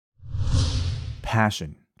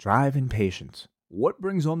Passion, drive, and patience. What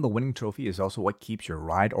brings home the winning trophy is also what keeps your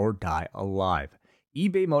ride or die alive.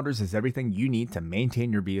 eBay Motors has everything you need to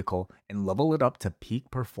maintain your vehicle and level it up to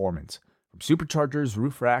peak performance. From superchargers,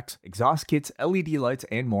 roof racks, exhaust kits, LED lights,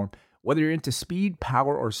 and more, whether you're into speed,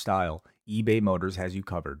 power, or style, eBay Motors has you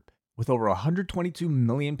covered. With over 122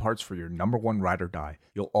 million parts for your number one ride or die,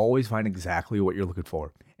 you'll always find exactly what you're looking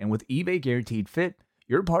for. And with eBay Guaranteed Fit,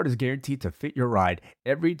 your part is guaranteed to fit your ride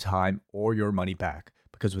every time or your money back.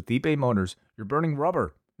 Because with eBay Motors, you're burning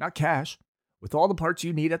rubber, not cash. With all the parts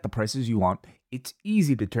you need at the prices you want, it's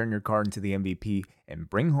easy to turn your car into the MVP and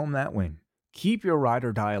bring home that win. Keep your ride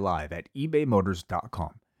or die alive at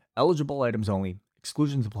ebaymotors.com. Eligible items only.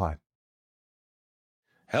 Exclusions apply.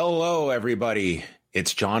 Hello, everybody.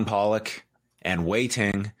 It's John Pollock and Wei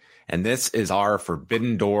Ting, and this is our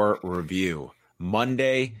Forbidden Door review.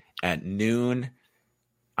 Monday at noon.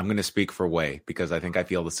 I'm going to speak for Wei because I think I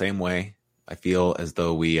feel the same way. I feel as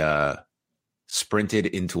though we sprinted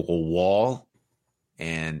into a wall,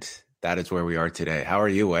 and that is where we are today. How are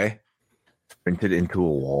you, Wei? Sprinted into a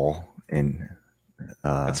wall, and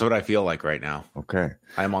that's what I feel like right now. Okay,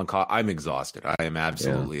 I'm exhausted. I am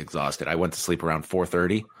absolutely exhausted. I went to sleep around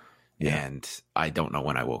 4:30, and I don't know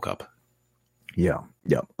when I woke up.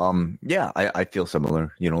 I feel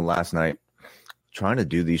similar. You know, last night trying to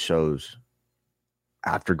do these shows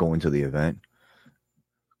after going to the event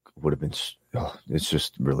would have been it's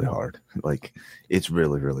just really hard. Like, it's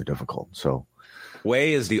really, really difficult. So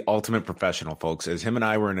Wei is the ultimate professional, folks. As him and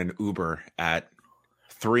I were in an Uber at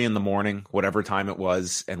 3 a.m, whatever time it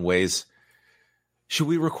was, and Wei's, should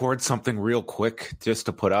we record something real quick just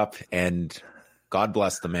to put up? And God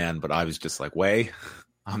bless the man, but I was just like, Wei,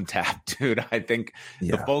 I'm tapped, dude. I think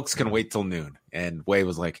the folks can wait till noon. And Wei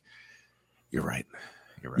was like, you're right.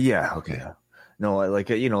 Yeah. Okay. Yeah. No, like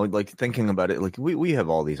thinking about it, like we have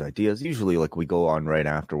all these ideas. Usually, like, we go on right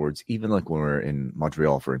afterwards. Even like when we're in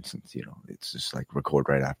Montreal, for instance, you know, it's just like record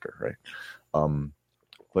right after, right?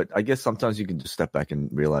 But I guess sometimes you can just step back and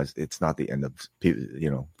realize it's not the end of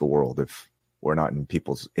the world if we're not in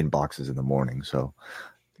people's inboxes in the morning. So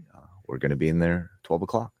we're going to be in there 12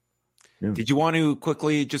 o'clock. Noon. Did you want to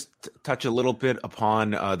quickly just touch a little bit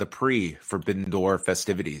upon the pre-Forbidden Door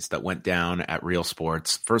festivities that went down at Real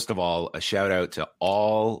Sports? First of all, a shout out to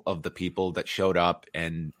all of the people that showed up,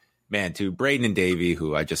 and man, to Braden and Davey,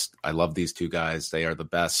 who I love these two guys. They are the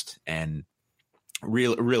best, and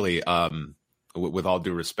really, with all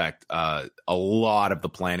due respect, a lot of the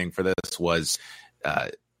planning for this was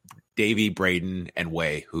Davey, Braden, and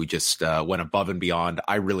Wei, who just went above and beyond.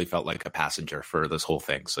 I really felt like a passenger for this whole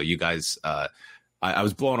thing. So you guys, I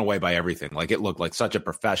was blown away by everything. Like, it looked like such a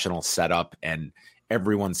professional setup, and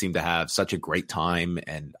everyone seemed to have such a great time.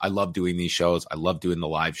 And I love doing these shows. I love doing the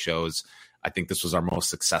live shows. I think this was our most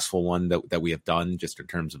successful one that we have done, just in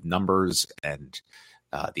terms of numbers and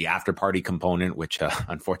the after party component, which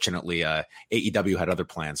unfortunately AEW had other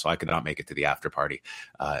plans, so I could not make it to the after party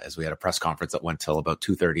as we had a press conference that went till about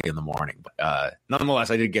 2:30 in the morning. But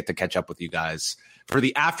nonetheless, I did get to catch up with you guys for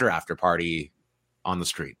the after party on the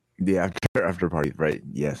street. The after party, right?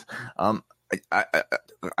 Yes. I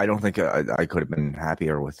don't think I could have been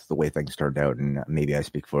happier with the way things turned out, and maybe I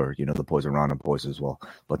speak for the Poison Rana boys as well.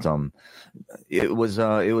 But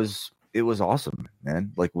it was awesome,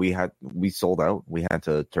 man. Like, we sold out. We had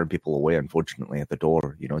to turn people away, unfortunately, at the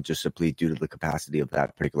door, just simply due to the capacity of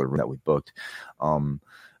that particular room that we booked.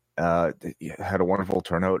 Had a wonderful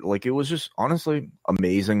turnout. Like, it was just honestly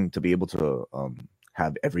amazing to be able to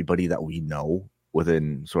have everybody that we know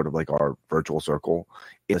within sort of like our virtual circle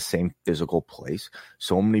in the same physical place.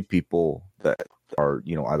 So many people that are,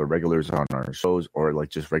 either regulars on our shows or like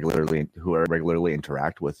just regularly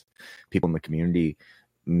interact with people in the community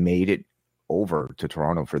made it over to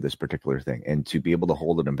Toronto for this particular thing. And to be able to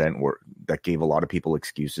hold an event that gave a lot of people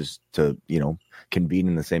excuses to, convene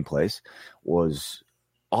in the same place was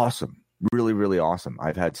awesome. Really, really awesome.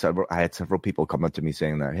 I had several people come up to me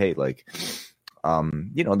saying that, hey, like,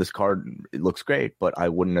 this card, it looks great, but I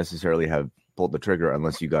wouldn't necessarily have pulled the trigger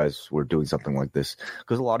unless you guys were doing something like this,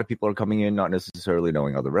 because a lot of people are coming in not necessarily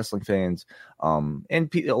knowing other wrestling fans, and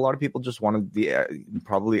a lot of people just wanted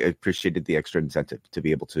probably appreciated the extra incentive to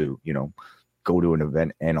be able to go to an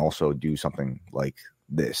event and also do something like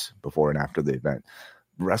this before and after the event.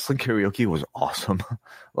 Wrestling karaoke was awesome.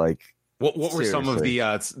 Like, what were some of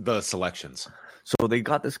the selections? So they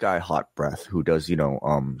got this guy Hot Breath who does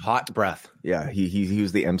Hot Breath. Yeah, he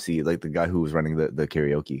was the MC, like the guy who was running the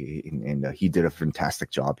karaoke, and he did a fantastic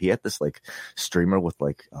job. He had this like streamer with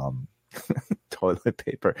like toilet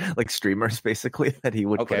paper, like streamers basically that he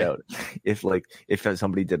would put Okay. out if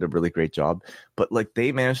somebody did a really great job. But like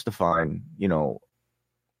they managed to find,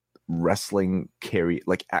 wrestling carry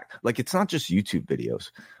like it's not just YouTube videos.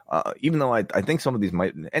 Even though I think some of these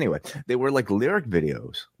might anyway, they were like lyric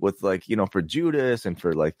videos with like, for Judas and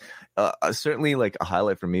for like certainly like a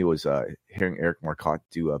highlight for me was hearing Eric Marcotte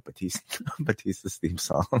do Batista's theme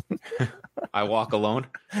song. I Walk Alone.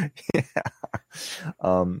 Yeah.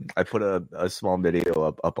 I put a small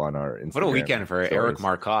video up on our Instagram. What a weekend for stories. Eric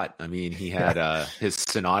Marcotte. I mean, he had his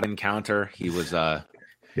Sonata encounter. He was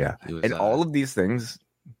and all of these things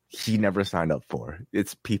he never signed up for.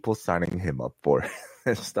 It's people signing him up for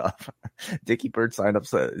stuff. Dickie Bird signed up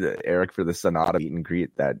Eric for the Sonata meet and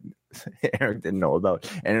greet that Eric didn't know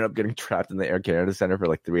about. Ended up getting trapped in the Air Canada Center for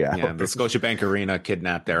like 3 hours. Yeah, the Scotiabank Arena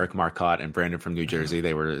kidnapped Eric Marcotte and Brandon from New Jersey.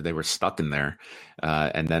 They were stuck in there,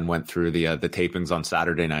 and then went through the tapings on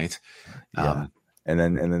Saturday night. And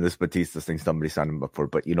then this Batista thing, somebody signed him up for.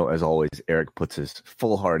 But as always, Eric puts his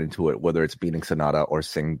full heart into it, whether it's beating Sonata or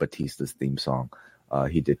sing Batista's theme song.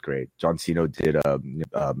 He did great. John Cena did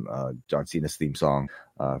John Cena's theme song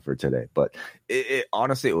for today. But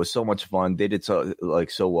honestly, it was so much fun. They did so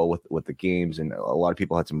well with the games, and a lot of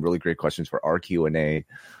people had some really great questions for our Q&A.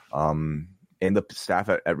 And the staff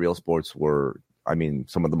at Real Sports were,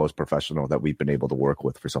 some of the most professional that we've been able to work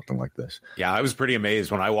with for something like this. Yeah, I was pretty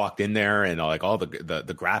amazed when I walked in there and like all the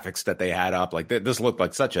graphics that they had up. Like this looked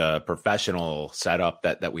like such a professional setup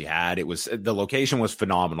that we had. The location was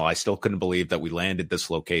phenomenal. I still couldn't believe that we landed this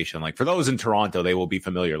location. Like for those in Toronto, they will be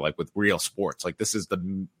familiar like with Real Sports. Like this is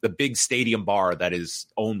the big stadium bar that is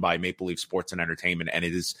owned by Maple Leaf Sports and Entertainment, and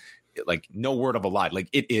it is like no word of a lie. Like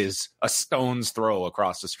it is a stone's throw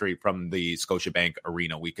across the street from the Scotiabank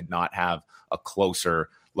Arena. We could not have a closer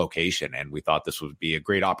location, and we thought this would be a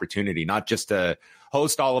great opportunity, not just to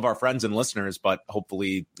host all of our friends and listeners, but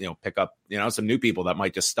hopefully, pick up, some new people that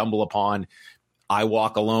might just stumble upon I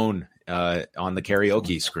Walk Alone on the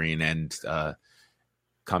karaoke screen and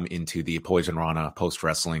come into the Poison Rana post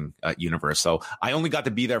wrestling universe. So I only got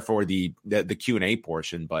to be there for the Q&A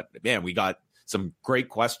portion, but man, we got some great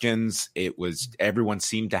questions. Everyone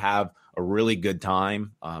seemed to have a really good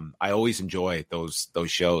time. I always enjoy those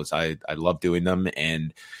shows. I love doing them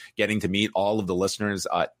and getting to meet all of the listeners.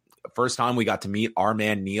 First time we got to meet our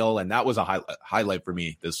man Neil, and that was a highlight for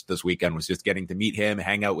me this weekend, was just getting to meet him,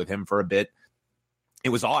 hang out with him for a bit. It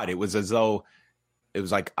was odd. It was as though it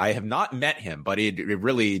was like I have not met him, but it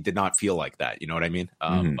really did not feel like that. You know what I mean?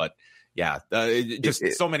 But yeah,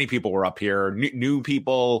 so many people were up here, new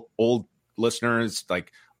people, old listeners,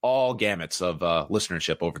 like all gamuts of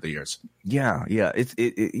listenership over the years. Yeah.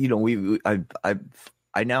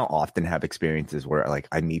 I now often have experiences where like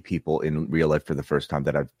I meet people in real life for the first time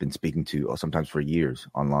that I've been speaking to sometimes for years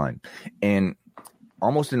online, and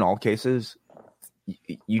almost in all cases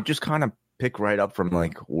you just kind of pick right up from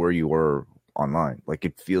like where you were online. Like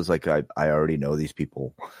it feels like I already know these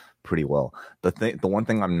people pretty well. The one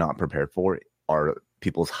thing I'm not prepared for are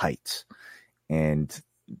people's heights, and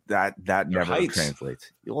that never heights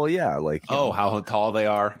translates. Well, yeah, like how tall they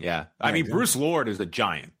are. Yeah, I mean, exactly. Bruce Lord is a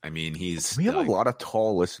giant. I mean, we have a lot of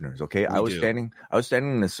tall listeners. Okay, I was standing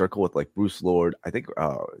in a circle with like Bruce Lord, I think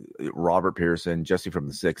Robert Pearson, Jesse from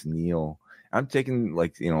the Six, Neil. I'm taking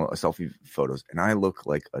like a selfie photos, and I look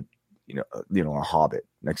like a hobbit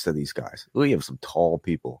next to these guys. We have some tall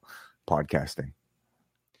people podcasting.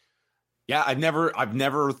 Yeah, I've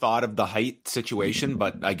never thought of the height situation,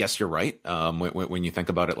 but I guess you're right. When you think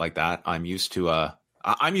about it like that, I'm used to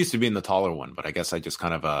being the taller one, but I guess I just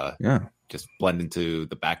kind of just blend into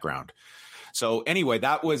the background. So anyway,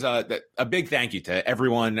 that was a big thank you to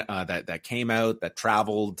everyone that came out, that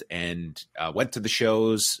traveled and went to the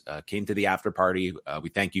shows, came to the after party. We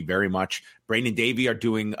thank you very much. Brain and Davey are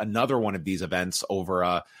doing another one of these events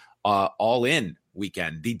over All In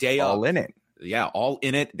weekend, the day All In It. Yeah, All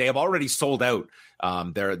In It. They have already sold out.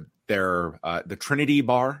 They're the Trinity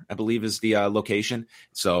Bar, I believe, is the location.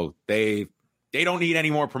 So they don't need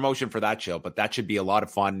any more promotion for that show, but that should be a lot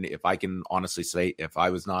of fun. If I can honestly say, if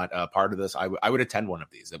I was not a part of this, I would attend one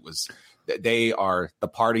of these. They are the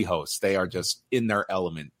party hosts. They are just in their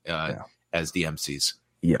element as the MCs.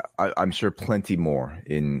 Yeah, I'm sure plenty more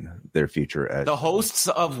in their future as the hosts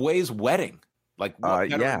of Way's wedding. Like what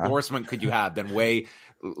better endorsement could you have than Way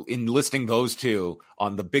enlisting those two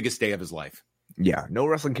on the biggest day of his life? Yeah, no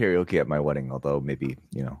wrestling karaoke at my wedding, although maybe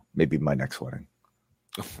my next wedding.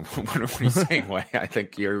 What are you saying, Way? I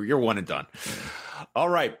think you're one and done. All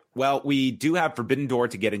right. Well, we do have Forbidden Door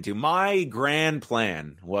to get into. My grand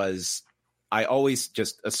plan was, I always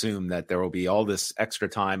just assume that there will be all this extra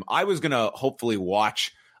time. I was going to hopefully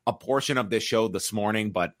watch a portion of this show this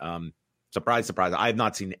morning, but surprise, surprise, I have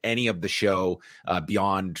not seen any of the show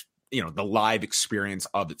beyond, the live experience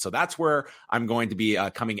of it. So that's where I'm going to be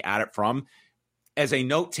coming at it from. As a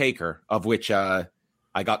note taker, of which I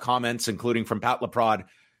got comments, including from Pat LaPrade,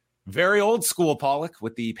 very old school, Pollock,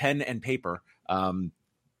 with the pen and paper.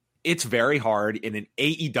 It's very hard in an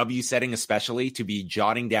AEW setting, especially, to be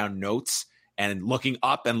jotting down notes and looking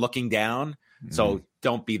up and looking down. Mm-hmm. So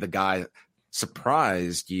don't be the guy.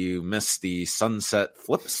 Surprised you missed the sunset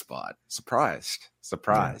flip spot. Surprised.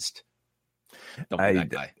 Don't be that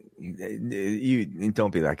guy. You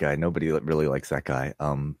don't be that guy. Nobody really likes that guy.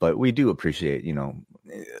 But we do appreciate,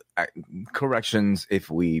 corrections if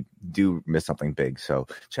we do miss something big. So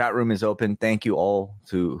chat room is open. Thank you all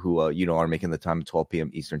to who are making the time at 12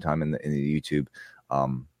 p.m. Eastern time in the YouTube.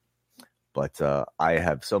 But I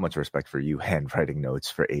have so much respect for you handwriting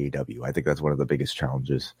notes for AEW. I think that's one of the biggest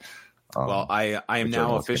challenges. Well, I am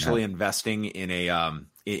now officially investing in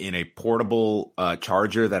a portable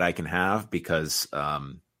charger that I can have, because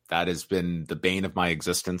that has been the bane of my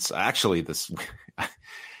existence. Actually,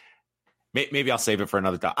 maybe I'll save it for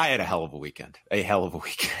another time. I had a hell of a weekend.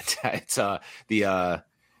 It's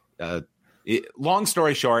long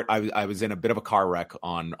story short, I was in a bit of a car wreck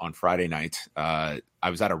on Friday night. I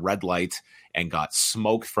was at a red light and got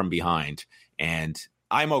smoked from behind, and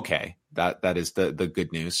I'm okay. That is the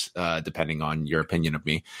good news, depending on your opinion of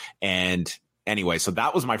me. And anyway, so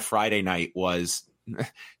that was my Friday night. Was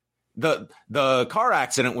the car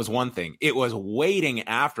accident was one thing. It was waiting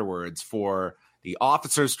afterwards for the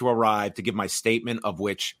officers to arrive to give my statement, of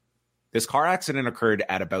which this car accident occurred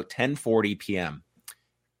at about 10:40 p.m.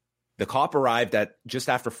 The cop arrived at just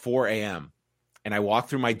after 4 a.m. and I walked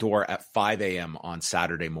through my door at 5 a.m. on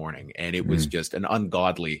Saturday morning. And it was just an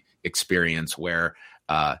ungodly experience where,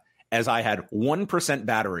 as I had 1%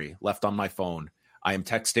 battery left on my phone, I am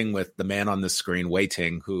texting with the man on the screen, Wei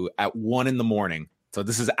Ting, who at 1 a.m, so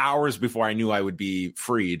this is hours before I knew I would be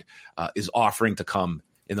freed, is offering to come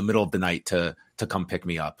in the middle of the night to come pick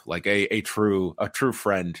me up, like a true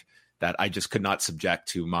friend that I just could not subject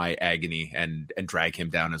to my agony and drag him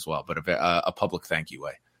down as well. But a public thank you,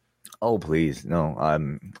 Wei. Oh, please. No,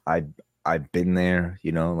 I've been there,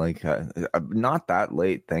 not that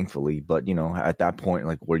late, thankfully, but at that point,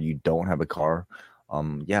 like where you don't have a car.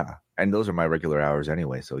 Yeah. And those are my regular hours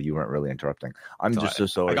anyway. So you weren't really interrupting. I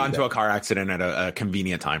got into a car accident at a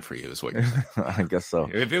convenient time for you, is what you're saying. I guess so.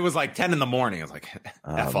 If it was like 10 a.m, I was like,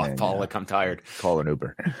 F off, Pollock, I'm tired. Call an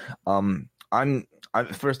Uber.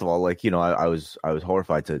 First of all, I was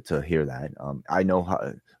horrified to hear that. I know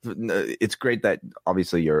how it's great that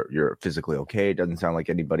obviously you're physically okay. It doesn't sound like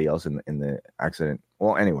anybody else in the accident.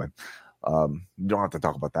 Well, anyway, you don't have to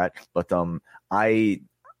talk about that. But I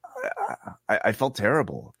felt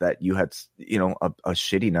terrible that you had a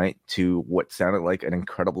shitty night to what sounded like an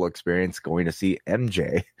incredible experience going to see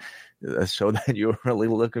MJ, a show that you were really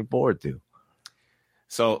looking forward to.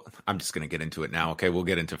 So I'm just going to get into it now. Okay, we'll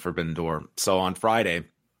get into Forbidden Door. So on Friday,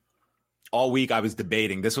 all week I was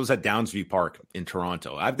debating. This was at Downsview Park in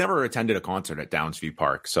Toronto. I've never attended a concert at Downsview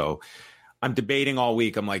Park. So I'm debating all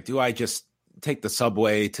week. I'm like, do I just take the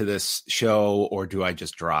subway to this show or do I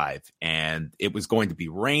just drive? And it was going to be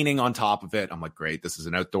raining on top of it. I'm like, great, this is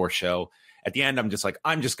an outdoor show. At the end, I'm just like,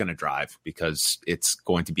 I'm just going to drive because it's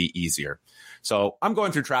going to be easier. So I'm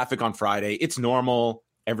going through traffic on Friday. It's normal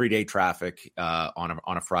everyday traffic on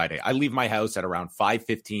a Friday. I leave my house at around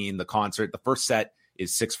 5:15. The first set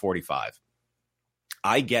is 6:45.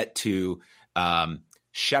 I get to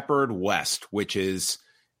Shepherd West, which is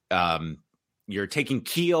you're taking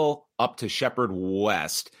Keele up to Shepherd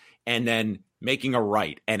West and then making a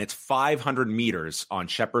right. And it's 500 meters on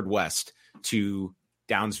Shepherd West to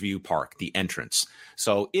Downsview Park, the entrance.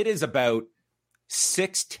 So it is about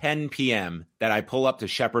 6:10 p.m. that I pull up to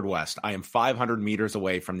Shepherd West. I am 500 meters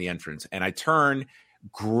away from the entrance, and I turn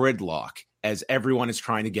gridlock as everyone is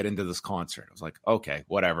trying to get into this concert. I was like, okay,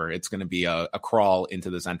 whatever. It's going to be a crawl into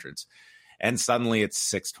this entrance. And suddenly it's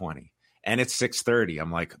 6:20 and it's 6:30.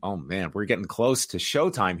 I'm like, oh man, we're getting close to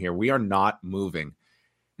showtime here. We are not moving.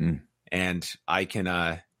 And I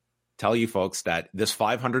can tell you folks that this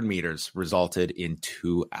 500 meters resulted in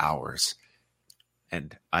 2 hours.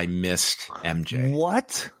 And I missed MJ.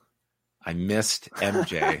 What? I missed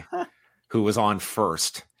MJ, who was on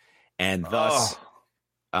first. And thus,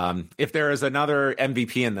 if there is another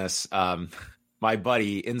MVP in this, my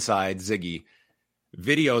buddy inside, Ziggy,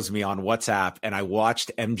 videos me on WhatsApp, and I watched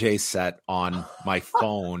MJ's set on my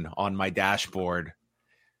phone, on my dashboard.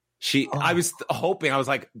 I was hoping, I was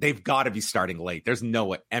like, they've got to be starting late. There's no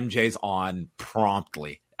way. MJ's on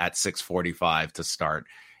promptly at 6:45 to start.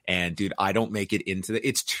 And dude, I don't make it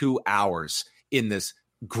it's 2 hours in this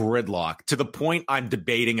gridlock to the point I'm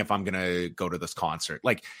debating if I'm going to go to this concert.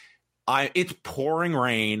 Like it's pouring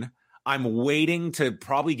rain. I'm waiting to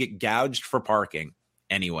probably get gouged for parking.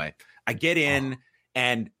 Anyway, I get in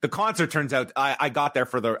and the concert turns out I got there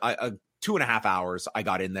for the 2.5 hours. I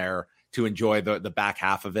got in there to enjoy the back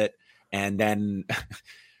half of it. And then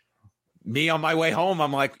me on my way home,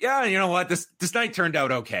 I'm like, yeah, you know what? This night turned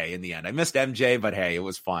out okay in the end. I missed MJ, but hey, it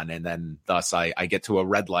was fun. And then thus I get to a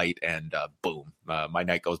red light and boom, my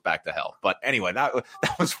night goes back to hell. But anyway, that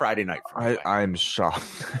was Friday night for me. I'm shocked,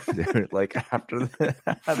 dude. Like after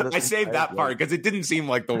I saved that part because it didn't seem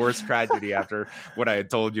like the worst tragedy after what I had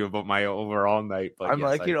told you about my overall night. But I'm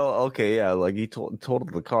like, okay, yeah, like he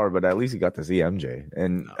totaled the car, but at least he got to see MJ,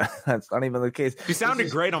 and that's not even the case. He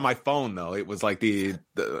sounded great on my phone though. It was like dude,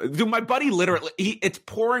 my buddy literally, it's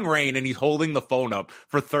pouring rain and he's holding the phone up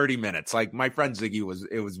for 30 minutes. Like my friend Ziggy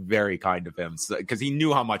it was very kind of him because he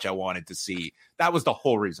knew how much I wanted to see. That was the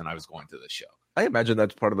whole reason I was going to this show. I imagine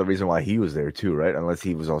that's part of the reason why he was there too, right? Unless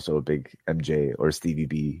he was also a big MJ or Stevie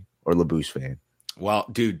B or LaBouche fan. Well,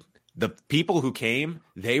 dude, the people who came,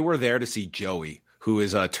 they were there to see Joey, who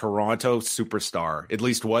is a Toronto superstar, at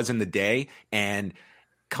least was in the day. And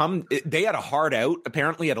they had a hard out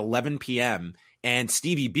apparently at 11 p.m. and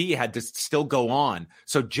Stevie B had to still go on.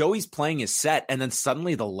 So Joey's playing his set and then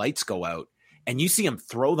suddenly the lights go out and you see him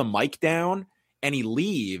throw the mic down and he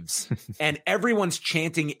leaves and everyone's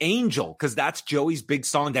chanting Angel because that's Joey's big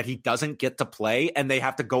song that he doesn't get to play and they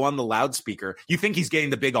have to go on the loudspeaker. You think he's getting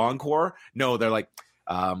the big encore? No, they're like,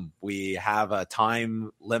 we have a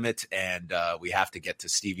time limit and we have to get to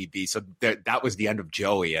Stevie B. So that was the end of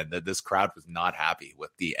Joey and this crowd was not happy with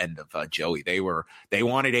the end of Joey. They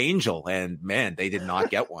wanted Angel and man, they did not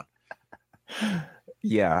get one.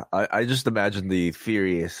 Yeah, I just imagine the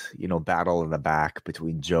furious, battle in the back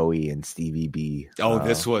between Joey and Stevie B. Oh,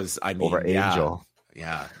 this was, over Angel.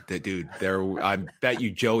 Yeah, dude, I bet you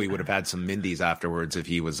Joey would have had some Mindy's afterwards if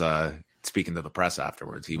he was speaking to the press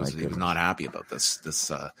afterwards. He was not happy about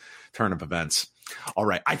this turn of events. All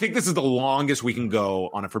right, I think this is the longest we can go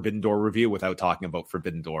on a Forbidden Door review without talking about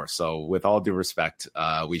Forbidden Door. So, with all due respect,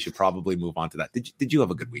 we should probably move on to that. Did you have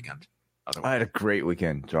a good weekend? Otherwise. I had a great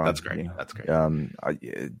weekend, John. That's great. That's great.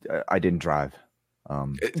 I didn't drive.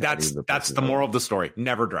 That's the moral of the story.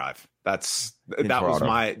 Never drive. That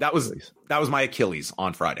was my Achilles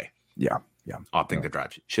on Friday. Yeah. Opting to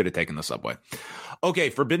drive. Should have taken the subway.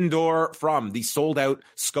 Okay, Forbidden Door from the sold out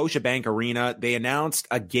Scotiabank Arena. They announced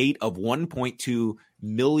a gate of $1.2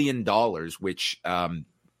 million, which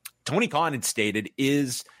Tony Khan had stated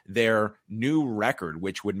is their new record,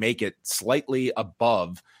 which would make it slightly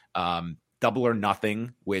above Double or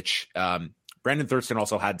Nothing, which Brandon Thurston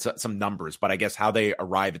also had some numbers, but I guess how they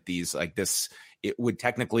arrive at these like this, it would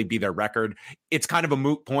technically be their record. It's kind of a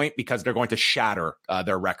moot point because they're going to shatter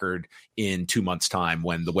their record in 2 months' time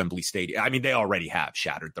when the Wembley Stadium. I mean, they already have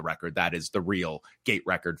shattered the record. That is the real gate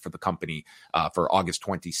record for the company for August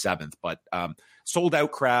 27th. But sold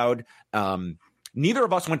out crowd. Neither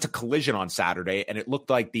of us went to Collision on Saturday, and it looked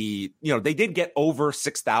like they did get over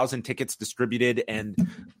 6,000 tickets distributed. And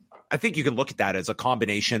I think you can look at that as a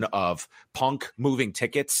combination of Punk moving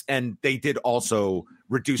tickets, and they did also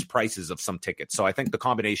reduce prices of some tickets. So I think the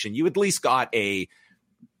combination, you at least got a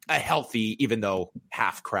healthy, even though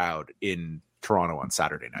half crowd in Toronto on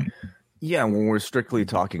Saturday night. Yeah, when we're strictly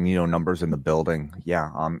talking, numbers in the building, yeah.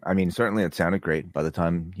 I mean, certainly it sounded great by the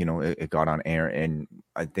time, it got on air. And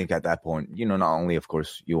I think at that point, not only, of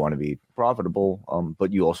course, you want to be profitable,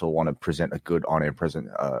 but you also want to present a good on-air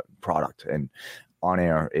product. And on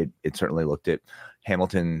air, it certainly looked it.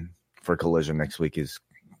 Hamilton for Collision next week is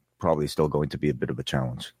probably still going to be a bit of a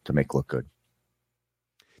challenge to make look good.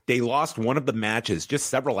 They lost one of the matches just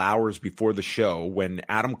several hours before the show when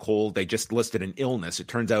Adam Cole, they just listed an illness. It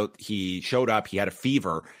turns out he showed up, he had a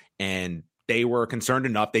fever, and they were concerned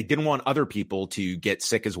enough. They didn't want other people to get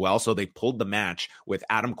sick as well, so they pulled the match with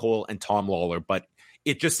Adam Cole and Tom Lawler, but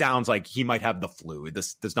it just sounds like he might have the flu.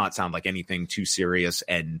 This does not sound like anything too serious,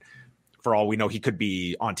 and for all we know, he could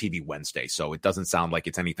be on TV Wednesday, so it doesn't sound like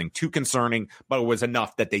it's anything too concerning, but it was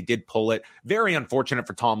enough that they did pull it. Very unfortunate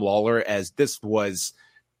for Tom Lawler, as this was,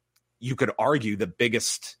 you could argue, the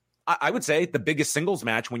biggest, I would say, the biggest singles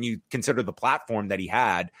match when you consider the platform that he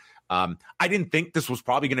had. I didn't think this was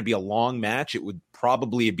probably going to be a long match. It would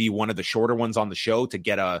probably be one of the shorter ones on the show to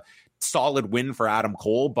get a solid win for Adam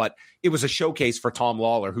Cole, but it was a showcase for Tom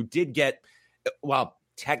Lawler, who did get,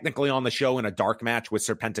 technically on the show in a dark match with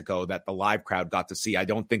Serpentico that the live crowd got to see. I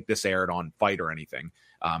don't think this aired on Fight or anything.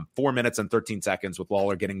 4 minutes and 13 seconds with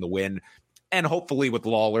Lawler getting the win. And hopefully with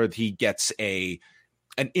Lawler, he gets a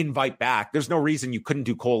an invite back, there's no reason you couldn't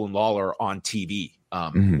do Cole and Lawler on TV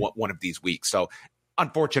one of these weeks. So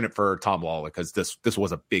unfortunate for Tom Lawler, because this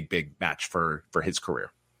was a big match for his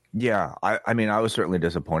career. Yeah, I mean, I was certainly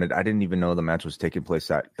disappointed. I didn't even know the match was taking place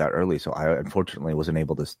that early, so I unfortunately wasn't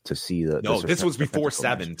able to see the. No, this was before match.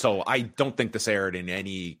 7, so I don't think this aired in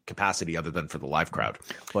any capacity other than for the live crowd.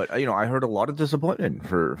 But I heard a lot of disappointment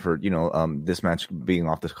for this match being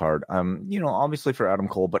off this card. Obviously for Adam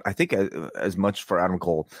Cole, but I think as much for Adam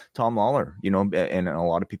Cole, Tom Lawler, and a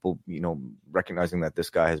lot of people, recognizing that this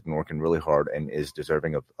guy has been working really hard and is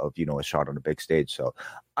deserving of a shot on a big stage. So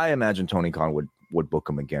I imagine Tony Khan would book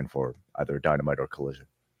him again for either Dynamite or Collision.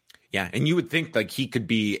 Yeah, and you would think like he could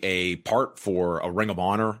be a part for a Ring of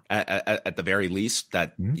Honor at the very least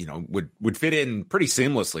that would fit in pretty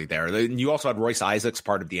seamlessly there. And you also had Royce Isaacs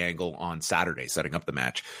part of the angle on Saturday setting up the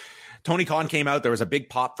match. Tony Khan came out, there was a big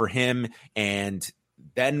pop for him, and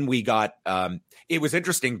then we got it was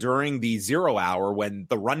interesting during the 0 hour when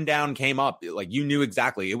the rundown came up, like you knew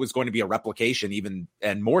exactly it was going to be a replication, even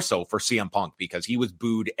and more so for CM Punk, because he was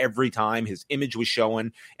booed every time his image was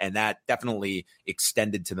showing, and that definitely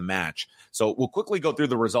extended to the match. So we'll quickly go through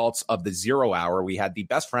the results of the 0 hour. We had the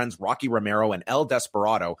Best Friends, Rocky Romero and El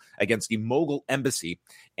Desperado, against the Mogul Embassy,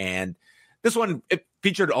 and this one, it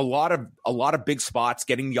featured a lot of big spots,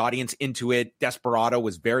 getting the audience into it. Desperado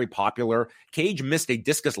was very popular. Cage missed a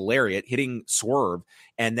discus lariat, hitting Swerve,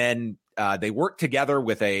 and then they worked together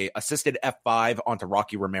with a assisted F5 onto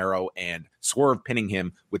Rocky Romero, and Swerve pinning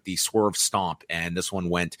him with the Swerve Stomp. And this one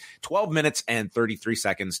went 12 minutes and 33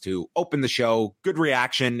 seconds to open the show. Good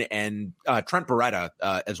reaction, and Trent Beretta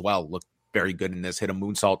as well looked very good in this, hit a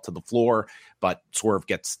moonsault to the floor, but Swerve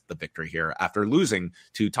gets the victory here after losing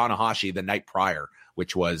to Tanahashi the night prior,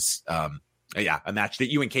 which was, a match that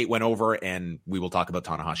you and Kate went over, and we will talk about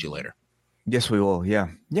Tanahashi later. Yes, we will. Yeah.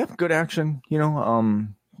 Good action,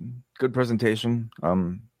 good presentation.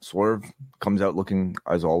 Swerve comes out looking,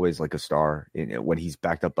 as always, like a star when he's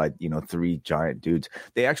backed up by, 3 giant dudes.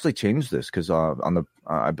 They actually changed this because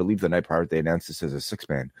I believe the night prior, they announced this as a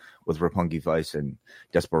 6-man with Roppongi Vice and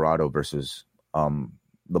Desperado versus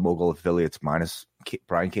the Mogul affiliates minus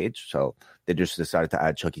Brian Cage. So they just decided to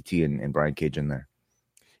add Chucky T and Brian Cage in there.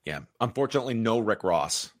 Yeah. Unfortunately, no Rick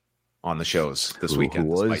Ross on the shows this weekend.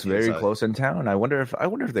 Who was very close in town. I wonder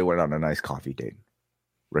if they went on a nice coffee date.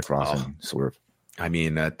 Rick Ross and Swerve. I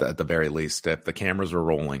mean, at the very least, if the cameras were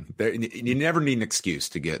rolling, you never need an excuse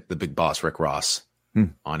to get the big boss Rick Ross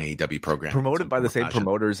on AEW program. Promoted by the same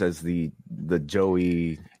promoters as the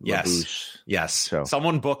Joey LaBouche. Yes. show.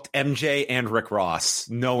 Someone booked MJ and Rick Ross,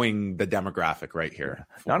 knowing the demographic right here.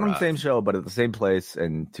 Not on the same show, but at the same place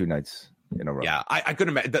and 2 nights in a row. Yeah, I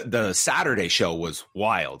couldn't imagine. The Saturday show was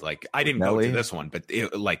wild. Like, I didn't go to this one, but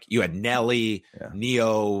you had Nelly,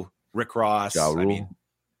 Neo, Rick Ross.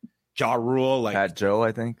 Ja Rule, like Pat Joe,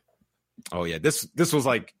 I think. Oh yeah, this was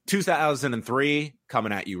like 2003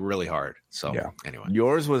 coming at you really hard. So anyway,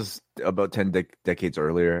 yours was about 10 decades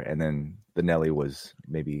earlier, and then the Nelly was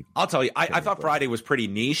maybe. I'll tell you, I thought Friday was pretty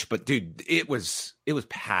niche, but dude, it was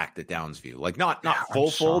packed at Downsview. Like not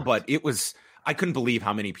full, but it was. I couldn't believe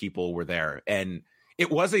how many people were there, and it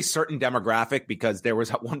was a certain demographic, because there was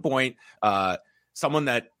at one point someone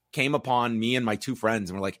that came upon me and my 2 friends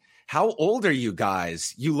and were like, "How old are you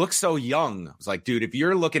guys? You look so young." I was like, dude, if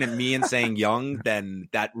you're looking at me and saying young, then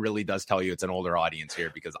that really does tell you it's an older audience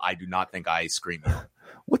here, because I do not think I scream young.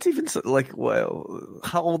 What's even like, well,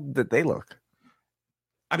 how old did they look?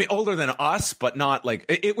 I mean, older than us, but not like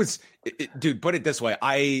it was, dude, put it this way.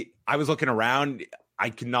 I was looking around. I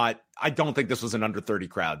don't think this was an under 30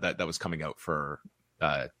 crowd that was coming out for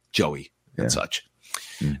Joey and such.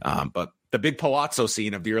 But the big Palazzo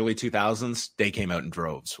scene of the early 2000s, they came out in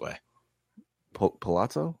droves.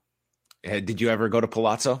 Palazzo? Did you ever go to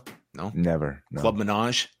Palazzo? No? Never. No. Club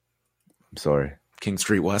Menage? I'm sorry. King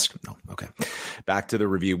Street West? No. Okay. Back to the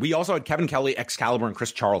review. We also had Kevin Kelly, Excalibur, and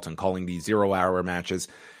Chris Charlton calling the 0 hour matches.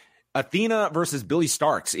 Athena versus Billy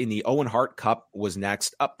Starks in the Owen Hart Cup was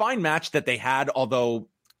next. A fine match that they had, although,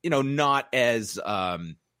 not as,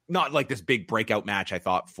 not like this big breakout match, I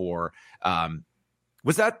thought, for,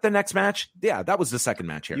 was that the next match? Yeah, that was the second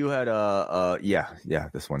match here. You had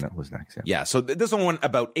this one that was next. Yeah. So this one went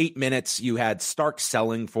about 8 minutes. You had Stark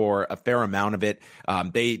selling for a fair amount of it.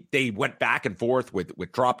 They went back and forth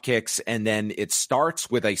with drop kicks, and then it starts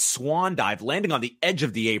with a swan dive landing on the edge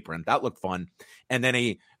of the apron. That looked fun. And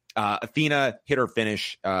then Athena hit her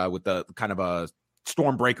finish with the kind of a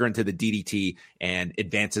Stormbreaker into the DDT and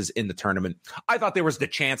advances in the tournament. I thought there was the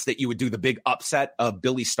chance that you would do the big upset of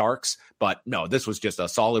Billy Starks, but no, this was just a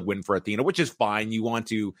solid win for Athena, which is fine. You want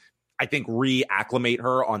to, I think, reacclimate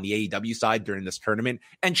her on the AEW side during this tournament.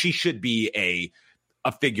 And she should be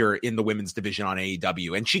a figure in the women's division on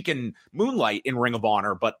AEW. And she can moonlight in Ring of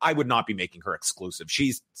Honor, but I would not be making her exclusive.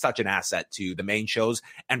 She's such an asset to the main shows.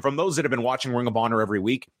 And from those that have been watching Ring of Honor every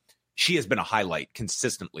week, she has been a highlight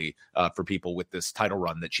consistently for people with this title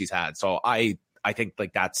run that she's had. So I think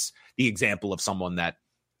like that's the example of someone that,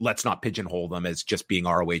 let's not pigeonhole them as just being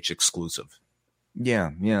ROH exclusive. Yeah.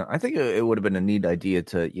 I think it would have been a neat idea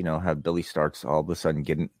to, have Billy Starks all of a sudden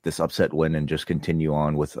get this upset win and just continue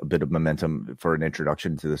on with a bit of momentum for an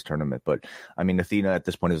introduction to this tournament. But I mean, Athena at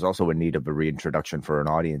this point is also in need of a reintroduction for an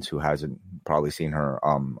audience who hasn't probably seen her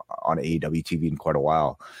on AEW TV in quite a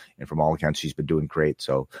while. And from all accounts, she's been doing great.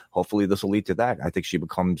 So hopefully this will lead to that. I think she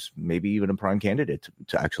becomes maybe even a prime candidate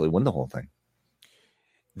to actually win the whole thing.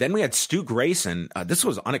 Then we had Stu Grayson. This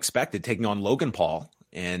was unexpected, taking on Logan Paul.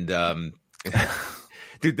 And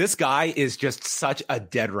dude, this guy is just such a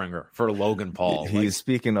dead ringer for Logan Paul. He's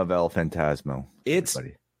speaking of El Phantasmo.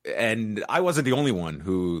 And I wasn't the only one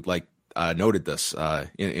who noted this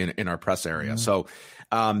in our press area. So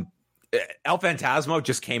El Phantasmo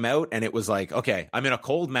just came out and it was like, okay, I'm in a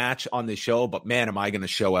cold match on this show, but man, am I going to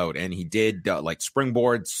show out? And he did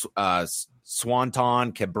springboard,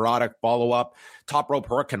 swanton, quebrada follow-up, top rope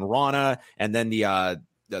hurricane rana, and then the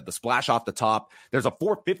splash off the top. There's a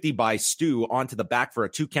 450 by Stu onto the back for a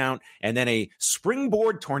 2 count, and then a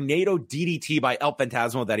springboard tornado DDT by El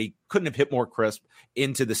Phantasmo that he couldn't have hit more crisp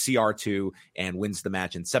into the CR2 and wins the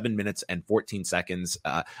match in 7 minutes and 14 seconds.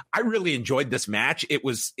 I really enjoyed this match.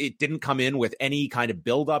 It didn't come in with any kind of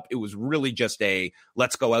buildup. It was really just a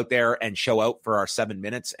let's go out there and show out for our 7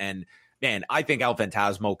 minutes. And man, I think El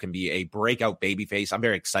Phantasmo can be a breakout babyface. I'm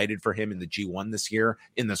very excited for him in the G1 this year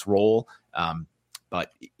in this role.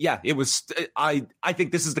 But yeah, it was. I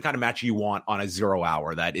think this is the kind of match you want on a 0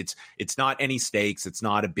 hour. That it's not any stakes. It's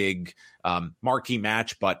not a big marquee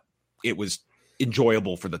match, but it was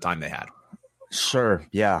enjoyable for the time they had. Sure,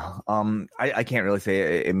 yeah. I can't really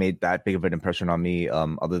say it made that big of an impression on me,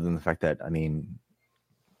 other than the fact that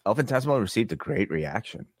El Phantasmo received a great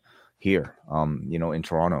reaction here, in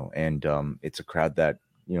Toronto, and it's a crowd that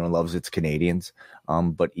loves its Canadians,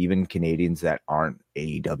 but even Canadians that aren't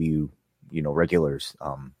AEW. Regulars,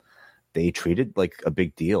 they treated like a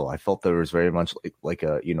big deal. I felt there was very much like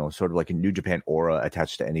a, sort of like a New Japan aura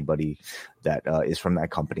attached to anybody that is from that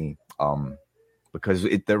company, because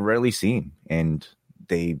they're rarely seen, and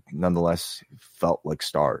they nonetheless felt like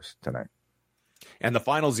stars tonight. And the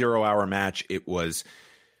final 0 hour match, it was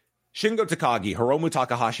Shingo Takagi, Hiromu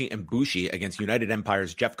Takahashi, and Bushi against United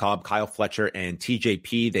Empire's Jeff Cobb, Kyle Fletcher, and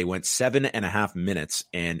TJP. They went 7.5 minutes,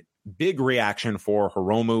 and big reaction for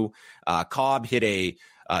Hiromu. Cobb hit a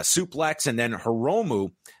suplex, and then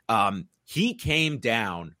Hiromu, he came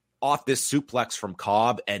down off this suplex from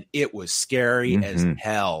Cobb, and it was scary as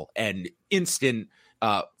hell. And instant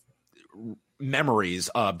memories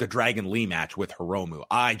of the Dragon Lee match with Hiromu.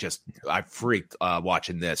 I freaked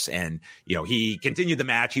watching this, and he continued the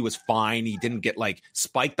match. He was fine. He didn't get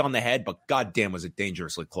spiked on the head, but goddamn was it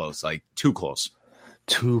dangerously close, too close.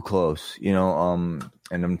 Too close,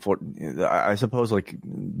 and unfortunately, I suppose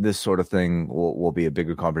this sort of thing will be a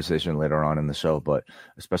bigger conversation later on in the show, but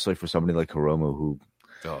especially for somebody like Hiromu, who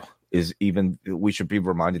is we should be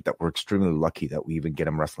reminded that we're extremely lucky that we even get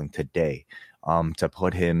him wrestling today. To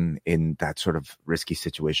put him in that sort of risky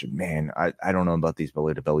situation, man, I don't know about these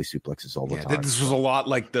belly to belly suplexes all the time. This was a lot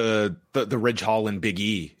like the Ridge Holland Big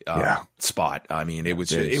E spot. I mean, it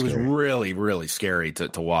was really, really scary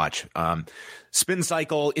to watch. Spin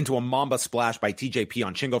cycle into a Mamba splash by TJP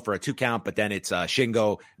on Shingo for a 2 count, but then it's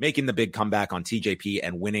Shingo making the big comeback on TJP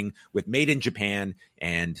and winning with Made in Japan,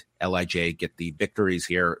 and LIJ get the victories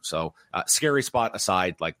here. So scary spot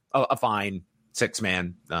aside, a fine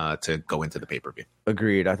 6-man to go into the pay-per-view.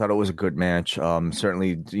 Agreed. I thought it was a good match.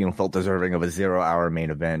 Certainly, felt deserving of a 0 hour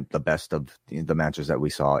main event, the best of the matches that we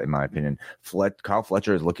saw, in my opinion. Kyle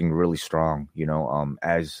Fletcher is looking really strong,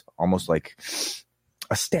 as almost like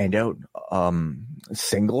a standout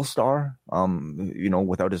single star,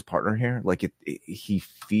 without his partner here. He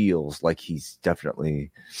feels like he's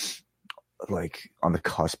definitely on the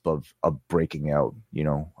cusp of breaking out,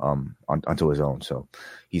 onto his own. So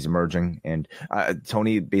he's emerging. And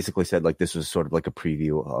Tony basically said this was sort of like a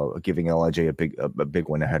preview, giving LIJ a big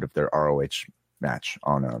win ahead of their ROH match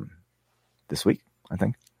on this week, I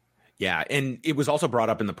think. Yeah, and it was also brought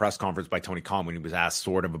up in the press conference by Tony Khan when he was asked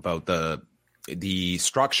sort of about the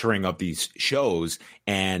structuring of these shows,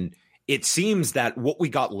 and it seems that what we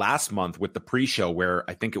got last month with the pre-show, where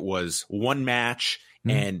I think it was one match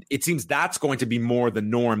And it seems that's going to be more the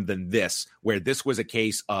norm than this, where this was a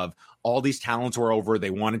case of all these talents were over. They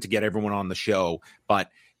wanted to get everyone on the show, but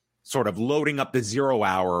sort of loading up the 0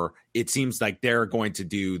 hour, it seems like they're going to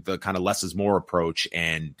do the kind of less is more approach.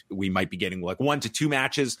 And we might be getting like 1 to 2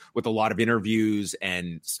 matches with a lot of interviews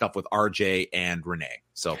and stuff with RJ and Renee.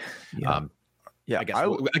 So, I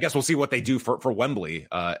guess we'll see what they do for Wembley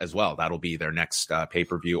as well. That'll be their next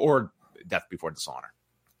pay-per-view, or Death Before Dishonor.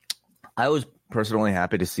 I was personally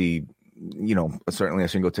happy to see, certainly a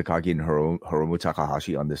Shingo Takagi and Hiromu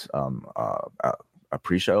Takahashi on this a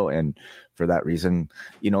pre-show, and for that reason,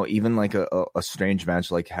 even like a strange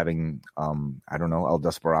match, like having I don't know, El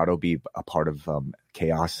Desperado be a part of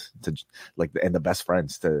Chaos to and the Best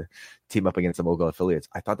Friends to team up against the Mogul affiliates.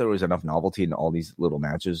 I thought there was enough novelty in all these little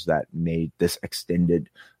matches that made this extended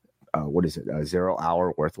 0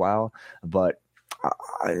 hour worthwhile. But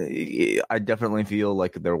I definitely feel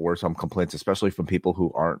like there were some complaints, especially from people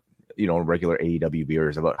who aren't, regular AEW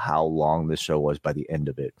viewers, about how long this show was by the end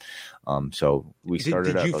of it. So we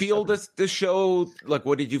started. Did you feel this show? Like,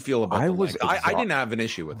 what did you feel about? I didn't have an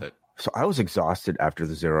issue with it. So I was exhausted after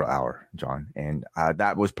the 0 hour, John, and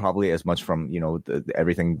that was probably as much from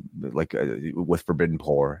everything with Forbidden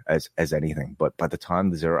Pour as anything. But by the time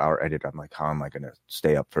the 0 hour ended, I'm like, how am I going to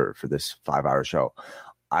stay up for this 5 hour show?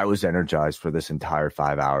 I was energized for this entire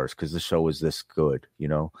 5 hours because the show was this good,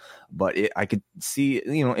 but I could see,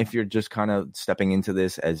 if you're just kind of stepping into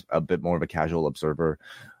this as a bit more of a casual observer,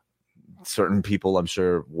 certain people I'm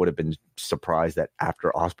sure would have been surprised that after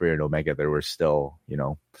Ospreay and Omega, there were still,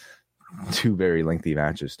 2 very lengthy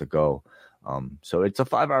matches to go. So it's a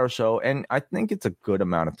 5 hour show, and I think it's a good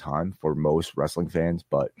amount of time for most wrestling fans,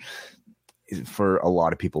 but for a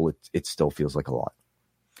lot of people, it still feels like a lot.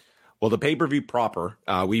 Well, the pay-per-view proper,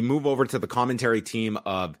 we move over to the commentary team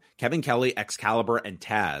of Kevin Kelly, Excalibur, and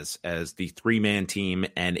Taz as the 3-man team.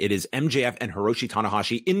 And it is MJF and Hiroshi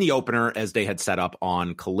Tanahashi in the opener as they had set up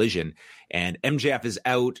on Collision. And MJF is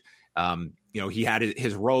out. He had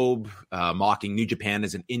his robe mocking New Japan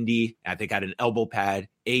as an indie. I think had an elbow pad.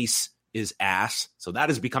 Ace is ass. So that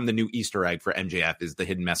has become the new Easter egg for MJF, is the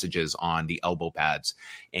hidden messages on the elbow pads.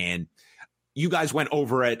 And you guys went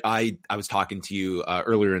over it. I was talking to you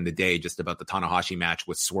earlier in the day just about the Tanahashi match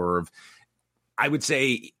with Swerve. I would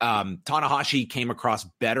say Tanahashi came across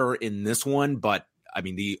better in this one, but I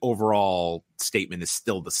mean, the overall statement is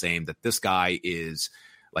still the same, that this guy is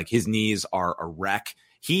like, his knees are a wreck.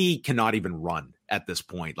 He cannot even run at this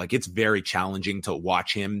point. Like, it's very challenging to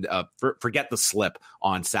watch him. Forget the slip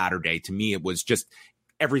on Saturday. To me, it was just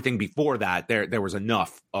everything before that. There was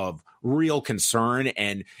enough of real concern.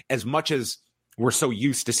 And as much as we're so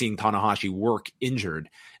used to seeing Tanahashi work injured,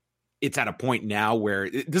 it's at a point now where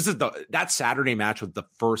that Saturday match was the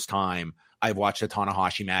first time I've watched a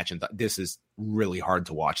Tanahashi match and thought, this is really hard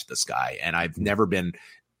to watch this guy. And I've never been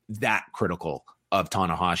that critical of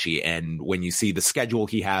Tanahashi. And when you see the schedule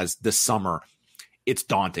he has this summer, it's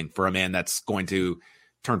daunting for a man that's going to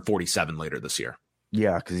turn 47 later this year.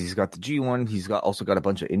 Yeah, because he's got the G1. He's also got a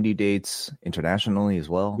bunch of indie dates internationally as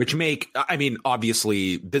well. Which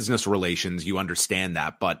obviously, business relations, you understand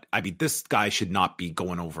that. But, this guy should not be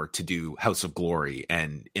going over to do House of Glory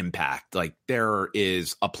and Impact. Like, there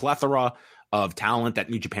is a plethora of talent that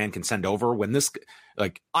New Japan can send over. When this,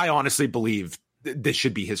 I honestly believe this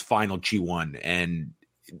should be his final G1. And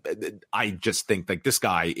I just think, this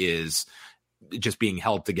guy is just being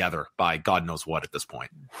held together by God knows what at this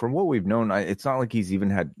point. From what we've known, it's not like he's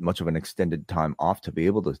even had much of an extended time off to be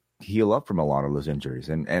able to heal up from a lot of those injuries.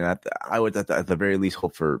 And I would at the very least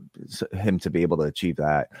hope for him to be able to achieve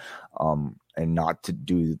that, and not to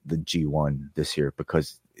do the G1 this year,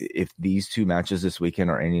 because if these 2 matches this weekend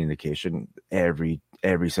are any indication, every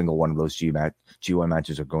single one of those G1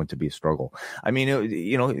 matches are going to be a struggle. I mean,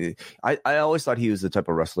 I always thought he was the type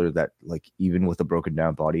of wrestler that, even with a broken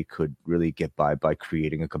down body, could really get by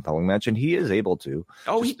creating a compelling match, and he is able to.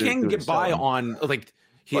 Oh, he can get by on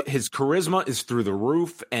his charisma is through the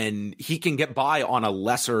roof, and he can get by on a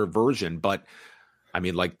lesser version. But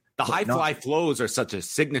the high fly flows are such a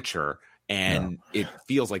signature, and it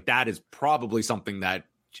feels like that is probably something that,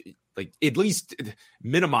 at least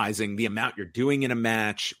minimizing the amount you're doing in a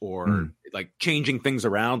match, or changing things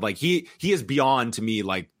around. He is beyond, to me,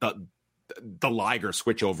 the Liger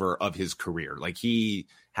switchover of his career. He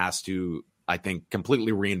has to, I think,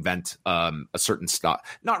 completely reinvent a certain stuff.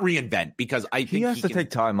 Not reinvent, because I think he has to take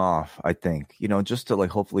time off, I think, just to like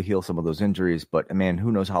hopefully heal some of those injuries. But man,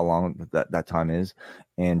 who knows how long that time is.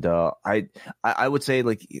 And I would say,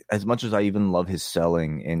 like, as much as I even love his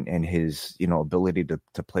selling and his, ability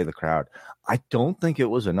to play the crowd, I don't think it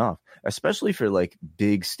was enough, especially for like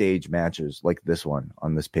big stage matches like this one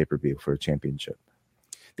on this pay-per-view for a championship.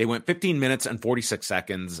 They went 15 minutes and 46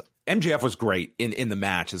 seconds. MJF was great in the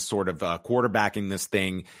match as sort of quarterbacking this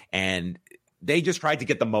thing. And they just tried to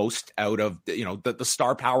get the most out of, the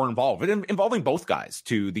star power involving both guys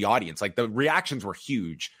to the audience. Like, the reactions were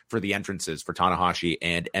huge for the entrances for Tanahashi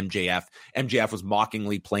and MJF. MJF was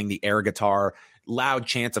mockingly playing the air guitar, loud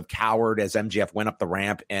chants of coward as MJF went up the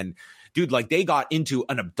ramp. And dude, like, they got into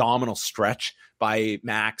an abdominal stretch by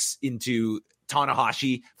Max into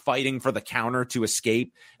Tanahashi fighting for the counter to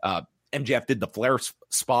escape. MJF did the flare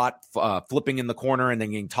spot, flipping in the corner and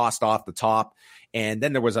then getting tossed off the top. And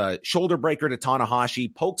then there was a shoulder breaker to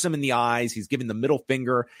Tanahashi, pokes him in the eyes. He's giving the middle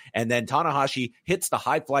finger. And then Tanahashi hits the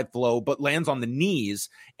high fly flow, but lands on the knees.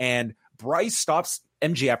 And Bryce stops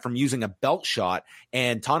MJF from using a belt shot.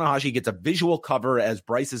 And Tanahashi gets a visual cover as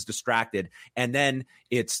Bryce is distracted. And then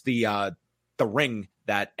it's the ring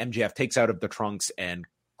that MJF takes out of the trunks and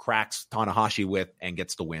cracks Tanahashi with and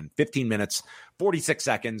gets the win. 15 minutes, 46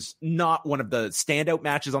 seconds. Not one of the standout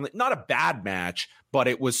matches not a bad match, but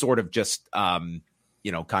it was sort of just, kind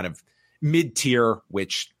of mid-tier,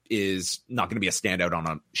 which is not going to be a standout on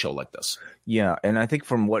a show like this. Yeah, and I think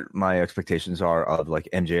from what my expectations are of like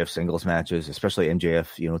MJF singles matches, especially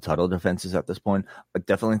MJF, title defenses at this point, I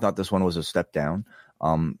definitely thought this one was a step down.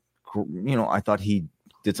 I thought he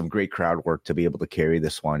did some great crowd work to be able to carry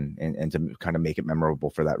this one and to kind of make it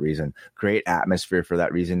memorable for that reason. Great atmosphere for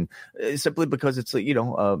that reason, simply because it's,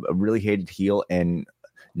 a really hated heel. And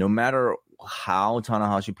no matter how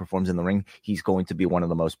Tanahashi performs in the ring, he's going to be one of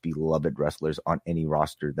the most beloved wrestlers on any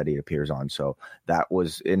roster that he appears on. So that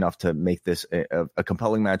was enough to make this a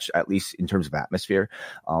compelling match, at least in terms of atmosphere.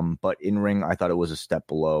 But in ring, I thought it was a step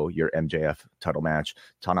below your MJF title match.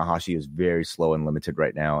 Tanahashi is very slow and limited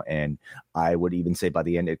right now. And I would even say by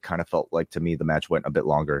the end, it kind of felt like to me, the match went a bit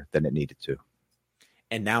longer than it needed to.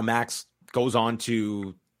 And now Max goes on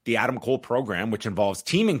to the Adam Cole program, which involves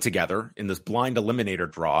teaming together in this blind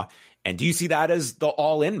eliminator draw. And do you see that as the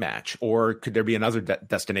all-in match, or could there be another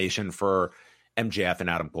destination for MJF and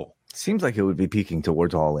Adam Cole? Seems like it would be peaking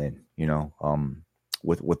towards all in,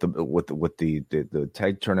 with the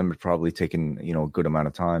tag tournament probably taking a good amount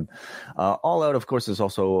of time. All Out, of course, is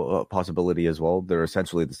also a possibility as well. They're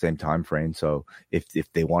essentially the same time frame. So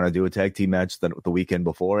if they want to do a tag team match the weekend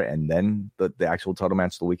before and then the actual title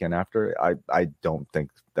match the weekend after, I don't think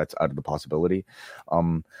that's out of the possibility.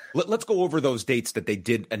 Let's go over those dates that they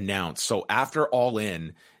did announce. So after All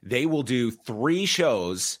In, they will do 3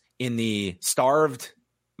 shows in the starved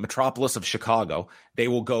metropolis of Chicago. They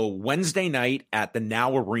will go Wednesday night at the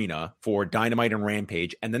Now Arena for Dynamite and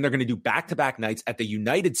Rampage, and then they're going to do back-to-back nights at the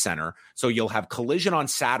United Center. So you'll have Collision on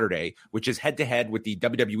Saturday, which is head-to-head with the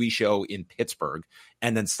WWE show in Pittsburgh,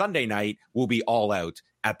 and then Sunday night will be All Out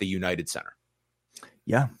at the United Center.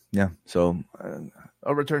 Yeah. So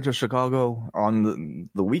a return to Chicago on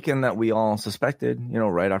the weekend that we all suspected,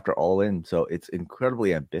 right after All In. So it's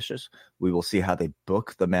incredibly ambitious. We will see how they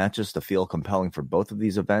book the matches to feel compelling for both of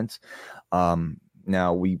these events.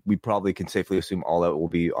 Now, we probably can safely assume All Out will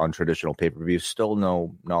be on traditional pay-per-view. Still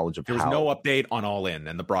no knowledge of There was no update on All In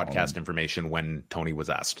and the broadcast information when Tony was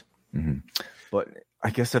asked. Mm-hmm. But I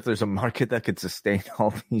guess if there's a market that could sustain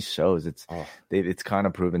all these shows, it's kind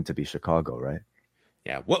of proven to be Chicago, right?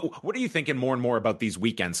 Yeah. What are you thinking more and more about these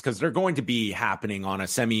weekends? Because they're going to be happening on a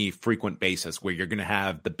semi-frequent basis where you're going to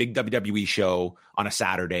have the big WWE show on a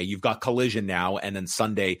Saturday. You've got Collision now, and then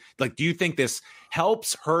Sunday. Like, do you think this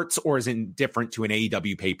helps, hurts, or is indifferent to an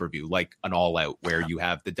AEW pay-per-view, like an All Out, where you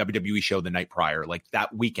have the WWE show the night prior, like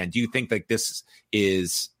that weekend? Do you think like does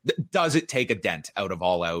it take a dent out of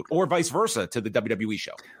All Out, or vice versa to the WWE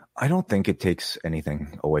show? I don't think it takes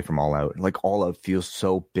anything away from All Out. Like, All Out feels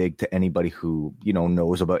so big to anybody who,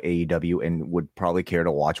 knows about AEW and would probably care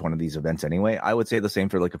to watch one of these events anyway. I would say the same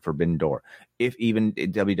for like a Forbidden Door. If even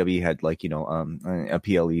WWE had like, a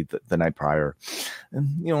PLE the night prior,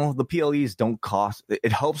 the PLEs don't cost.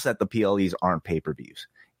 It helps that the PLEs aren't pay-per-views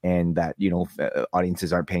and that,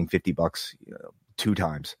 audiences aren't paying $50 2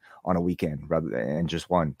 times on a weekend rather than just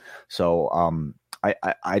one. So,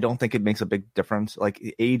 I don't think it makes a big difference. Like,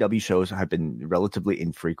 AEW shows have been relatively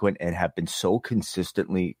infrequent and have been so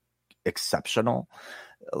consistently exceptional,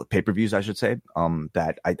 pay-per-views, I should say,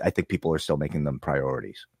 that I think people are still making them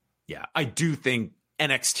priorities. Yeah, I do think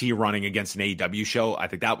NXT running against an AEW show, I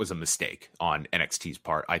think that was a mistake on NXT's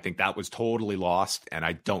part. I think that was totally lost, and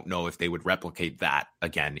I don't know if they would replicate that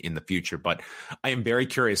again in the future. But I am very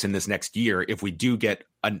curious in this next year if we do get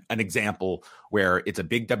an example where it's a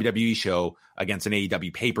big WWE show against an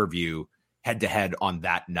AEW pay-per-view head-to-head on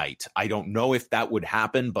that night. I don't know if that would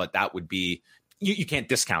happen, but that would be, you can't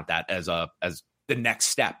discount that as the next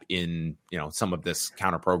step in, some of this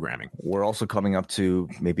counter programming. We're also coming up to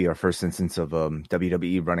maybe our first instance of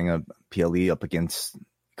WWE running a PLE up against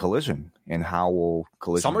Collision, and how will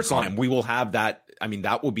Collision SummerSlam, we will have that. I mean,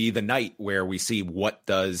 that will be the night where we see what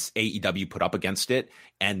does AEW put up against it,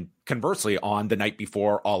 and conversely on the night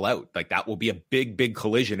before All Out, like that will be a big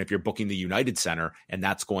Collision if you're booking the United Center, and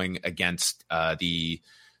that's going against the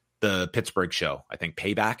Pittsburgh show. I think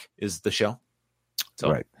Payback is the show.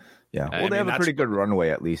 So, right. Yeah. Well, they have a pretty good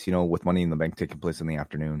runway, at least, with Money in the Bank taking place in the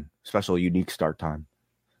afternoon. Special, unique start time.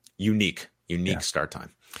 Unique start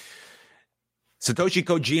time. Satoshi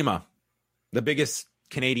Kojima, the biggest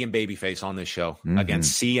Canadian babyface on this show,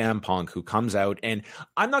 against CM Punk, who comes out. And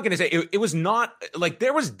I'm not going to say it was not like,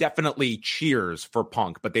 there was definitely cheers for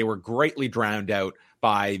Punk, but they were greatly drowned out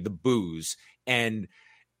by the boos. And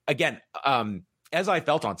again, as I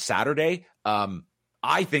felt on Saturday,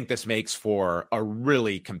 I think this makes for a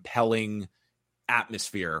really compelling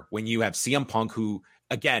atmosphere when you have CM Punk, who,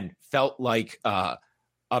 again, felt like a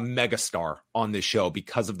megastar on this show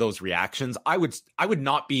because of those reactions. I would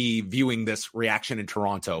not be viewing this reaction in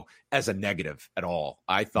Toronto as a negative at all.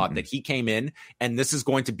 I thought that he came in, and this is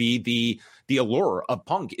going to be the allure of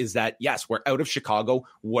Punk, is that, yes, we're out of Chicago.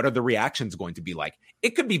 What are the reactions going to be like?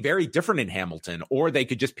 It could be very different in Hamilton, or they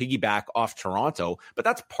could just piggyback off Toronto. But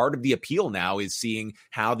that's part of the appeal now, is seeing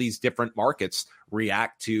how these different markets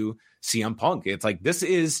react to CM Punk. It's like, this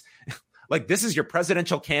is your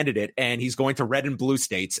presidential candidate, and he's going to red and blue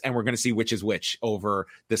states, and we're going to see which is which over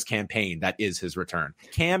this campaign that is his return.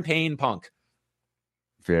 Campaign Punk.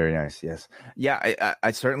 Very nice. Yes. Yeah.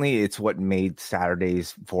 I certainly, it's what made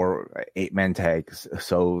Saturdays for 8-man tags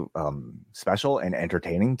so special and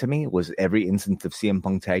entertaining to me, was every instance of CM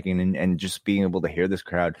Punk tagging and just being able to hear this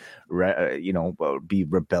crowd, be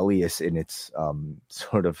rebellious in its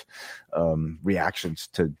sort of reactions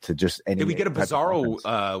to just any. Did we get a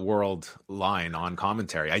Bizarro World line on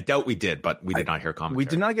commentary? I doubt we did, but we did not hear commentary. We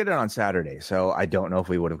did not get it on Saturday, so I don't know if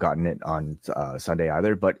we would have gotten it on Sunday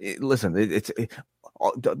either. But listen,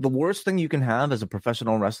 the worst thing you can have as a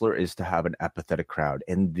professional wrestler is to have an apathetic crowd,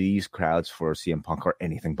 and these crowds for CM Punk are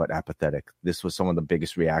anything but apathetic. This was some of the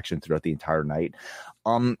biggest reaction throughout the entire night.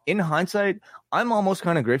 In hindsight, I'm almost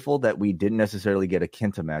kind of grateful that we didn't necessarily get a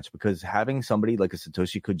Kenta match, because having somebody like a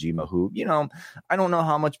Satoshi Kojima, who, I don't know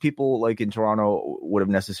how much people like in Toronto would have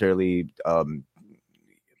necessarily,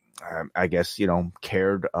 I guess,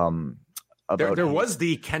 cared There was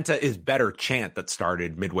the Kenta is better chant that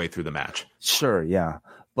started midway through the match. Sure, yeah.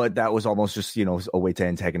 But that was almost just, a way to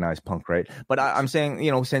antagonize Punk, right? But I'm saying,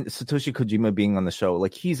 Satoshi Kojima being on the show,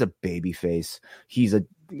 like, he's a babyface. He's a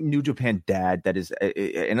New Japan dad that is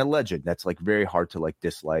and a legend that's like very hard to like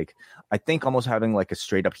dislike. I think almost having like a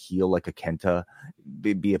straight up heel like a Kenta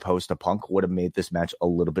be opposed to Punk would have made this match a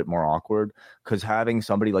little bit more awkward, because having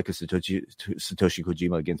somebody like a Satoshi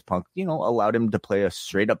Kojima against Punk, allowed him to play a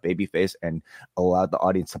straight up babyface and allowed the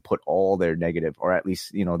audience to put all their negative, or at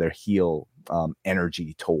least their heel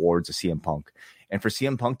energy towards a CM Punk, and for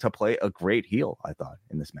CM Punk to play a great heel, I thought,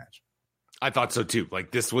 in this match. I thought so too. Like,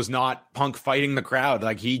 this was not Punk fighting the crowd.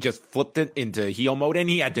 Like, he just flipped it into heel mode, and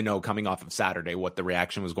he had to know coming off of Saturday what the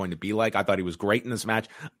reaction was going to be like. I thought he was great in this match.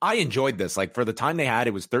 I enjoyed this. Like, for the time they had,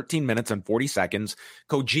 it was 13 minutes and 40 seconds.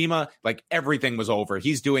 Kojima, like, everything was over.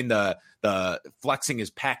 He's doing the flexing his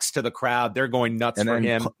pecs to the crowd. They're going nuts and for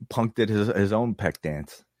him. Punk did his own pec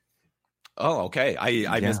dance. Oh, okay.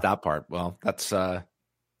 I missed that part. Well, that's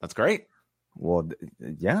great. Well,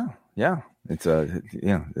 yeah. It's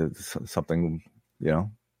something,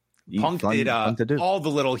 Punk did all the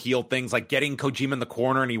little heel things, like getting Kojima in the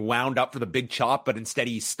corner, and he wound up for the big chop, but instead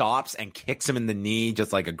he stops and kicks him in the knee,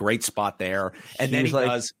 just like a great spot there. And then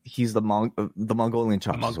he's the Mongolian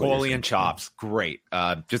chops. Mongolian chops, great.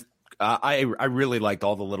 I really liked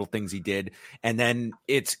all the little things he did. And then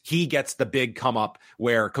he gets the big come up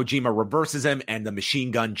where Kojima reverses him, and the machine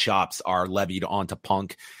gun chops are levied onto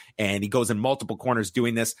Punk. And he goes in multiple corners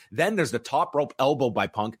doing this. Then there's the top rope elbow by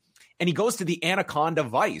Punk, and he goes to the Anaconda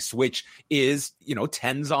Vice, which is,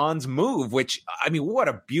 Tenzon's move, which, I mean, what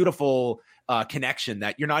a beautiful connection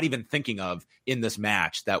that you're not even thinking of in this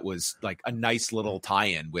match. That was like a nice little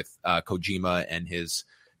tie-in with Kojima and his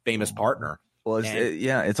famous partner. Well,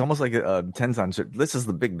 it's almost like Tenzan. This is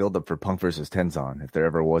the big buildup for Punk versus Tenzan, if there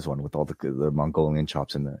ever was one, with all the Mongolian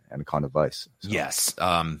chops and the Anaconda Vice. So. Yes,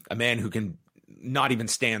 a man who can not even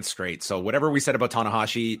stand straight. So whatever we said about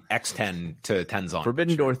Tanahashi, X10 to Tenzan.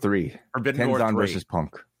 Forbidden Door 3. Forbidden Tenzan Door 3 versus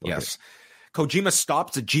Punk. Okay. Yes. Kojima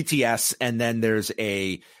stops a GTS, and then there's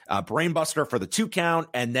a brainbuster for the 2 count,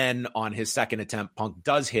 and then on his second attempt, Punk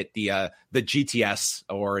does hit the GTS,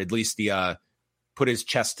 or at least the put his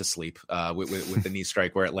chest to sleep with the knee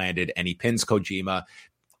strike where it landed, and he pins Kojima.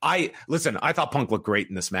 I thought Punk looked great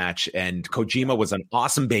in this match, and Kojima was an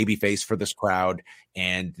awesome babyface for this crowd,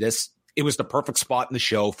 and it was the perfect spot in the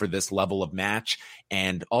show for this level of match,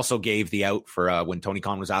 and also gave the out for when Tony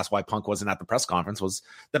Khan was asked why Punk wasn't at the press conference. Was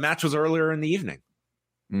the match was earlier in the evening?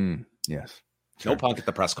 Yes. Sure. No Punk at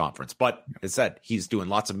the press conference, but as said, he's doing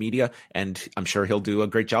lots of media, and I'm sure he'll do a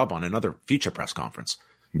great job on another future press conference.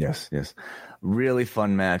 Yes. Really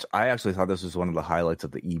fun match. I actually thought this was one of the highlights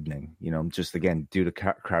of the evening, just again, due to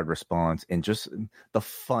crowd response and just the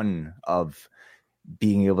fun of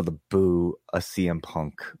being able to boo a CM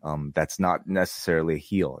Punk that's not necessarily a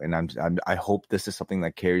heel. And I hope this is something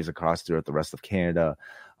that carries across throughout the rest of Canada.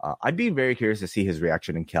 I'd be very curious to see his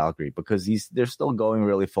reaction in Calgary, because they're still going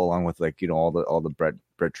really full on with all the Brett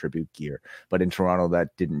tribute gear. But in Toronto,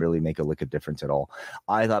 that didn't really make a lick of difference at all.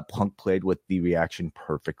 I thought Punk played with the reaction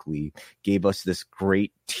perfectly, gave us this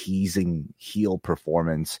great teasing heel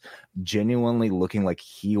performance, genuinely looking like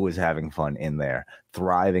he was having fun in there,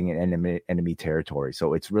 thriving in enemy territory.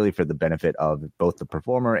 So it's really for the benefit of both the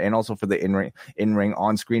performer and also for the in-ring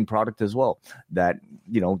on-screen product as well, that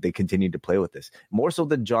they continue to play with this more so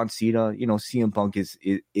than John Cena. CM Punk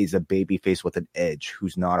is a baby face with an edge,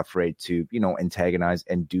 who's not afraid to antagonize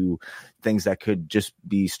and do things that could just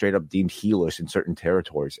be straight up deemed heelish in certain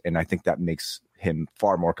territories. And I think that makes him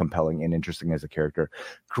far more compelling and interesting as a character.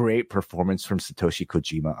 Great performance from Satoshi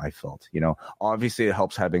Kojima, I felt. Obviously it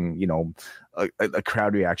helps having a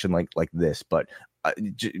crowd reaction like this, but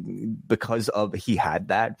because of he had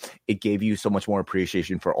that, it gave you so much more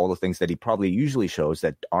appreciation for all the things that he probably usually shows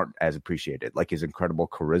that aren't as appreciated, like his incredible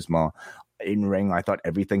charisma in ring. I thought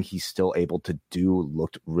everything he's still able to do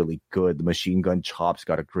looked really good. The machine gun chops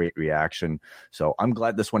got a great reaction, so I'm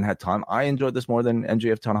glad this one had time. I enjoyed this more than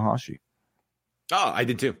MJF Tanahashi. Oh, I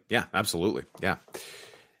did too. Yeah, absolutely. Yeah.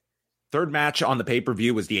 Third match on the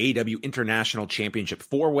pay-per-view was the AEW International Championship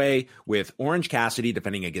 4-way, with Orange Cassidy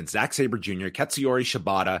defending against Zack Sabre Jr., Katsuyori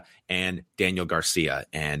Shibata, and Daniel Garcia.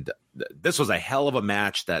 And this was a hell of a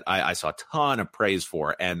match that I saw a ton of praise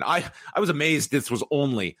for. And I was amazed this was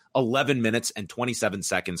only 11 minutes and 27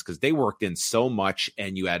 seconds, because they worked in so much,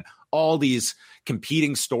 and you had all these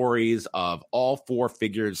competing stories of all 4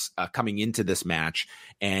 figures coming into this match.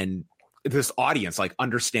 And this audience, like,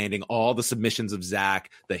 understanding all the submissions of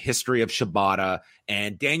Zach, the history of Shibata,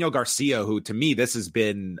 and Daniel Garcia, who to me, this has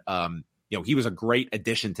been, he was a great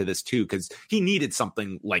addition to this too, because he needed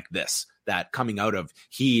something like this, that coming out of,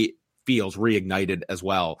 he feels reignited as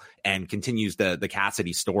well, and continues the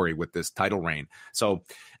Cassidy story with this title reign. So,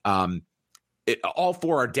 all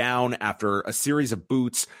 4 are down after a series of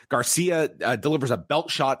boots. Garcia delivers a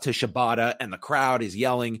belt shot to Shibata, and the crowd is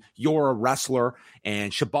yelling, "You're a wrestler."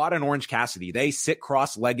 And Shibata and Orange Cassidy, they sit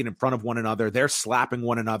cross-legged in front of one another. They're slapping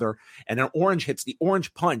one another. And then Orange hits the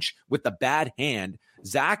orange punch with the bad hand.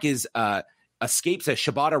 Zach escapes a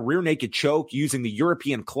Shibata rear naked choke using the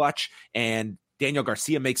European clutch, and Daniel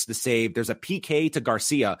Garcia makes the save. There's a PK to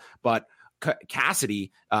Garcia, but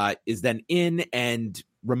Cassidy is then in and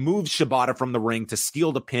removes Shibata from the ring to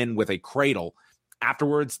steal the pin with a cradle.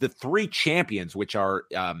 Afterwards, the 3 champions, which are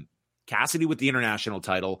Cassidy with the international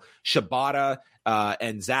title, Shibata,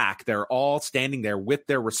 and Zach, they're all standing there with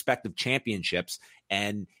their respective championships,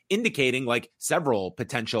 and indicating like several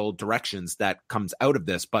potential directions that comes out of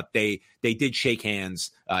this. But they did shake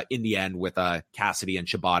hands in the end with Cassidy and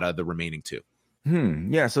Shibata, the remaining 2.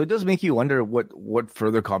 Yeah, so it does make you wonder what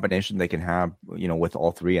further combination they can have, with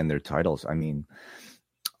all 3 and their titles. I mean,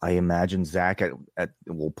 I imagine Zach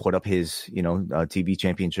will put up his, TV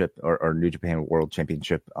championship or New Japan World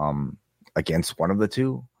Championship against one of the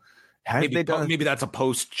 2. Maybe that's a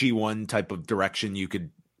post G1 type of direction you could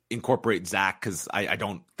incorporate Zach, because I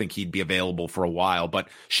don't think he'd be available for a while. But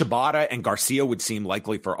Shibata and Garcia would seem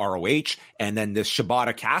likely for ROH, and then this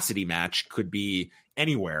Shibata Cassidy match could be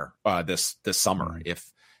anywhere this summer,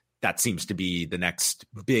 if that seems to be the next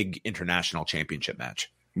big international championship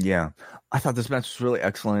match. Yeah, I thought this match was really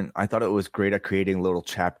excellent. I thought it was great at creating little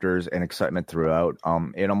chapters and excitement throughout.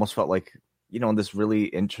 It almost felt like, this really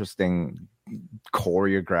interesting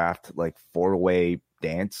choreographed, like 4-way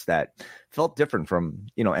dance that felt different from,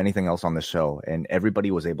 anything else on the show. And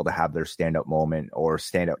everybody was able to have their standout moment or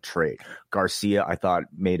standout trait. Garcia, I thought,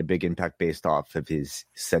 made a big impact based off of his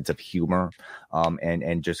sense of humor,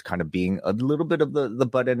 and just kind of being a little bit of the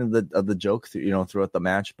butt end of the joke, throughout the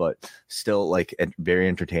match, but still like very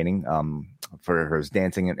entertaining, for his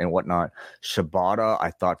dancing and whatnot. Shibata,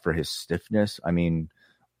 I thought, for his stiffness. I mean,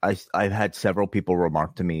 I've had several people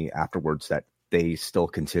remark to me afterwards that they still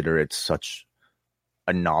consider it such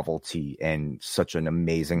a novelty and such an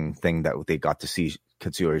amazing thing that they got to see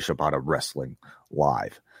Katsuyori Shibata wrestling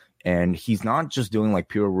live. And he's not just doing like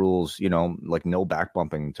pure rules, like no back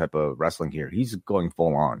bumping type of wrestling here. He's going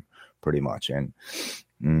full on pretty much. And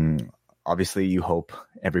obviously you hope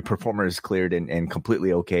every performer is cleared and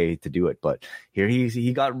completely okay to do it. But here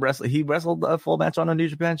he wrestled a full match on a New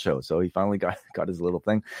Japan show. So he finally got his little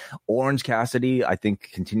thing. Orange Cassidy, I think,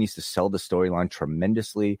 continues to sell the storyline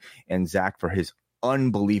tremendously. And Zach, for his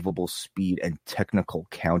unbelievable speed and technical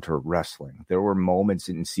counter wrestling. There were moments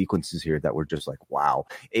and sequences here that were just like, wow.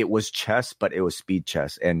 It was chess, but it was speed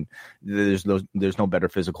chess. And there's no better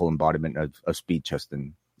physical embodiment of speed chess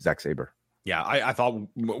than Zack Sabre. Yeah, I thought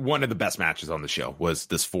one of the best matches on the show was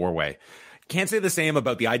this 4-way. Can't say the same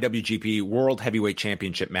about the IWGP World Heavyweight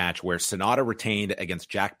Championship match where Sonata retained against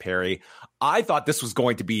Jack Perry. I thought this was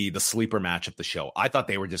going to be the sleeper match of the show. I thought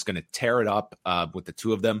they were just going to tear it up with the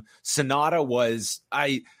two of them. Sonata was,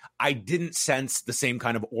 I didn't sense the same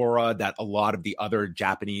kind of aura that a lot of the other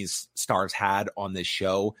Japanese stars had on this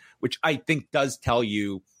show, which I think does tell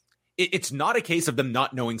you it's not a case of them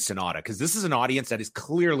not knowing Sonata, because this is an audience that is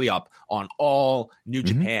clearly up on all New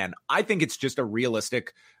Japan. I think it's just a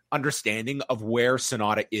realistic understanding of where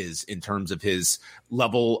Sonata is in terms of his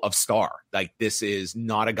level of star. Like, this is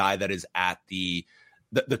not a guy that is at the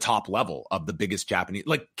top level of the biggest Japanese.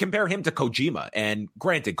 Like, compare him to Kojima. And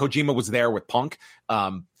granted, Kojima was there with Punk.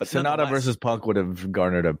 But Sonata versus Punk would have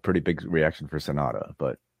garnered a pretty big reaction for Sonata.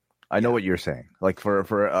 But I know what you're saying. Like,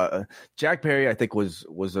 for Jack Perry, I think was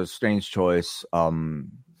a strange choice.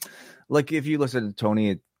 Like, if you listen to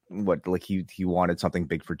Tony, he wanted something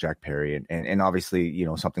big for Jack Perry, and obviously,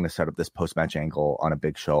 something to set up this post-match angle on a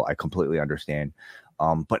big show. I completely understand.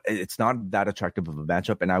 But it's not that attractive of a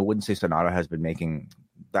matchup, and I wouldn't say Sonata has been making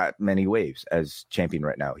that many waves as champion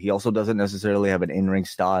right now. He also doesn't necessarily have an in-ring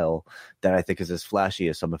style that I think is as flashy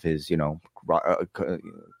as some of his,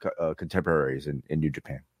 contemporaries in New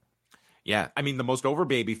Japan. Yeah, I mean, the most over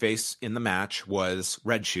babyface in the match was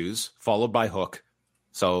Red Shoes, followed by Hook.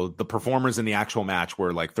 So the performers in the actual match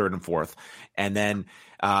were like third and fourth. And then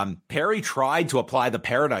Perry tried to apply the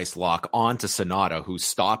Paradise Lock onto Sonata, who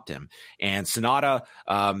stopped him. And Sonata,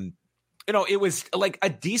 it was like a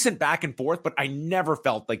decent back and forth, but I never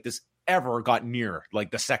felt like this ever got near like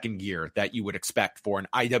the second gear that you would expect for an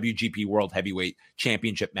IWGP World Heavyweight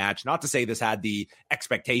Championship match. Not to say this had the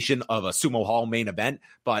expectation of a Sumo Hall main event,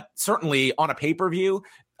 but certainly on a pay-per-view,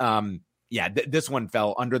 this one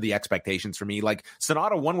fell under the expectations for me. Like,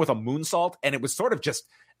 Sonata won with a moonsault, and it was sort of just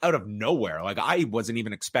out of nowhere. Like, I wasn't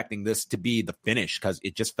even expecting this to be the finish because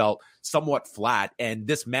it just felt somewhat flat. And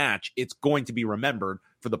this match, it's going to be remembered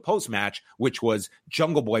for the post-match, which was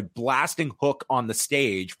Jungle Boy blasting Hook on the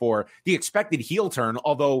stage for the expected heel turn,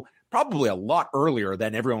 although probably a lot earlier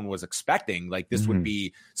than everyone was expecting. Like, this would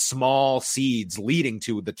be small seeds leading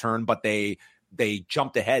to the turn, but they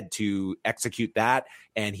jumped ahead to execute that,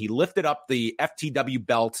 and he lifted up the FTW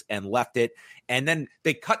belt and left it. And then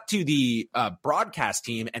they cut to the broadcast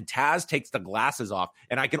team, and Taz takes the glasses off.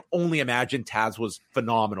 And I can only imagine Taz was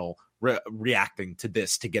phenomenal reacting to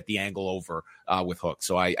this to get the angle over with Hook.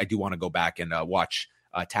 So I do want to go back and watch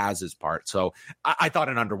Taz's part. So I thought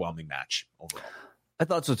an underwhelming match overall. I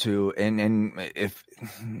thought so too, and if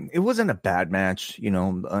it wasn't a bad match,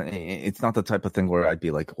 it's not the type of thing where I'd be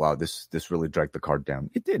like, "Wow, this really dragged the card down."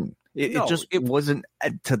 It didn't. It wasn't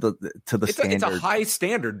to the standard. It's a high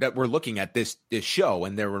standard that we're looking at this show,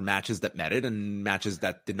 and there were matches that met it and matches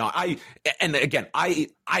that did not. I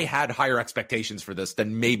had higher expectations for this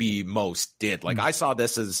than maybe most did. Like, I saw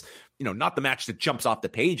this as not the match that jumps off the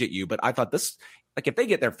page at you, but I thought this, like, if they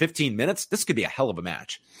get there 15 minutes, this could be a hell of a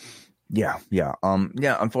match. Yeah.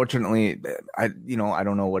 Unfortunately, I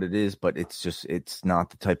don't know what it is, but it's not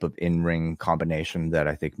the type of in-ring combination that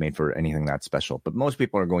I think made for anything that special. But most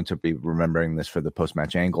people are going to be remembering this for the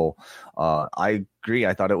post-match angle. I agree.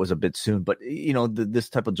 I thought it was a bit soon, but this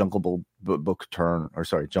type of Jungle Hook turn, is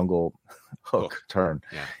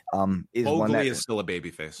Mowgli one that is still a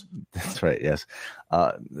babyface. That's right. Yes.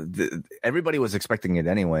 Everybody was expecting it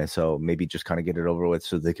anyway, so maybe just kind of get it over with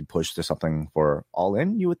so they could push to something for All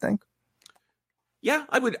In. You would think. Yeah,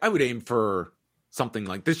 I would aim for something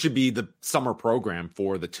like this should be the summer program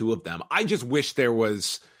for the two of them. I just wish there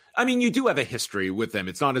was, I mean, you do have a history with them.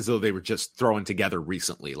 It's not as though they were just thrown together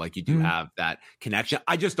recently. Like you do have that connection.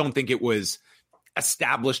 I just don't think it was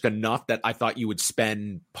established enough that I thought you would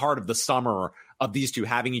spend part of the summer of these two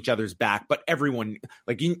having each other's back. But everyone,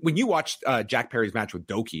 like when you watched Jack Perry's match with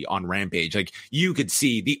Doki on Rampage, like you could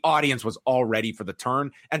see the audience was all ready for the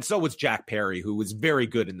turn. And so was Jack Perry, who was very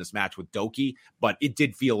good in this match with Doki. But it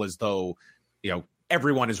did feel as though,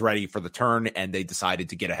 everyone is ready for the turn, and they decided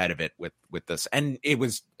to get ahead of it with this. And it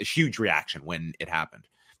was a huge reaction when it happened.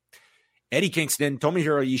 Eddie Kingston,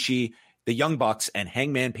 Tomohiro Ishii, the Young Bucks, and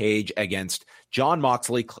Hangman Page against Jon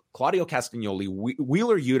Moxley, Claudio Castagnoli,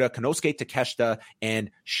 Wheeler Yuta, Konosuke Takeshita,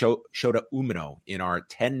 and Shota Umino in our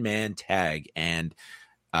 10-man tag. And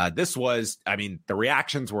this was, I mean, the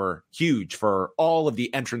reactions were huge for all of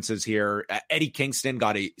the entrances here. Eddie Kingston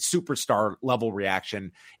got a superstar level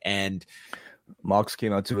reaction, and Mox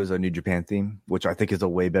came out to his New Japan theme, which I think is a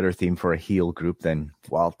way better theme for a heel group than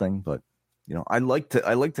Wild Thing. But I like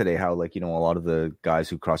today how a lot of the guys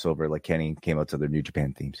who cross over, like Kenny, came out to their New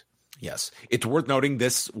Japan themes. Yes, it's worth noting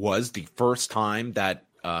this was the first time that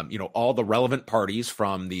all the relevant parties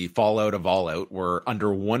from the fallout of All Out were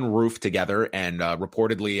under one roof together and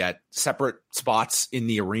reportedly at separate spots in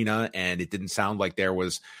the arena. And it didn't sound like there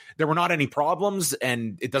were not any problems,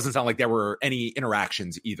 and it doesn't sound like there were any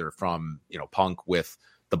interactions either from Punk with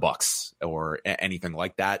the Bucks or anything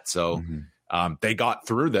like that. So they got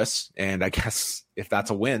through this, and I guess if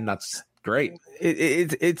that's a win, that's great.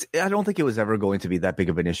 It's I don't think it was ever going to be that big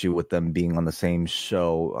of an issue with them being on the same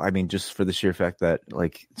show. I mean, just for the sheer fact that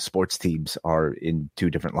sports teams are in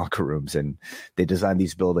two different locker rooms and they design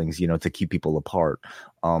these buildings, to keep people apart.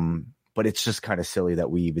 But it's just kind of silly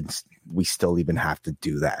that we still even have to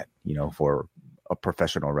do that, for a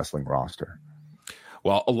professional wrestling roster.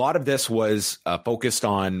 Well, a lot of this was focused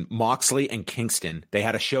on Moxley and Kingston. They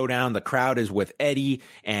had a showdown. The crowd is with Eddie,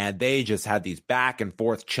 and they just had these back and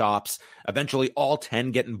forth chops. Eventually, all 10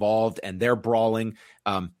 get involved, and they're brawling.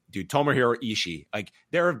 Tomohiro Ishii,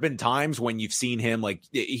 there have been times when you've seen him,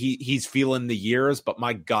 he's feeling the years, but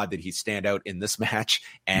my God, did he stand out in this match?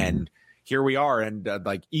 And here we are. And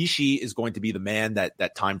Ishii is going to be the man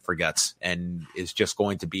that time forgets, and is just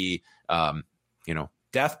going to be,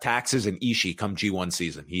 death, taxes, and Ishii come G1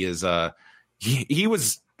 season. He is he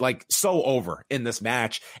was so over in this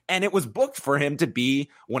match, and it was booked for him to be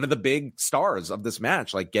one of the big stars of this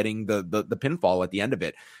match, getting the pinfall at the end of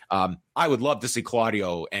it. I would love to see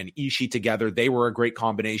Claudio and Ishii together. They were a great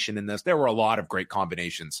combination in this. There were a lot of great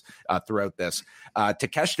combinations throughout this.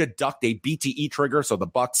 Takeshita ducked a BTE trigger, so the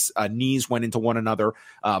Bucks' knees went into one another.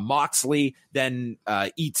 Moxley then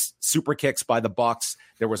eats super kicks by the Bucks.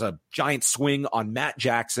 There was a giant swing on Matt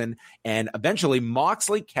Jackson, and eventually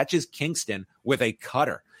Moxley catches Kingston with a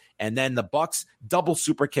cutter. And then the Bucks double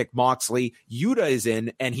super kick Moxley. Yuta is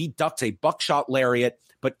in, and he ducks a buckshot lariat.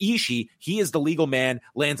 But Ishii, he is the legal man,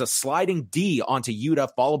 lands a sliding D onto Yuta,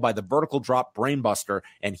 followed by the vertical drop brainbuster,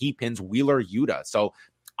 and he pins Wheeler Yuta. So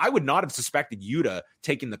I would not have suspected Yuta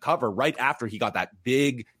taking the cover right after he got that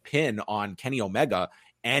big pin on Kenny Omega,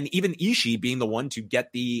 and even Ishii being the one to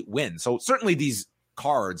get the win. So certainly these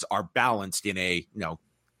cards are balanced in a,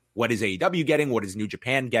 what is AEW getting? What is New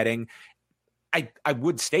Japan getting? I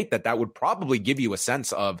would state that would probably give you a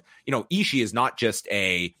sense of, Ishii is not just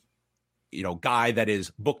a, guy that is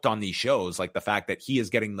booked on these shows. Like the fact that he is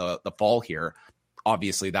getting the fall here,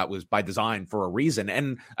 obviously that was by design for a reason.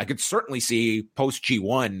 And I could certainly see post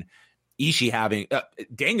G1 Ishii having,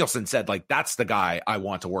 Danielson said, that's the guy I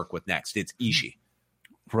want to work with next. It's Ishii.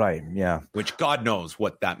 Right. Yeah. Which God knows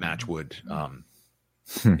what that match would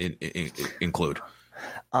include.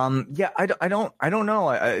 Yeah, I don't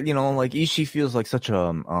know. Ishii feels like such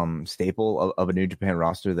a staple of a New Japan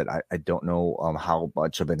roster that I don't know how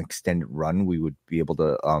much of an extended run we would be able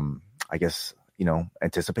to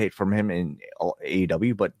anticipate from him in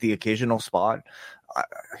AEW. But the occasional spot,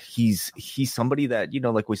 he's somebody that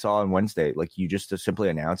like we saw on Wednesday. You just simply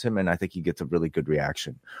announce him, and I think he gets a really good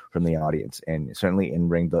reaction from the audience, and certainly in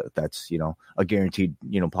ring that's a guaranteed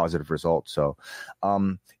positive result. So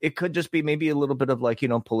it could just be maybe a little bit of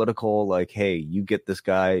political, hey, you get this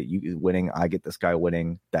guy winning, I get this guy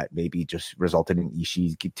winning, that maybe just resulted in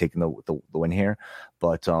Ishii keep taking the win here.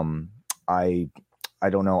 But I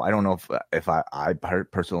don't know. I don't know if I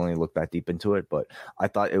personally looked that deep into it, but I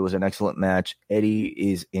thought it was an excellent match. Eddie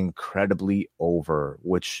is incredibly over,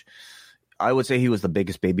 which I would say he was the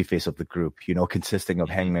biggest babyface of the group, consisting of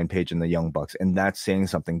Hangman Page and the Young Bucks. And that's saying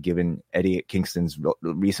something given Eddie Kingston's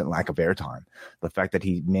recent lack of airtime. The fact that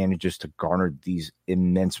he manages to garner these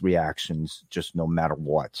immense reactions just no matter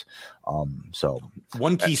what. So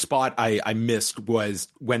one key spot I missed was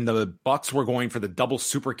when the Bucks were going for the double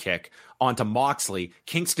super kick onto Moxley.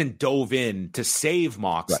 Kingston dove in to save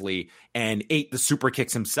Moxley and ate the super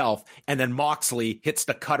kicks himself. And then Moxley hits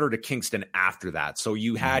the cutter to Kingston after that. So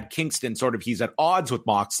you had Kingston he's at odds with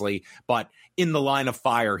Moxley, but in the line of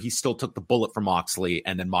fire, he still took the bullet for Moxley.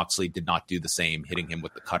 And then Moxley did not do the same, hitting him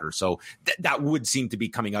with the cutter. So that would seem to be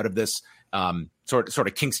coming out of this sort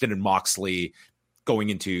of Kingston and Moxley going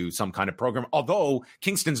into some kind of program. Although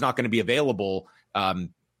Kingston's not going to be available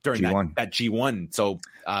during G1. that G1. So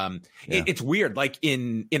it's weird. Like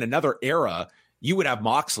in another era, you would have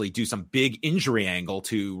Moxley do some big injury angle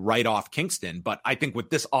to write off Kingston. But I think with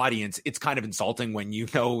this audience, it's kind of insulting when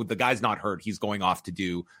the guy's not hurt. He's going off to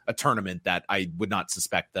do a tournament that I would not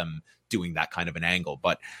suspect them doing that kind of an angle.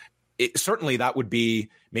 But certainly that would be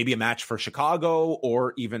maybe a match for Chicago,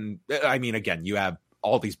 or even, again, you have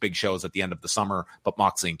all these big shows at the end of the summer, but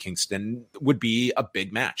Moxley and Kingston would be a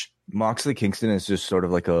big match. Moxley Kingston is just sort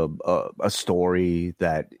of like a story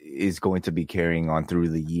that is going to be carrying on through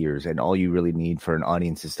the years. And all you really need for an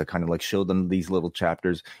audience is to kind of like show them these little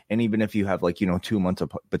chapters. And even if you have 2 months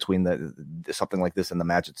between something like this and the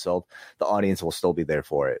match itself, the audience will still be there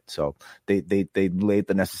for it. So they laid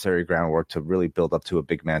the necessary groundwork to really build up to a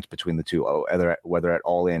big match between the two, whether at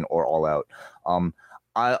All In or All Out.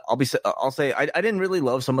 I'll say I didn't really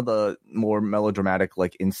love some of the more melodramatic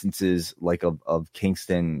instances of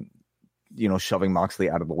Kingston, shoving Moxley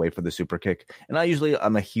out of the way for the super kick. And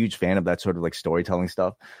I'm a huge fan of that sort of storytelling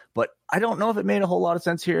stuff, but I don't know if it made a whole lot of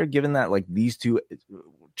sense here, given that these two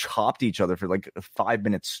chopped each other for 5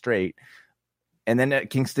 minutes straight. And then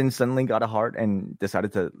Kingston suddenly got a heart and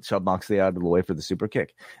decided to shove Moxley out of the way for the super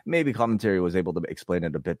kick. Maybe commentary was able to explain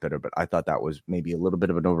it a bit better, but I thought that was maybe a little bit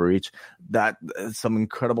of an overreach. That some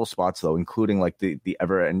incredible spots though, including the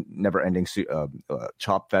never ending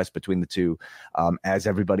chop fest between the two. As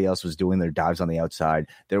everybody else was doing their dives on the outside,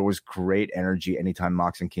 there was great energy anytime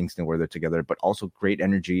Mox and Kingston were there together, but also great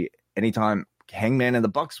energy anytime Hangman and the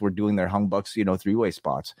Bucks were doing their Hung Bucks, three-way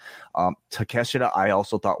spots. Takeshita, I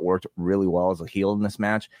also thought worked really well as a heel in this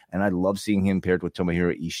match, and I love seeing him paired with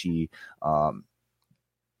Tomohiro Ishii.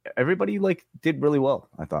 Everybody did really well,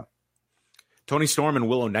 I thought. Toni Storm and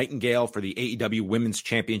Willow Nightingale for the AEW Women's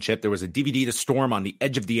Championship. There was a DVD to Storm on the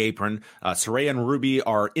edge of the apron. Saraya and Ruby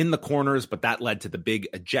are in the corners, but that led to the big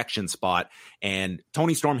ejection spot. And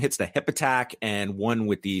Toni Storm hits the hip attack and won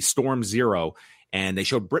with the Storm Zero. And they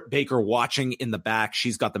showed Britt Baker watching in the back.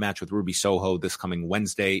 She's got the match with Ruby Soho this coming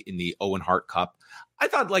Wednesday in the Owen Hart Cup. I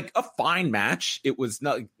thought a fine match. It was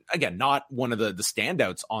not one of the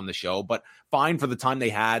standouts on the show, but fine for the time they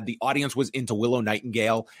had. The audience was into Willow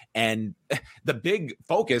Nightingale. And the big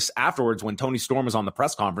focus afterwards when Toni Storm was on the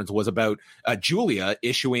press conference was about Julia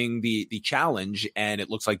issuing the challenge. And it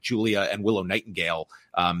looks like Julia and Willow Nightingale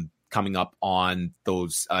coming up on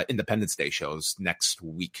those Independence Day shows next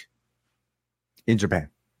week. In Japan,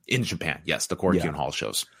 yes, the Korakuen Hall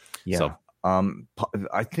shows. Yeah, so,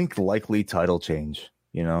 I think likely title change,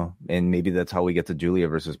 and maybe that's how we get to Julia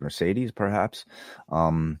versus Mercedes, perhaps.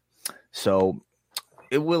 So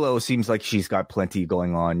Willow seems like she's got plenty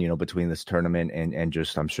going on, between this tournament and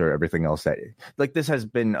just, I'm sure, everything else that this has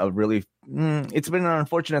been a really, it's been an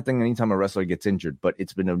unfortunate thing anytime a wrestler gets injured, but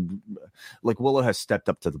it's been Willow has stepped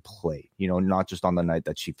up to the plate, not just on the night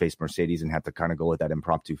that she faced Mercedes and had to kind of go with that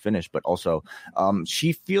impromptu finish, but also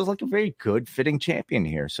she feels like a very good fitting champion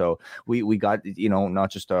here. So we got,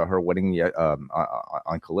 not just her winning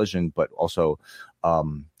on Collision, but also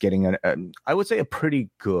getting I would say a pretty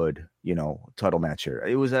good, title match here.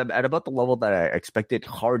 It was at about the level that I expected.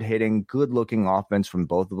 Hard hitting, good looking offense from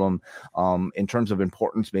both of them. In terms of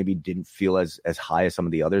importance, maybe didn't feel as high as some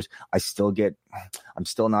of the others. I'm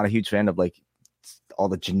still not a huge fan of all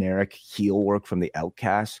the generic heel work from the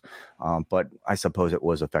Outcasts, but I suppose it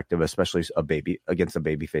was effective, especially against a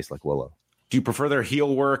baby face like Willow. Do you prefer their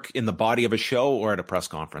heel work in the body of a show or at a press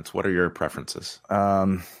conference? What are your preferences?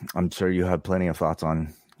 I'm sure you have plenty of thoughts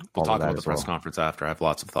on. We'll talk about the press conference after. I have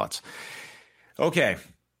lots of thoughts. Okay.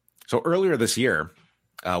 So earlier this year,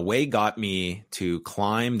 Wei got me to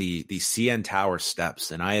climb the CN Tower steps,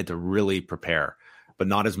 and I had to really prepare, but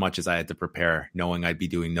not as much as I had to prepare knowing I'd be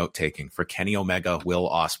doing note-taking for Kenny Omega, Will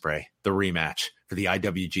Ospreay, the rematch for the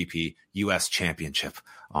IWGP US Championship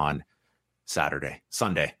on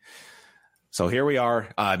Sunday. So here we are.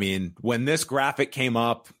 I mean, when this graphic came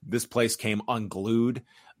up, this place came unglued.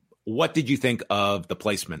 What did you think of the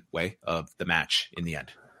placement of the match in the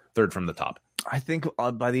end? Third from the top. I think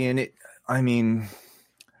by the end, I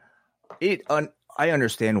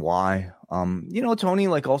understand why. Tony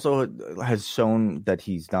also has shown that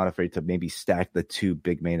he's not afraid to maybe stack the two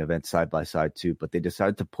big main events side by side too. But they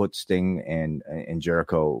decided to put Sting and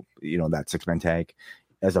Jericho, that 6-man tag,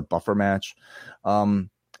 as a buffer match.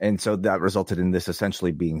 And so that resulted in this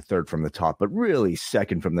essentially being third from the top, but really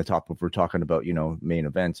second from the top if we're talking about, main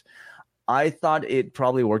events. I thought it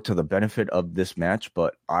probably worked to the benefit of this match,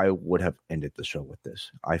 but I would have ended the show with this.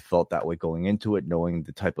 I felt that way going into it, knowing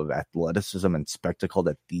the type of athleticism and spectacle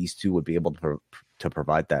that these two would be able to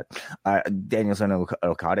provide that. Danielson and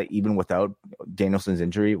Okada, even without Danielson's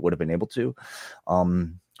injury, would have been able to.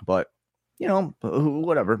 But,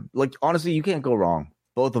 whatever. Honestly, you can't go wrong.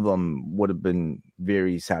 Both of them would have been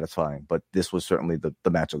very satisfying, but this was certainly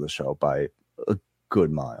the match of the show by a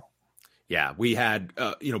good mile. Yeah, we had,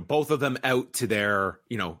 both of them out to their,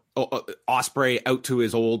 Ospreay out to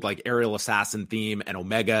his old aerial assassin theme, and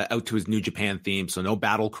Omega out to his New Japan theme. So no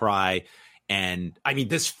battle cry. And I mean,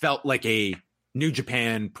 this felt like a New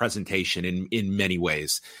Japan presentation in many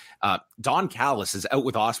ways. Don Callis is out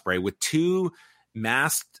with Ospreay with two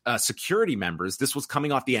masked security members. This was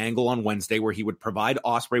coming off the angle on Wednesday where he would provide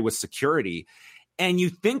Ospreay with security. And you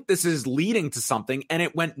think this is leading to something, and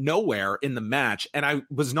it went nowhere in the match. And I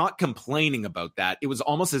was not complaining about that. It was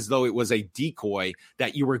almost as though it was a decoy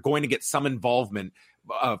that you were going to get some involvement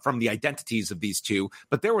from the identities of these two,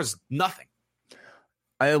 but there was nothing.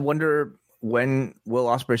 I wonder when Will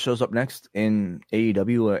Ospreay shows up next in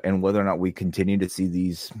AEW and whether or not we continue to see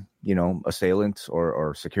these, assailants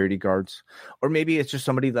or security guards, or maybe it's just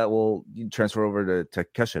somebody that will transfer over to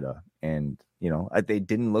Takeshita. And, they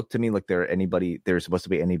didn't look to me like there's supposed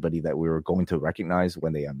to be anybody that we were going to recognize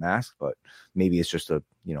when they unmasked, but maybe it's just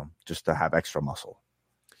just to have extra muscle.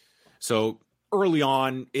 So early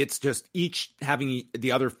on, it's just each having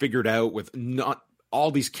the other figured out with not all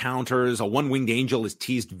these counters. A one-winged angel is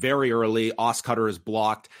teased very early. Oscutter is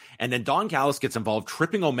blocked. And then Don Callis gets involved,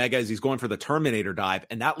 tripping Omega as he's going for the Terminator dive.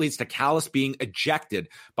 And that leads to Callis being ejected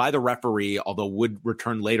by the referee, although would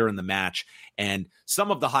return later in the match. And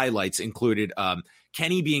some of the highlights included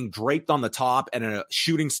Kenny being draped on the top and a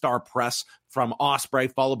shooting star press from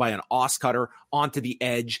Ospreay, followed by an Oscutter onto the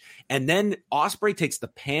edge. And then Ospreay takes the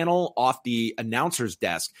panel off the announcer's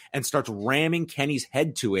desk and starts ramming Kenny's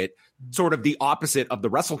head to it, sort of the opposite of the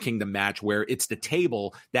Wrestle Kingdom match where it's the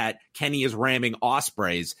table that Kenny is ramming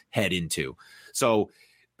Ospreay's head into. So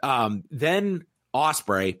then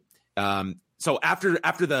Ospreay, so after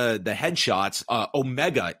the headshots,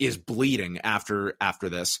 Omega is bleeding after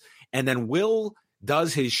this. And then Will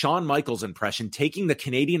does his Shawn Michaels impression, taking the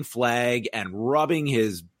Canadian flag and rubbing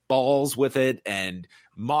his balls with it and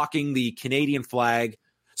mocking the Canadian flag.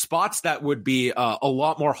 Spots that would be a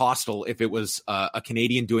lot more hostile if it was a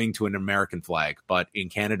Canadian doing to an American flag. But in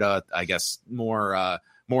Canada, I guess more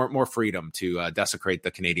freedom to desecrate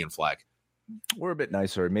the Canadian flag. We're a bit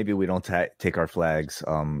nicer. Maybe we don't take our flags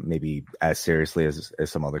maybe as seriously as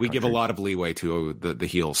some other countries. Give a lot of leeway to the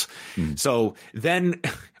heels. So then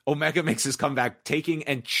Omega makes his comeback, taking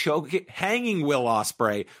and hanging Will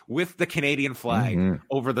Ospreay with the Canadian flag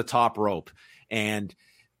over the top rope. And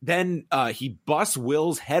then he busts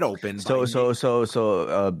Will's head open. So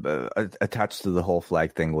attached to the whole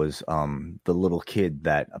flag thing was the little kid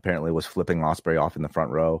that apparently was flipping Ospreay off in the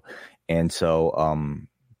front row. And so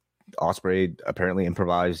Ospreay apparently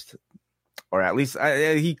improvised, or at least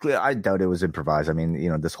I doubt it was improvised. I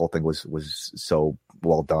mean, this whole thing was so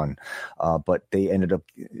well done, but Kenny ended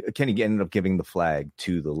up giving the flag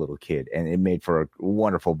to the little kid, and it made for a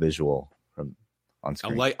wonderful visual from on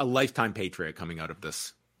screen. A lifetime patriot coming out of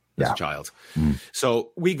this Yeah. child.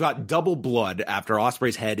 So we got double blood after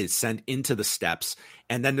Ospreay's head is sent into the steps,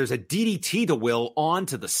 and then there's a DDT to Will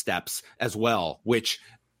onto the steps as well, which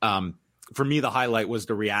for me, the highlight was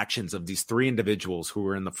the reactions of these three individuals who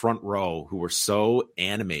were in the front row who were so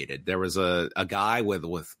animated. There was a guy with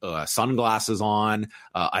sunglasses on.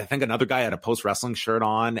 I think another guy had a post-wrestling shirt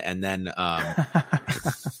on. And then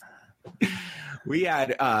we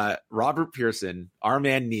had Robert Pearson, our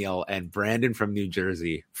man Neil, and Brandon from New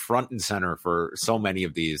Jersey front and center for so many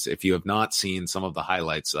of these. If you have not seen some of the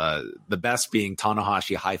highlights, the best being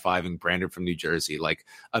Tanahashi high-fiving Brandon from New Jersey, like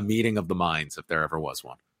a meeting of the minds, if there ever was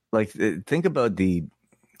one. Think about the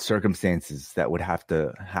circumstances that would have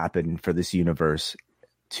to happen for this universe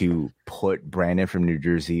to put Brandon from New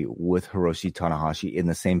Jersey with Hiroshi Tanahashi in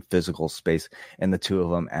the same physical space and the two of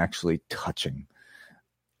them actually touching.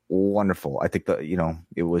 Wonderful. I think that,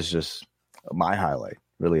 it was just my highlight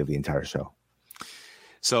really of the entire show.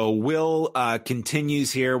 So Will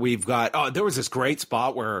continues here. We've got, there was this great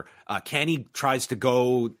spot where Kenny tries to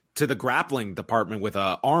go to the grappling department with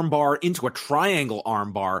a armbar into a triangle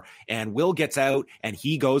armbar, and Will gets out and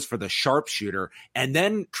he goes for the sharpshooter and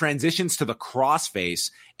then transitions to the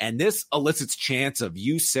crossface. And this elicits chants of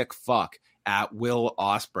 "you sick fuck" at Will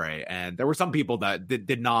Ospreay. And there were some people that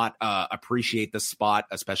did not appreciate this spot,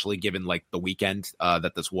 especially given like the weekend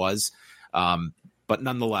that this was. But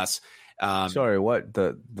nonetheless, sorry, what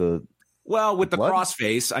the well, with the what?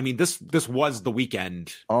 crossface, I mean, this was the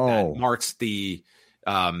weekend that marks the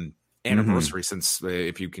anniversary, since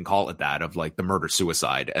if you can call it that, of like the murder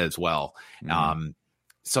suicide as well.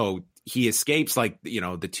 So he escapes like,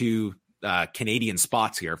 the two Canadian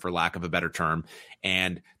spots here, for lack of a better term.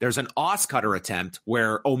 And there's an os cutter attempt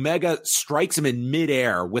where Omega strikes him in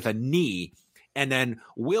midair with a knee. And then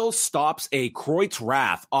Will stops a Kreutz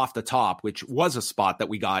Wrath off the top, which was a spot that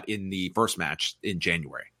we got in the first match in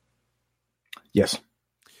January. Yes.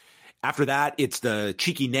 After that, it's the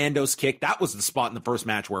cheeky Nando's kick. That was the spot in the first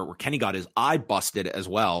match where Kenny got his eye busted as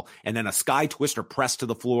well. And then a Sky Twister press to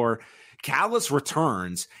the floor. Callis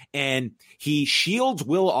returns and he shields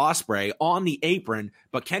Will Ospreay on the apron,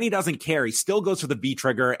 but Kenny doesn't care. He still goes for the V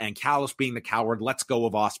trigger, and Callis, being the coward, lets go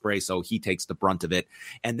of Ospreay, so he takes the brunt of it.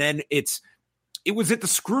 And then it was the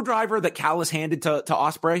screwdriver that Callis handed to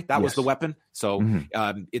Ospreay. That was the weapon. So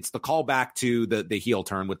it's the callback to the heel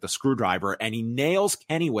turn with the screwdriver, and he nails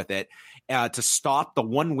Kenny with it to stop the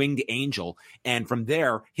one-winged angel. And from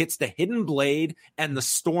there, hits the hidden blade and the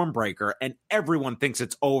Stormbreaker, and everyone thinks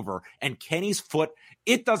it's over. And Kenny's foot,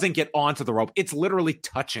 it doesn't get onto the rope. It's literally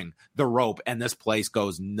touching the rope, and this place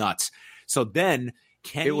goes nuts. So then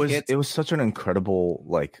Kenny it was such an incredible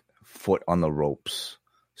like foot on the ropes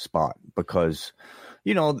spot, because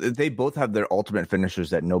they both have their ultimate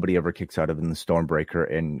finishers that nobody ever kicks out of in the Stormbreaker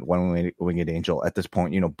and One Winged Angel. At this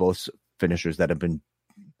point, both finishers that have been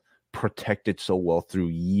protected so well through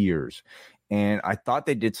years. And I thought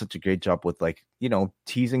they did such a great job with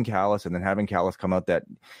teasing Callis and then having Callis come out that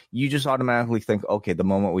you just automatically think, okay, the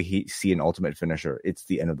moment we see an ultimate finisher, it's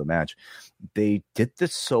the end of the match. They did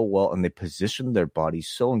this so well, and they positioned their bodies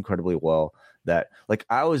so incredibly well that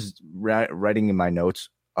I was writing in my notes,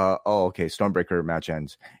 okay, Stormbreaker match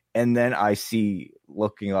ends. And then I see,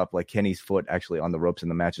 looking up, like Kenny's foot actually on the ropes and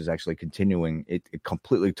the match is actually continuing. It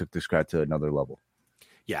completely took this crowd to another level.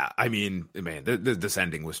 Yeah, I mean, man, this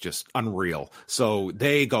ending was just unreal. So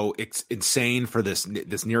they go insane for this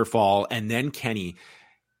near fall, and then Kenny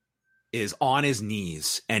is on his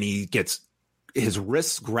knees, and he gets his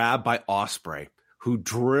wrists grabbed by Ospreay, who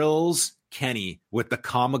drills Kenny with the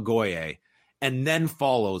Kamagoye, and then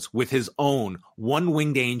follows with his own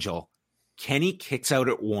One-Winged Angel. Kenny kicks out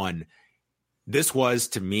at one. This was,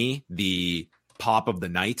 to me, the pop of the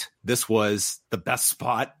night. This was the best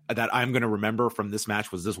spot that I'm going to remember from this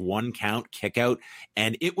match, was this 1 count kick out.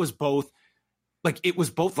 And it was both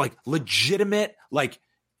legitimate,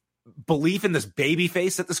 belief in this baby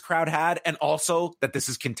face that this crowd had, and also that this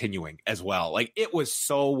is continuing as well. It was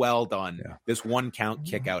so well done. Yeah. This 1 count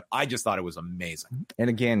kick out. I just thought it was amazing. And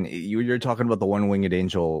again, you're talking about the One-Winged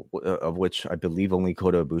Angel, of which I believe only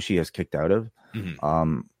Kota Ibushi has kicked out of.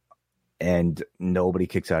 Mm-hmm. And nobody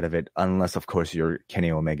kicks out of it unless, of course, you're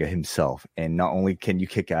Kenny Omega himself. And not only can you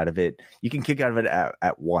kick out of it, you can kick out of it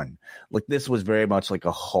at one. This was very much like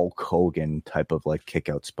a Hulk Hogan type of kick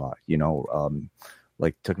out spot,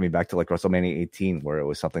 took me back to WrestleMania 18, where it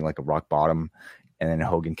was something like a rock bottom, and then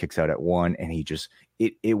Hogan kicks out at one, and he just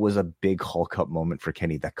it was a big Hulk up moment for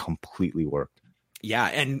Kenny that completely worked. Yeah,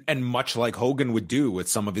 and much like Hogan would do with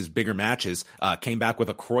some of his bigger matches, came back with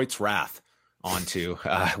a Kreutz Wrath onto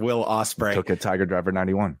Will Ospreay. Took a Tiger Driver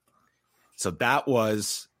 91. So that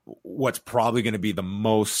was what's probably going to be the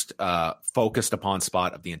most focused upon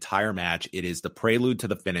spot of the entire match. It is the prelude to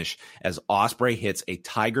the finish as Ospreay hits a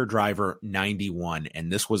Tiger Driver 91.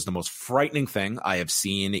 And this was the most frightening thing I have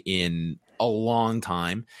seen in a long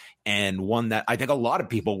time, and one that I think a lot of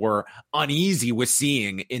people were uneasy with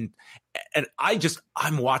seeing. And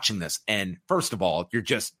I'm watching this, and first of all, you're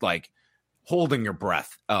just holding your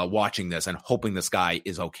breath watching this and hoping this guy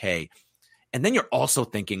is okay. And then you're also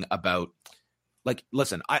thinking about,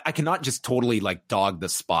 listen, I cannot just totally dog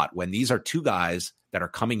this spot when these are two guys that are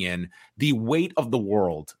coming in. The weight of the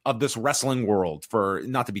world, of this wrestling world, for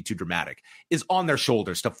not to be too dramatic, is on their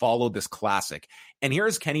shoulders to follow this classic. And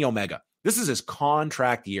here's Kenny Omega. This is his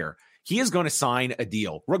contract year. He is going to sign a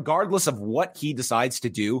deal regardless of what he decides to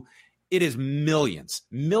do. It is millions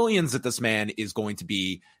that this man is going to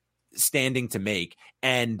be standing to make.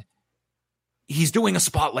 And he's doing a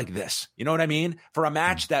spot like this. You know what I mean? For a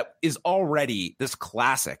match that is already this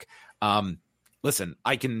classic. listen,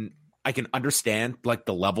 I can understand like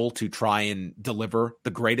the level to try and deliver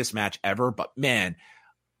the greatest match ever, but man,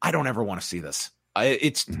 I don't ever want to see this.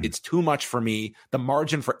 It's too much for me. The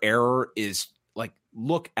margin for error is like,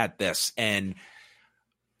 look at this. And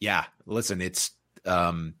yeah, listen, it's,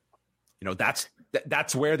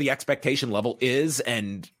 that's where the expectation level is.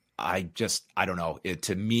 And I don't know. It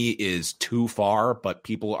to me is too far, but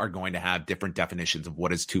people are going to have different definitions of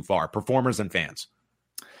what is too far, performers and fans.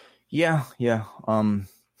 Yeah.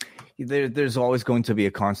 There's always going to be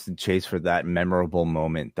a constant chase for that memorable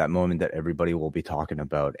moment, that everybody will be talking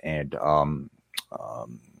about. And,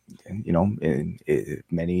 in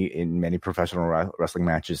many professional wrestling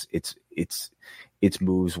matches, it's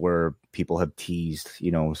moves where people have teased,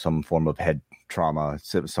 some form of head trauma,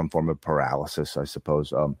 some form of paralysis, I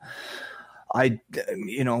suppose.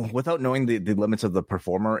 Without knowing the limits of the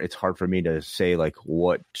performer, it's hard for me to say like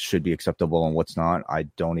what should be acceptable and what's not. I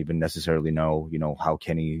don't even necessarily know, how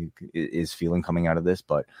Kenny is feeling coming out of this,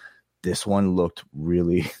 but this one looked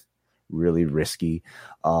really, really risky.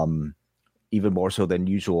 Even more so than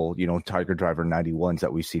usual, Tiger Driver 91s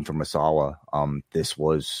that we've seen from Masawa. This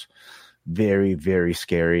was very, very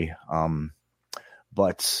scary.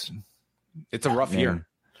 But it's a rough year.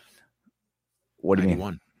 What do you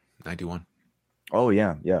mean? 91. Oh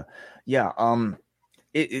yeah.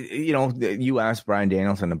 You asked Bryan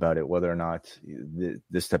Danielson about it, whether or not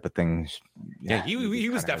this type of thing. Yeah, he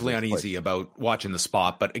was definitely uneasy about watching the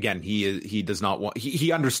spot, but again, he does not want.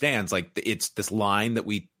 He understands like it's this line that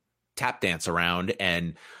we tap dance around,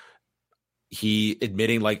 and he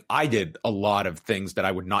admitting like I did a lot of things that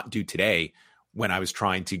I would not do today when I was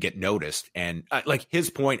trying to get noticed, and like his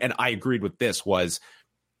point, and I agreed with this, was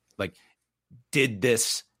like, did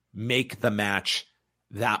this make the match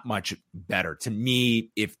that much better? To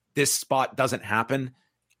me, if this spot doesn't happen,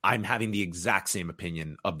 I'm having the exact same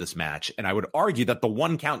opinion of this match. And I would argue that the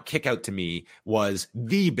 1 count kick out to me was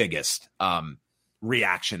the biggest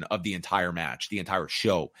reaction of the entire match, the entire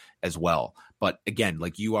show as well. But again,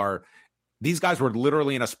 like these guys were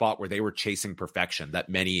literally in a spot where they were chasing perfection that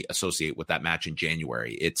many associate with that match in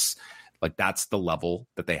January. It's like, that's the level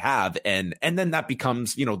that they have. And then that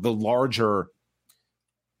becomes, the larger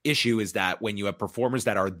issue is that when you have performers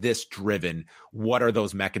that are this driven, what are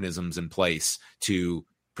those mechanisms in place to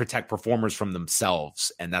protect performers from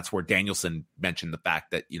themselves? And that's where Danielson mentioned the fact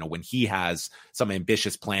that, when he has some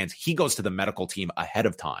ambitious plans, he goes to the medical team ahead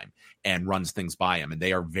of time and runs things by him. And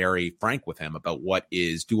they are very frank with him about what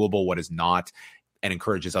is doable, what is not, and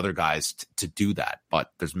encourages other guys to do that.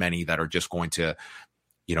 But there's many that are just going to,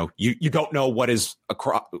 you don't know what is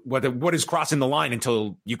crossing the line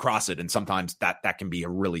until you cross it. And sometimes that can be a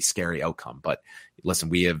really scary outcome. But listen,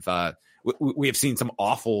 we have seen some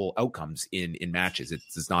awful outcomes in matches. It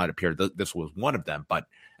does not appear that this was one of them. But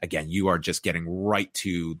again, you are just getting right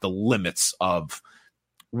to the limits of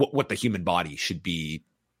what the human body should be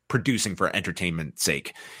producing for entertainment's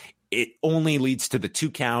sake. It only leads to the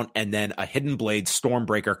 2 count, and then a Hidden Blade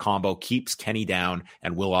Stormbreaker combo keeps Kenny down,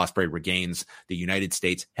 and Will Ospreay regains the United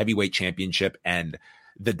States Heavyweight Championship. And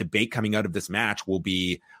the debate coming out of this match will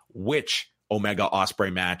be which Omega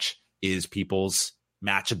Ospreay match is people's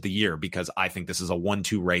match of the year, because I think this is a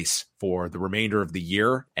 1-2 race for the remainder of the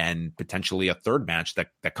year, and potentially a third match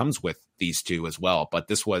that comes with these two as well. But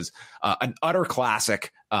this was an utter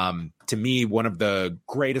classic. To me, one of the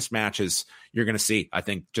greatest matches you're going to see, I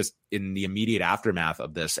think, just in the immediate aftermath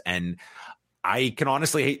of this. And I can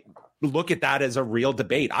honestly look at that as a real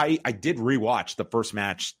debate. I did rewatch the first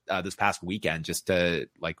match this past weekend just to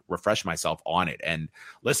like refresh myself on it. And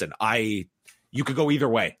listen, you could go either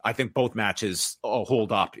way. I think both matches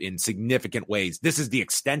hold up in significant ways. This is the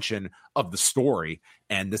extension of the story,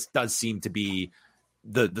 and this does seem to be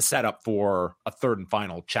the setup for a third and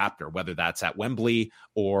final chapter, whether that's at Wembley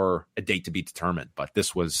or a date to be determined. But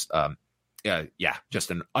this was,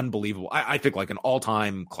 just an unbelievable, I think like an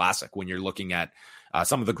all-time classic when you're looking at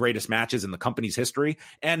some of the greatest matches in the company's history,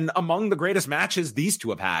 and among the greatest matches these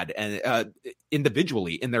two have had, and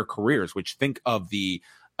individually in their careers, which think of the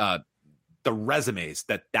resumes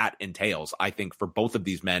that entails. I think for both of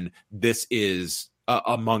these men, this is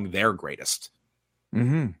among their greatest.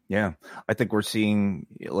 Mm-hmm. Yeah. I think we're seeing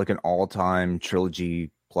like an all-time trilogy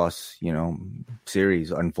plus,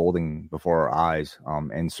 series unfolding before our eyes.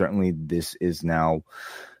 And certainly this is now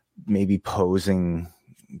maybe posing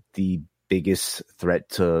the biggest threat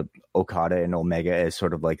to Okada and Omega as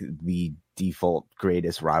sort of like the default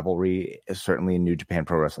greatest rivalry, certainly in New Japan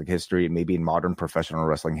Pro Wrestling history, maybe in modern professional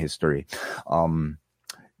wrestling history.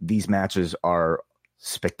 These matches are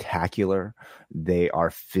spectacular. They are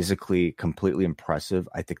physically completely impressive.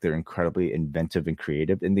 I think they're incredibly inventive and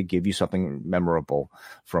creative, and they give you something memorable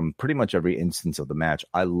from pretty much every instance of the match.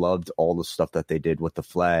 I loved all the stuff that they did with the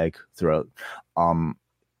flag throughout.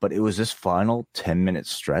 But it was this final 10-minute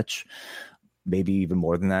stretch, maybe even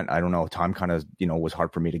more than that. I don't know. Time kind of, was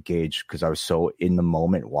hard for me to gauge because I was so in the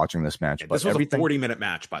moment watching this match. But this was a 40-minute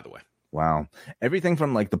match, by the way. Wow. Everything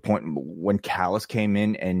from like the point when Callis came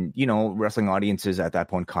in and, wrestling audiences at that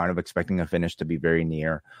point kind of expecting a finish to be very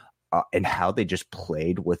near, and how they just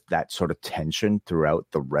played with that sort of tension throughout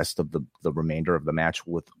the rest of the remainder of the match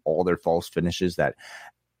with all their false finishes that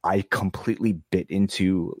I completely bit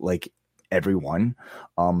into, like, everyone.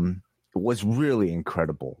 Was really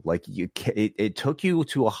incredible. Like, it took you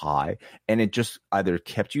to a high, and it just either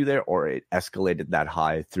kept you there or it escalated that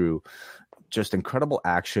high through just incredible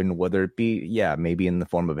action, whether it be, maybe in the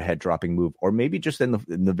form of a head dropping move, or maybe just in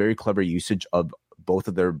the very clever usage of both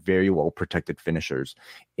of their very well protected finishers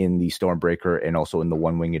in the Stormbreaker and also in the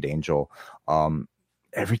One Winged Angel.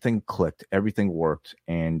 Everything clicked, everything worked,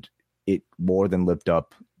 and it more than lived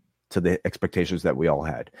up to the expectations that we all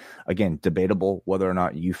had. Again, debatable whether or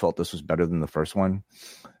not you felt this was better than the first one,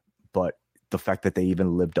 but the fact that they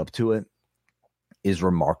even lived up to it is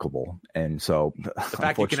remarkable. And so the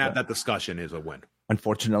fact you can have that discussion is a win.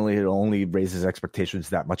 Unfortunately, it only raises expectations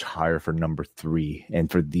that much higher for number 3 and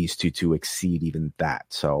for these two to exceed even that.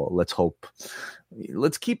 So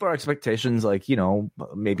let's keep our expectations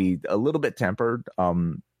maybe a little bit tempered.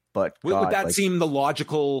 But would that seem the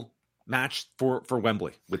logical match for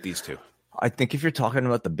Wembley with these two? I think if you're talking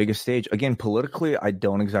about the biggest stage, again, politically, I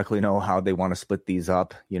don't exactly know how they want to split these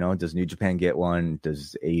up. Does New Japan get one?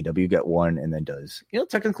 Does AEW get one? And then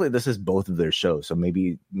technically this is both of their shows. So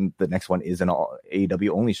maybe the next one is an AEW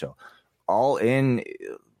only show. All In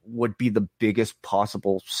would be the biggest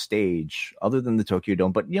possible stage other than the Tokyo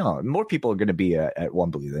Dome. But more people are going to be at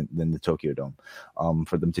Wembley than the Tokyo Dome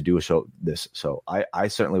for them to do a show this. So I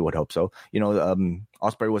certainly would hope so.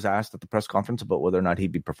 Ospreay was asked at the press conference about whether or not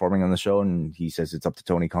he'd be performing on the show, and he says it's up to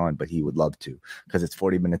Tony Khan, but he would love to because it's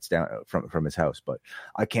 40 minutes down from his house. But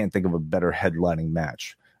I can't think of a better headlining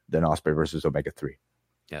match than Ospreay versus Omega 3.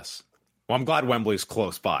 Yes. Well, I'm glad Wembley's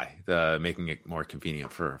close by, making it more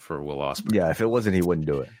convenient for Will Ospreay. Yeah, if it wasn't, he wouldn't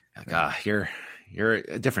do it. Like, you're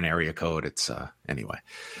a different area code. It's anyway.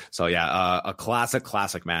 So a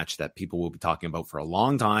classic match that people will be talking about for a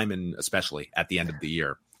long time, and especially at the end of the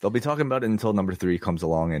year. They'll be talking about it until number 3 comes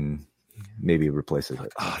along and maybe replaces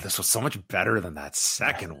it. Oh, this was so much better than that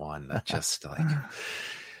second one. That just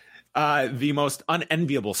the most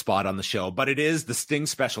unenviable spot on the show, but it is the Sting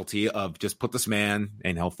specialty of just put this man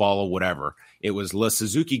and he'll follow whatever. It was the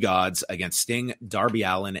Suzuki Gods against Sting, Darby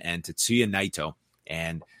Allin, and Tetsuya Naito.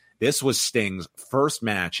 And this was Sting's first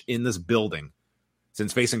match in this building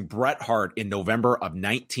since facing Bret Hart in November of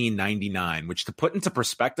 1999, which, to put into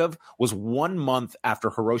perspective, was 1 month after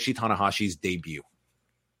Hiroshi Tanahashi's debut.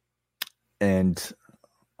 And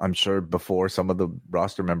I'm sure before some of the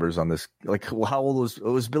roster members on this, like, how old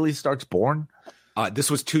was Billy Starks born? This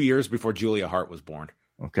was 2 years before Julia Hart was born.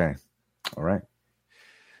 Okay. All right.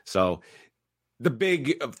 So the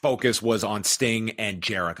big focus was on Sting and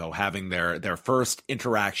Jericho having their first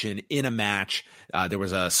interaction in a match. There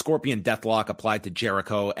was a Scorpion Deathlock applied to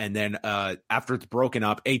Jericho, and then after it's broken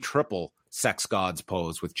up, a triple Sex Gods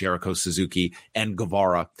pose with Jericho, Suzuki, and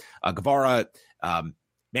Guevara. Guevara,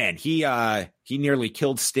 man, he nearly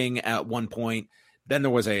killed Sting at one point. Then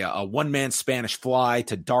there was a one-man Spanish fly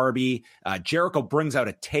to Darby. Jericho brings out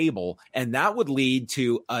a table, and that would lead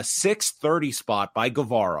to a 630 spot by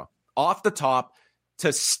Guevara off the top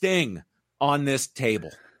to Sting on this table.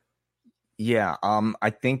 Yeah, I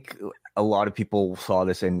think a lot of people saw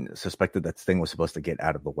this and suspected that Sting was supposed to get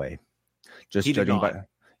out of the way. He did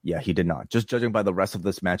not. Just judging by the rest of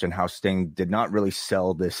this match and how Sting did not really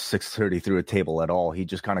sell this 630 through a table at all. He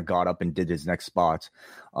just kind of got up and did his next spots.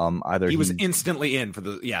 He was instantly in for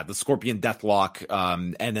the Scorpion Deathlock,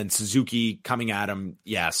 and then Suzuki coming at him.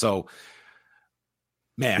 Yeah, so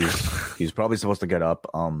man, he's probably supposed to get up.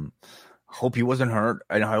 Hope he wasn't hurt,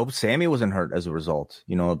 and I hope Sammy wasn't hurt as a result,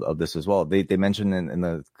 of this as well. They mentioned in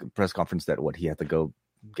the press conference that he had to go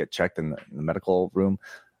get checked in the medical room.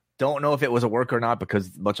 Don't know if it was a work or not,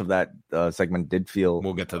 because much of that segment did feel,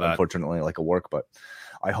 we'll get to that, unfortunately, like a work, but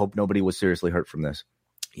I hope nobody was seriously hurt from this.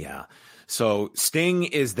 Yeah. So Sting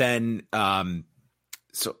is then,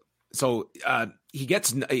 so he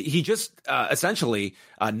just essentially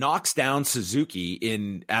knocks down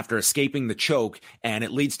Suzuki after escaping the choke, and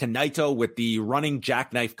it leads to Naito with the running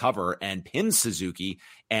jackknife cover and pins Suzuki.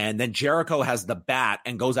 And then Jericho has the bat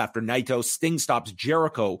and goes after Naito. Sting stops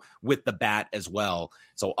Jericho with the bat as well.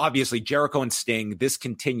 So obviously Jericho and Sting, this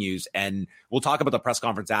continues, and we'll talk about the press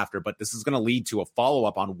conference after, but this is going to lead to a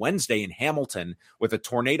follow-up on Wednesday in Hamilton with a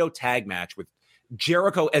tornado tag match with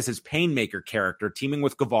Jericho as his Painmaker character, teaming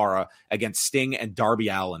with Guevara against Sting and Darby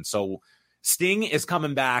Allin. So Sting is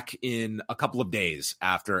coming back in a couple of days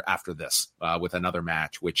after this with another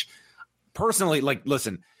match, which personally,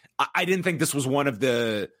 listen, I didn't think this was one of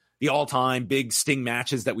the all-time big Sting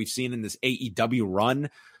matches that we've seen in this AEW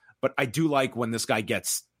run, but I do like when this guy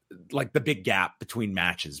gets the big gap between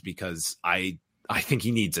matches because I think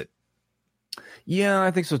he needs it. Yeah,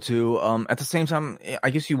 I think so too. At the same time, I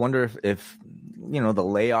guess you wonder if the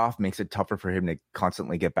layoff makes it tougher for him to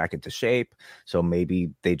constantly get back into shape. So maybe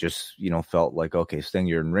they just felt like, okay, Sting,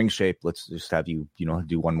 you're in ring shape. Let's just have you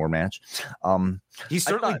do one more match. He's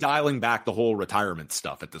certainly dialing back the whole retirement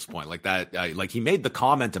stuff at this point. Like that, he made the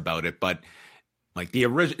comment about it, but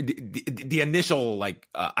the initial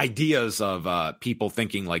ideas of people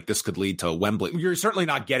thinking like this could lead to Wembley. You're certainly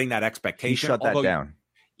not getting that expectation. He shut that down.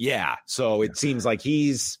 Yeah. So it seems like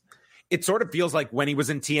it sort of feels like when he was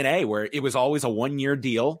in TNA where it was always a 1-year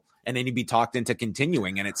deal and then he'd be talked into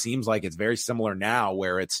continuing. And it seems like it's very similar now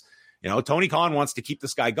where it's, Tony Khan wants to keep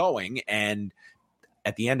this guy going. And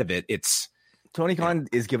at the end of it, it's Tony Khan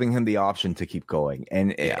is giving him the option to keep going.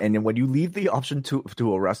 And when you leave the option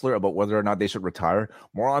to a wrestler about whether or not they should retire,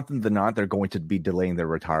 more often than not, they're going to be delaying their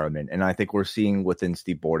retirement. And I think we're seeing within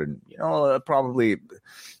Steve Borden, it's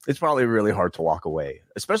probably really hard to walk away,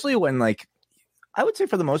 especially when I would say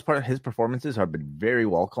for the most part, his performances have been very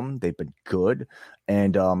welcome. They've been good.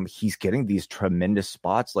 And he's getting these tremendous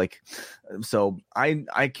spots. So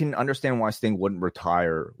I can understand why Sting wouldn't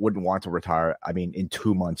want to retire. I mean, in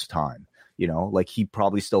 2 months' time. He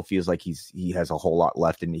probably still feels like he has a whole lot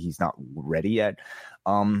left and he's not ready yet.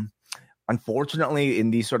 Unfortunately, in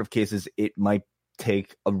these sort of cases, it might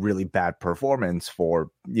take a really bad performance for,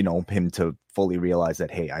 him to fully realize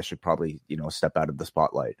that, hey, I should probably, step out of the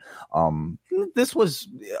spotlight. This was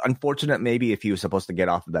unfortunate. Maybe if he was supposed to get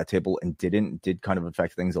off of that table and did kind of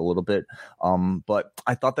affect things a little bit. But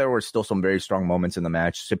I thought there were still some very strong moments in the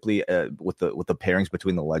match, simply with the pairings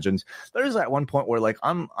between the legends. There's at one point where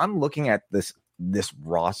I'm looking at this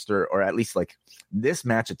roster, or at least this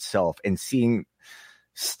match itself, and seeing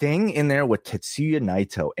Sting in there with Tetsuya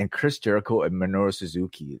Naito and Chris Jericho and Minoru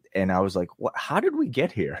Suzuki, and I was like, "What? How did we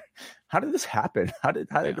get here? How did this happen? How did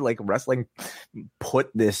wrestling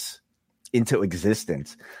put this into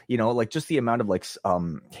existence? Just the amount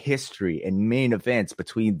of history and main events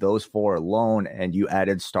between those four alone, and you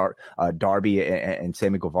added Darby and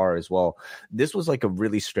Sammy Guevara as well. This was a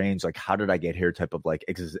really strange how did I get here type of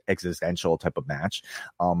existential type of match.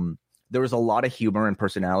 There was a lot of humor and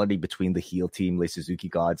personality between the heel team, Les Suzuki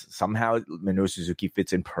Gods. Somehow, Minoru Suzuki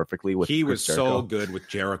fits in perfectly with He Chris was Jericho. so good with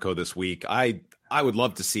Jericho this week. I would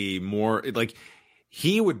love to see more.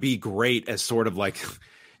 He would be great as sort of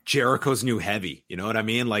Jericho's new heavy. You know what I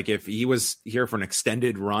mean? If he was here for an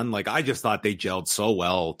extended run, I just thought they gelled so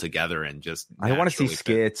well together and just. I want to see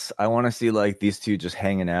skits. I want to see these two just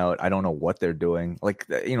hanging out. I don't know what they're doing.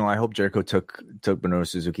 I hope Jericho took Minoru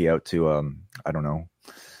Suzuki out to I don't know,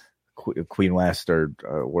 Queen West or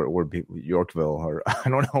where people, Yorkville, or I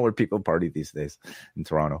don't know where people party these days in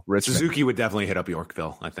Toronto. Richmond. Suzuki would definitely hit up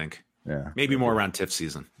Yorkville, I think. Yeah. Maybe more around TIFF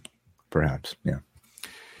season. Perhaps. Yeah.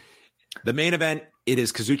 The main event, it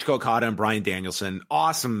is Kazuchika Okada and Bryan Danielson.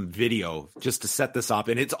 Awesome video just to set this up.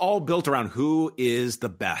 And it's all built around who is the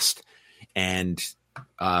best. And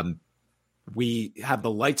we have the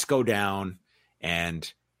lights go down.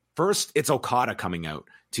 And first, it's Okada coming out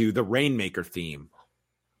to the Rainmaker theme,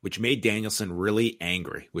 which made Danielson really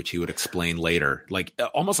angry, which he would explain later,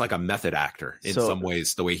 almost like a method actor in some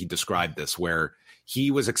ways, the way he described this, where he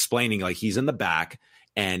was explaining he's in the back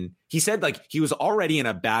and he said he was already in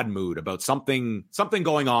a bad mood about something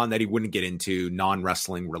going on that he wouldn't get into,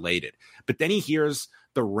 non-wrestling related. But then he hears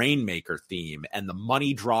the Rainmaker theme and the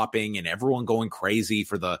money dropping and everyone going crazy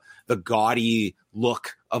for the gaudy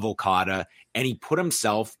look of Okada. And he put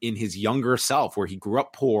himself in his younger self where he grew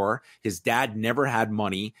up poor. His dad never had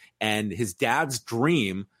money. And his dad's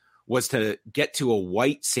dream was to get to a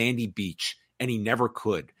white sandy beach, and he never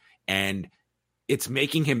could. And it's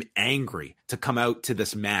making him angry to come out to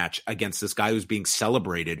this match against this guy who's being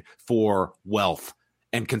celebrated for wealth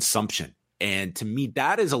and consumption. And to me,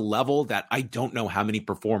 that is a level that I don't know how many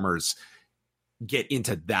performers get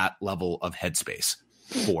into that level of headspace.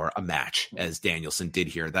 for a match as Danielson did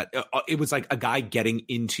here. That it was like a guy getting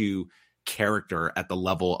into character at the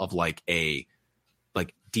level of like a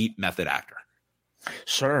deep method actor.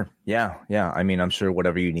 Sure. Yeah. I mean, I'm sure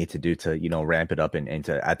whatever you need to do to, ramp it up and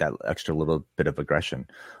to add that extra little bit of aggression.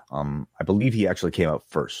 I believe he actually came out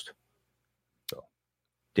first. So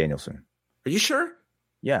Danielson. Are you sure?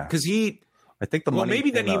 Yeah. Because I think the money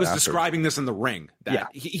maybe then he was after. describing this in the ring. That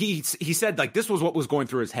he said like this was what was going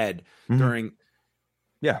through his head during.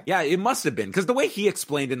 Yeah, it must have been because the way he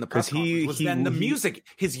explained in the press conference was then the music,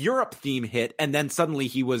 his Europe theme hit, and then suddenly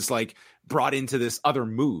he was like brought into this other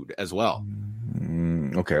mood as well.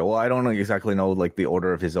 Okay, well, I don't exactly know like the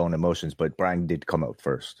order of his own emotions, but Brian did come out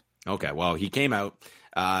first. Okay, well, he came out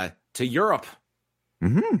to Europe.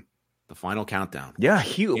 The final countdown. Yeah,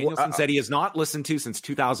 Danielson said he has not listened to since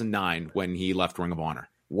 2009 when he left Ring of Honor.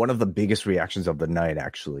 One of the biggest reactions of the night,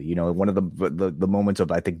 actually. One of the moments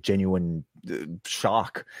of, I think, genuine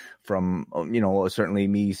shock from, certainly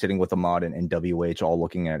me sitting with Ahmad and WH all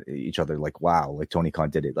looking at each other like, wow, like Tony Khan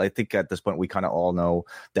did it. I think at this point, we kind of all know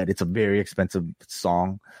that it's a very expensive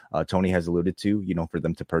song. Tony has alluded to, for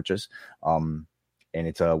them to purchase. And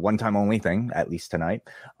it's a one-time only thing, at least tonight.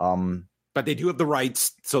 But they do have the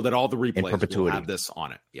rights so that all the replays will have this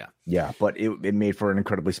on it. Yeah. But it made for an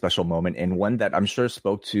incredibly special moment, and one that I'm sure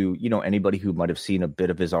spoke to, anybody who might have seen a bit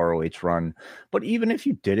of his ROH run. But even if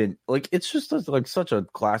you didn't, like, it's just like such a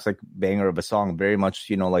classic banger of a song, very much,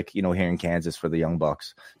 here in Kansas for the Young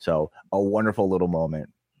Bucks. So a wonderful little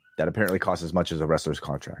moment that apparently costs as much as a wrestler's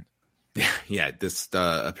contract. Yeah. This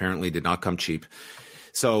apparently did not come cheap.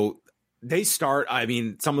 So they start,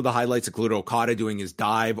 some of the highlights include Okada doing his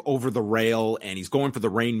dive over the rail, and he's going for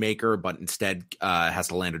the Rainmaker, but instead has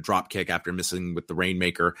to land a drop kick after missing with the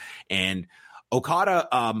Rainmaker. And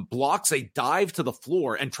Okada blocks a dive to the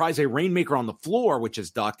floor and tries a Rainmaker on the floor, which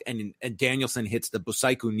is ducked, and Danielson hits the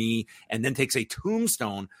Busaiku knee and then takes a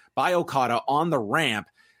tombstone by Okada on the ramp,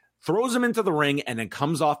 throws him into the ring, and then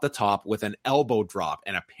comes off the top with an elbow drop.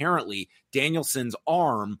 And apparently Danielson's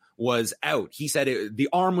arm was out. He said the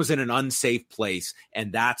arm was in an unsafe place,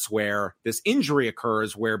 and that's where this injury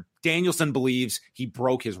occurs, where Danielson believes he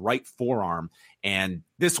broke his right forearm. And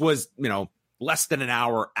this was, less than an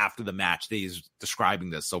hour after the match that he's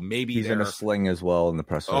describing this. So maybe he's in a sling as well in the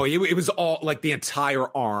press. Oh, it was all like the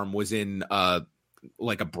entire arm was in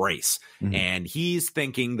like a brace. And he's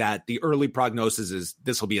thinking that the early prognosis is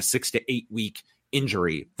this will be a 6 to 8 week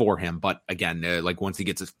injury for him. But again, like once he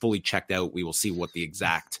gets it fully checked out, we will see what the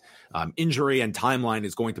exact injury and timeline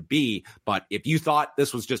is going to be. But if you thought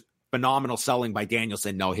this was just phenomenal selling by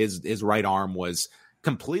Danielson, no, his right arm was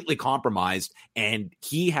completely compromised, and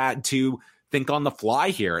he had to think on the fly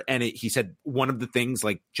here. And he said one of the things,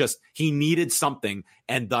 like, just he needed something,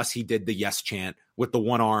 and thus he did the yes chant with the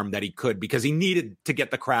one arm that he could, because he needed to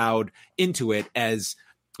get the crowd into it. As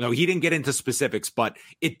he didn't get into specifics, but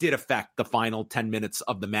it did affect the final 10 minutes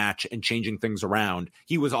of the match and changing things around.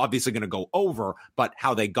 He was obviously going to go over, but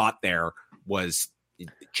how they got there was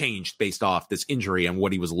changed based off this injury and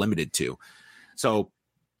what he was limited to. So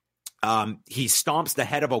he stomps the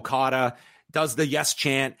head of Okada, does the yes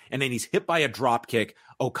chant, and then he's hit by a drop kick.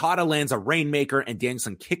 Okada lands a Rainmaker, and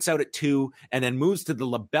Danielson kicks out at 2 and then moves to the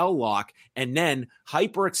label lock, and then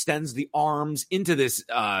hyperextends the arms into this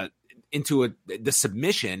the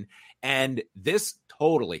submission. And this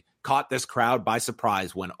totally caught this crowd by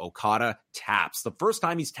surprise when Okada taps. The first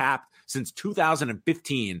time he's tapped since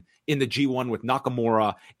 2015 in the G1 with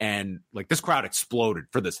Nakamura, and like this crowd exploded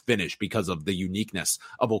for this finish because of the uniqueness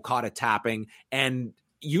of Okada tapping and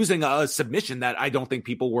using a submission that I don't think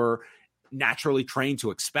people were naturally trained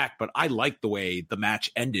to expect. But I like the way the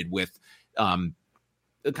match ended with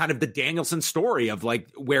kind of the Danielson story of like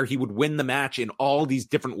where he would win the match in all these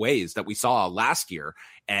different ways that we saw last year.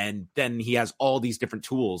 And then he has all these different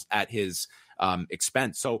tools at his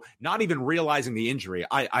expense. So not even realizing the injury,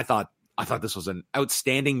 I thought this was an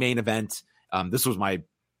outstanding main event. This was my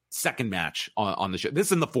second match on the show.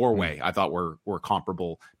 This and the 4-way I thought were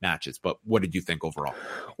comparable matches. But what did you think overall?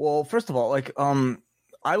 Well, first of all, like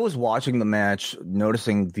I was watching the match,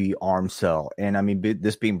 noticing the arm sell, and I mean,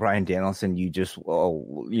 this being Bryan Danielson, you just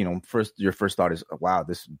your first thought is, wow,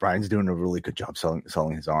 this Bryan's doing a really good job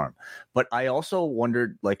selling his arm. But I also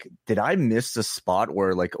wondered, like, did I miss the spot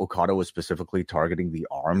where like Okada was specifically targeting the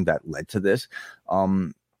arm that led to this?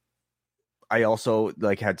 I also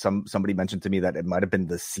like had somebody mention to me that it might have been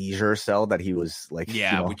the seizure cell that he was like,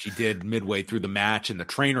 which he did midway through the match, and the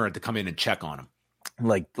trainer had to come in and check on him.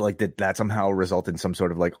 that somehow result in some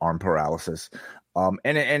sort of like arm paralysis.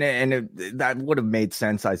 That would have made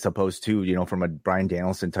sense, I suppose, too, from a Bryan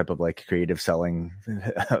Danielson type of like creative selling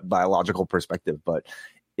biological perspective. But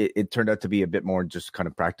it turned out to be a bit more just kind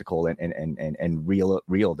of practical and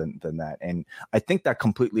real than that. And I think that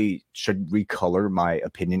completely should recolor my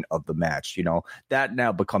opinion of the match. That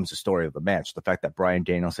now becomes the story of the match. The fact that Bryan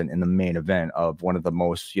Danielson in the main event of one of the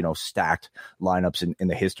most, stacked lineups in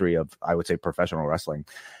the history of, I would say, professional wrestling,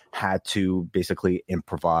 had to basically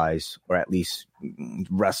improvise or at least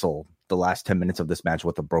wrestle the last 10 minutes of this match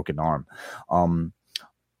with a broken arm.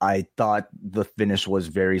 I thought the finish was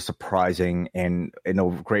very surprising and in a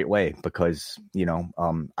great way because,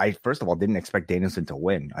 I first of all didn't expect Danielson to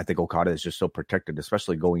win. I think Okada is just so protected,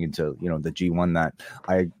 especially going into, the G1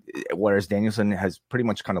 whereas Danielson has pretty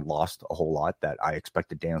much kind of lost a whole lot that I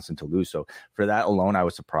expected Danielson to lose. So for that alone, I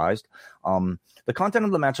was surprised. The content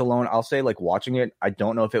of the match alone, I'll say, like, watching it, I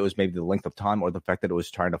don't know if it was maybe the length of time or the fact that it was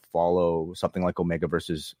trying to follow something like Omega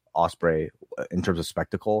versus Ospreay in terms of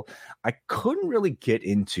spectacle. I couldn't really get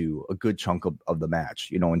into a good chunk of the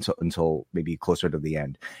match, until maybe closer to the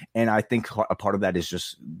end. And I think a part of that is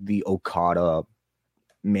just the Okada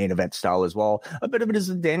main event style as well. A bit of it is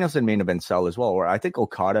the Danielson main event style as well, where I think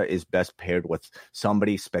Okada is best paired with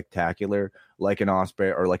somebody spectacular like an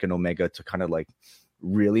Ospreay or like an Omega to kind of like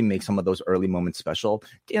really make some of those early moments special.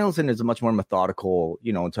 Danielson is a much more methodical,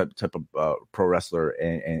 type of pro wrestler,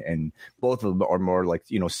 and both of them are more like,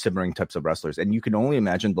 simmering types of wrestlers. And you can only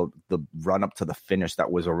imagine the run up to the finish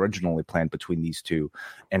that was originally planned between these two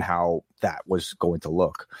and how that was going to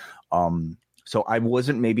look. So I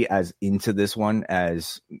wasn't maybe as into this one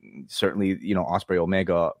as certainly, Ospreay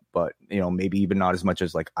Omega, but, maybe even not as much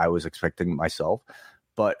as like I was expecting myself.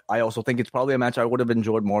 But I also think it's probably a match I would have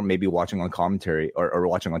enjoyed more maybe watching on commentary or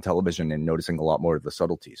watching on television and noticing a lot more of the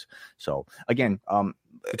subtleties. So again,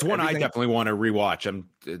 it's one I definitely want to rewatch.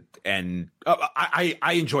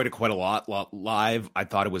 I enjoyed it quite a lot live. I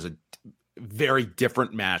thought it was a very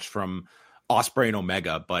different match from Ospreay and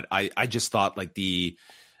Omega, but I just thought like the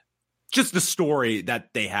story that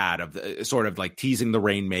they had of sort of like teasing the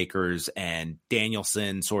Rainmakers and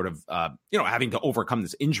Danielson sort of, having to overcome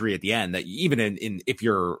this injury at the end, that even in if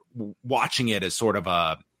you're watching it as sort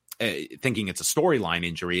of thinking it's a storyline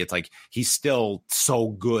injury, it's like he's still so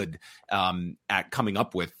good at coming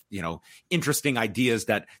up with, interesting ideas.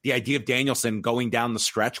 That the idea of Danielson going down the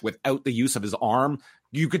stretch without the use of his arm,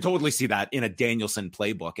 you could totally see that in a Danielson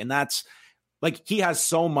playbook. And that's like, he has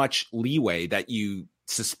so much leeway that you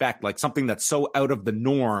suspect like something that's so out of the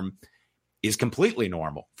norm is completely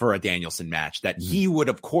normal for a Danielson match, that he would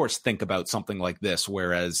of course think about something like this,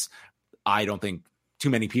 whereas I don't think too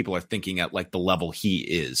many people are thinking at like the level he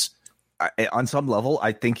is. On some level,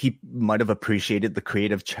 I think he might have appreciated the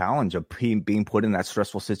creative challenge of being put in that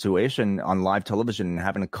stressful situation on live television and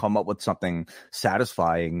having to come up with something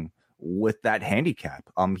satisfying with that handicap.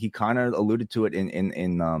 He kind of alluded to it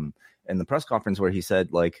in the press conference where he said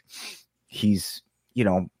like he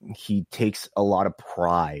takes a lot of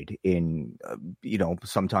pride in,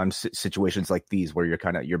 sometimes situations like these where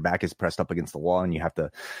your back is pressed up against the wall and you have to,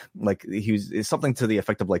 like, it's something to the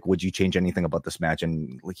effect of like, would you change anything about this match?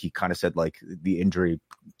 And like, he kind of said like the injury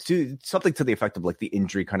something to the effect of like the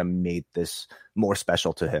injury kind of made this more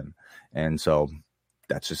special to him. And so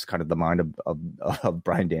that's just kind of the mind of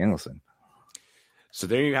Bryan Danielson. So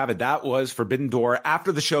there you have it. That was Forbidden Door.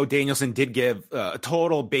 After the show, Danielson did give a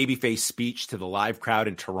total babyface speech to the live crowd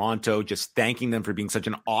in Toronto, just thanking them for being such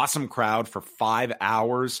an awesome crowd for 5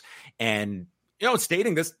 hours. And,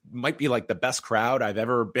 stating this might be like the best crowd I've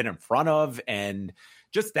ever been in front of, and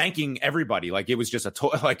just thanking everybody. Like it was just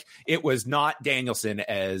it was not Danielson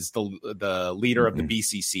as the leader of the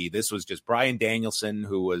BCC. This was just Bryan Danielson,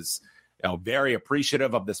 who was very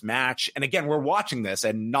appreciative of this match. And again, we're watching this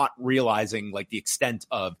and not realizing like the extent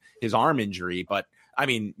of his arm injury. But I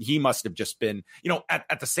mean, he must have just been,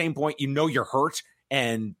 at the same point, you're hurt,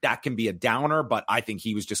 and that can be a downer. But I think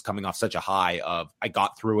he was just coming off such a high of, I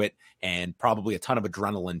got through it, and probably a ton of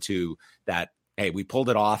adrenaline too, that, hey, we pulled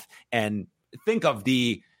it off. And think of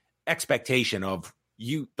the expectation of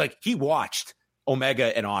he watched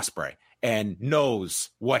Omega and Ospreay and knows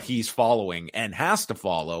what he's following and has to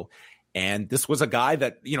follow. And this was a guy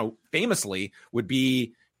that, famously would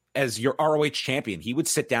be, as your ROH champion, he would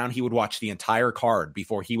sit down, he would watch the entire card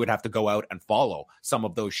before he would have to go out and follow some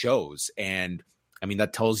of those shows. And I mean,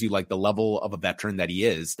 that tells you like the level of a veteran that he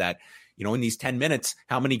is, that, in these 10 minutes,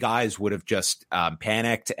 how many guys would have just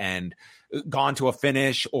panicked and gone to a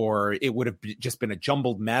finish, or it would have just been a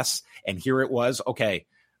jumbled mess. And here it was, okay,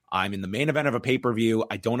 I'm in the main event of a pay-per-view.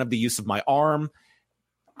 I don't have the use of my arm.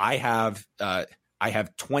 I have I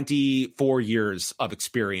have 24 years of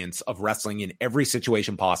experience of wrestling in every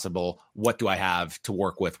situation possible. What do I have to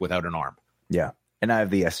work with without an arm? Yeah. And I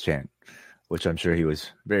have the yes chant, which I'm sure he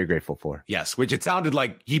was very grateful for. Yes, which it sounded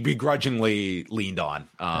like he begrudgingly leaned on.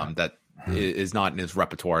 That is not in his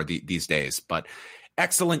repertoire these days. But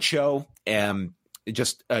excellent show.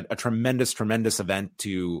 Just a tremendous, tremendous event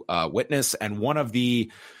to witness. And one of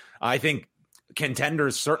the, I think,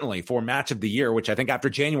 contenders certainly for match of the year, which I think after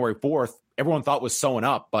January 4th, everyone thought was sewing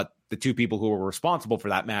up, but the two people who were responsible for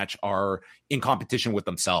that match are in competition with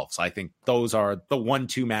themselves. I think those are the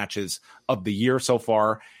 1-2 matches of the year so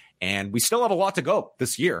far. And we still have a lot to go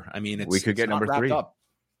this year. I mean, we could get number 3.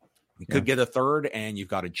 We could get a third, and you've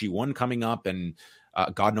got a G1 coming up, and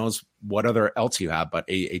God knows what other else you have, but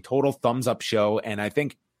a total thumbs up show. And I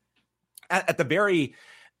think at the very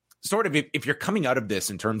sort of, if you're coming out of this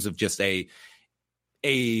in terms of just a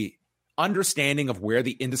understanding of where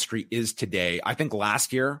the industry is today, I think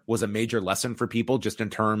last year was a major lesson for people just in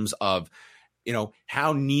terms of,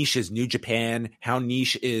 how niche is New Japan, how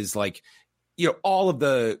niche is all of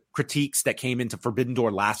the critiques that came into Forbidden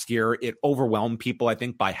Door last year. It overwhelmed people, I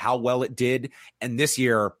think, by how well it did. And this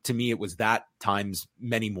year, to me, it was that times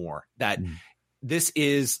many more. That this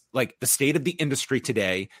is like the state of the industry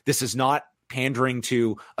today. This is not pandering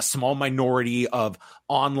to a small minority of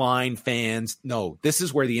online fans. No, this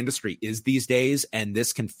is where the industry is these days. And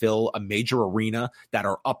this can fill a major arena that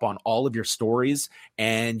are up on all of your stories.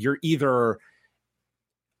 And you're either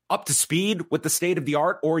up to speed with the state of the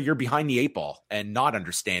art, or you're behind the 8 ball and not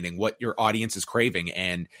understanding what your audience is craving.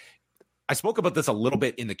 And I spoke about this a little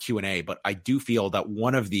bit in the Q&A, but I do feel that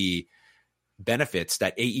one of the benefits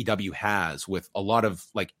that AEW has with a lot of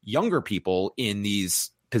younger people in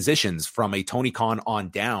these positions from a Tony Khan on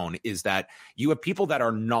down is that you have people that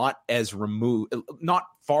are not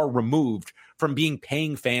far removed from being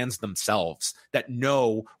paying fans themselves, that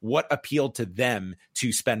know what appealed to them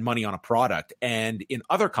to spend money on a product. And in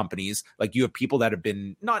other companies, you have people that have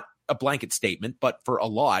been, not a blanket statement, but for a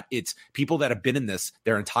lot, it's people that have been in this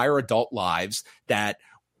their entire adult lives, that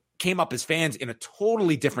came up as fans in a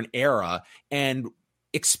totally different era. And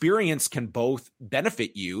experience can both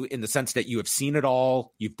benefit you in the sense that you have seen it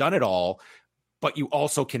all, you've done it all, but you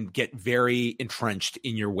also can get very entrenched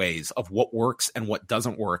in your ways of what works and what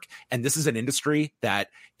doesn't work. And this is an industry that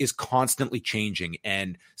is constantly changing,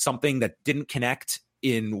 and something that didn't connect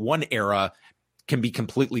in one era can be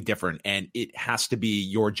completely different. And it has to be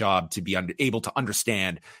your job to be able to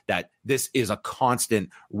understand that this is a constant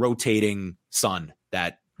rotating sun,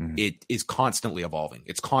 that it is constantly evolving.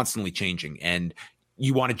 It's constantly changing. And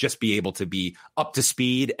you want to just be able to be up to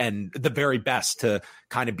speed and the very best to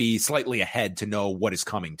kind of be slightly ahead to know what is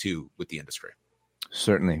coming too with the industry.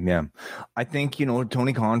 Certainly. Yeah. I think,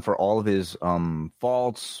 Tony Khan, for all of his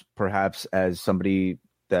faults, perhaps as somebody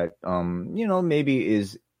that, maybe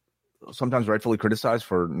is sometimes rightfully criticized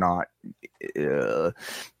for not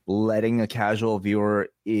letting a casual viewer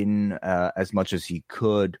in as much as he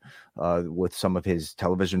could with some of his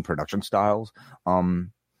television production styles.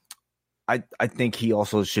 I think he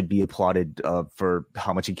also should be applauded for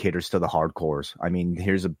how much he caters to the hardcores. I mean,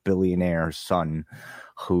 here's a billionaire son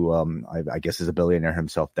who I guess is a billionaire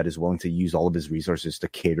himself, that is willing to use all of his resources to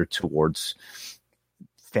cater towards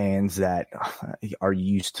fans that are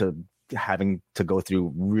used to having to go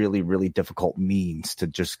through really, really difficult means to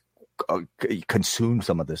just consume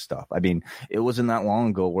some of this stuff. I mean, it wasn't that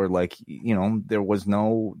long ago where there was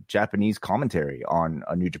no Japanese commentary on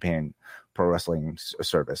a New Japan Pro Wrestling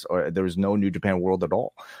service, or there was no New Japan World at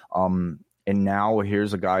all. And now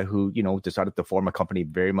here's a guy who, decided to form a company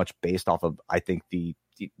very much based off of, I think, the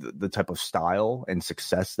type of style and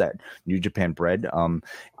success that New Japan bred,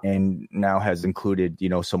 and now has included,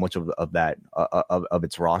 so much of that of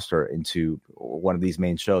its roster into one of these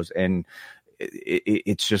main shows. And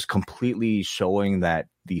it's just completely showing that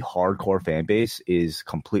the hardcore fan base is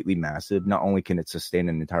completely massive. Not only can it sustain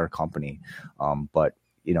an entire company, but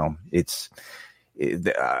I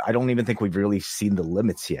don't even think we've really seen the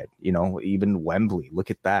limits yet. Even Wembley,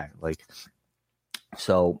 look at that.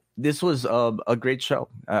 So this was a great show.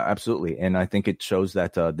 Absolutely. And I think it shows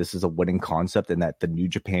that this is a winning concept, and that the New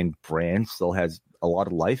Japan brand still has a lot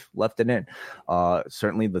of life left in it.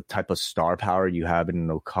 Certainly the type of star power you have in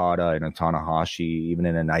an Okada and a Tanahashi, even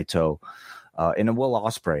in a Naito, and a Will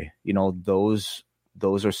Ospreay,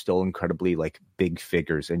 those are still incredibly big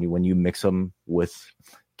figures. And when you mix them with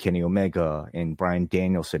Kenny Omega and Bryan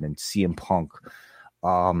Danielson and CM Punk,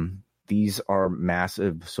 these are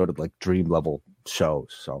massive sort of dream level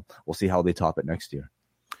shows. So we'll see how they top it next year.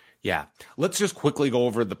 Yeah. Let's just quickly go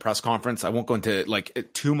over the press conference. I won't go into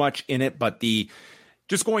too much in it, but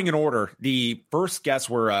just going in order, the first guests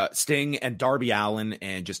were Sting and Darby Allin,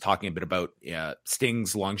 and just talking a bit about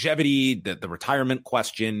Sting's longevity, the retirement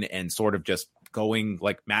question, and sort of just going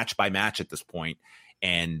like match by match at this point.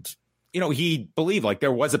 And, he believed like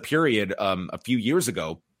there was a period a few years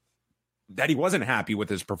ago that he wasn't happy with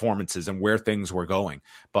his performances and where things were going.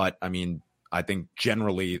 But I mean, I think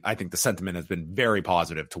generally, the sentiment has been very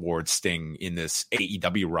positive towards Sting in this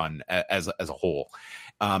AEW run as a whole.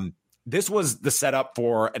 This was the setup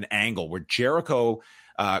for an angle where Jericho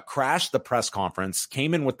crashed the press conference,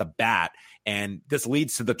 came in with the bat, and this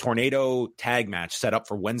leads to the Tornado tag match set up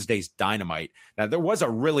for Wednesday's Dynamite. Now, there was a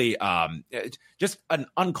really just an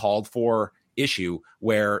uncalled for issue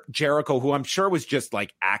where Jericho, who I'm sure was just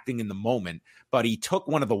like acting in the moment, but he took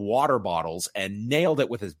one of the water bottles and nailed it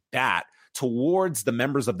with his bat towards the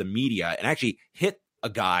members of the media and actually hit a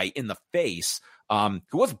guy in the face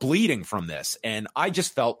who was bleeding from this. And I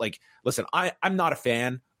just felt like, listen, I'm not a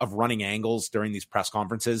fan of running angles during these press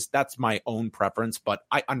conferences. That's my own preference, but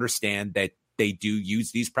I understand that they do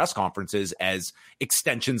use these press conferences as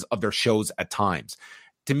extensions of their shows at times.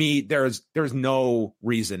 To me, there's no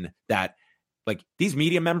reason that like these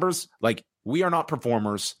media members, like we are not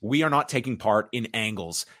performers. We are not taking part in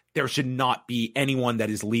angles. There should not be anyone that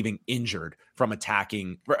is leaving injured from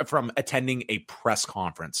attending a press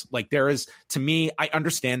conference. Like there is, to me, I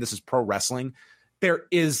understand this is pro wrestling. There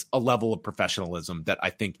is a level of professionalism that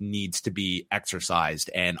I think needs to be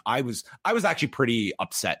exercised. And I was actually pretty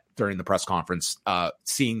upset during the press conference,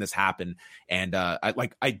 seeing this happen. And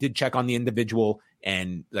I did check on the individual,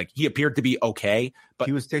 and like he appeared to be okay, but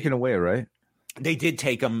he was taken away, right? They did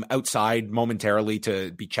take him outside momentarily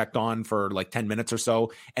to be checked on for like 10 minutes or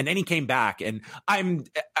so. And then he came back, and I'm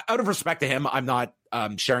out of respect to him, I'm not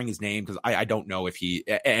sharing his name because I don't know if he,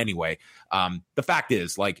 anyway. The fact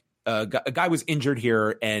is like a guy was injured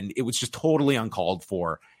here, and it was just totally uncalled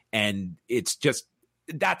for. And it's just,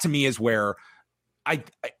 that to me is where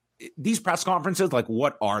these press conferences, like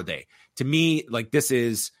what are they? To me, like this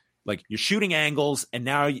is like you're shooting angles, and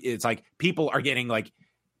now it's like people are getting like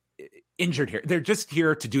injured here. They're just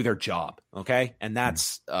here to do their job. Okay. And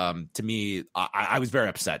that's, to me, I was very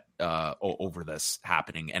upset over this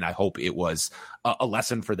happening. And I hope it was a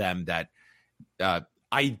lesson for them that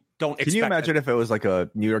I don't expect. Can you imagine if it was like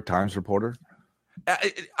a New York Times reporter?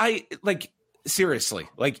 I like, seriously,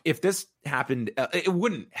 like if this happened, it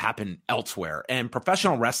wouldn't happen elsewhere. And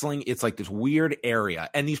professional wrestling, it's like this weird area.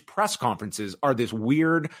 And these press conferences are this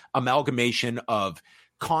weird amalgamation of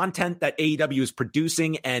content that AEW is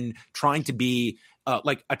producing and trying to be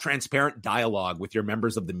like a transparent dialogue with your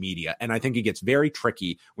members of the media. And I think it gets very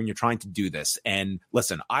tricky when you're trying to do this. And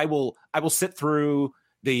listen, I will sit through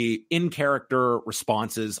the in-character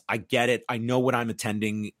responses. I get it. I know what I'm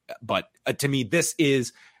attending, but to me, this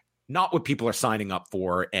is not what people are signing up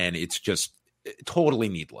for. And it's just totally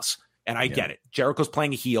needless. And I get it. Jericho's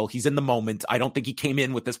playing a heel. He's in the moment. I don't think he came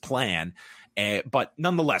in with this plan. But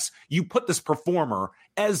nonetheless, you put this performer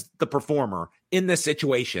as the performer in this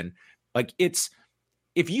situation. Like it's,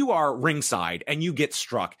 if you are ringside and you get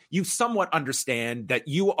struck, you somewhat understand that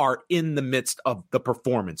you are in the midst of the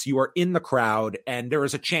performance. You are in the crowd, and there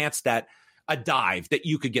is a chance that a dive that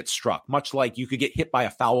you could get struck, much like you could get hit by a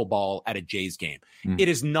foul ball at a Jays game. It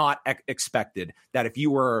is not expected that if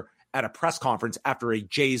you were at a press conference after a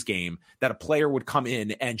Jays game, that a player would come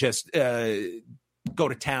in and just go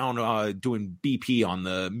to town doing BP on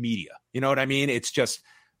the media. You know what I mean? It's just,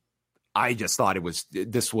 I just thought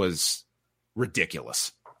this was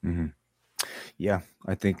ridiculous. Mm-hmm. Yeah,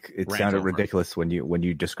 I think it sounded ridiculous when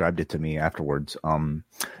you described it to me afterwards.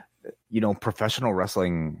 Professional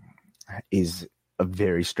wrestling is a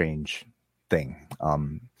very strange thing,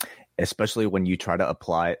 especially when you try to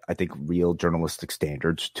apply, I think, real journalistic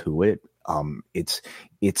standards to it. It's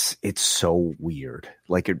so weird.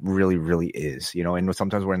 Like it really, really is, and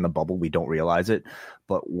sometimes we're in the bubble, we don't realize it.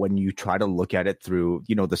 But when you try to look at it through,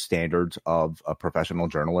 the standards of a professional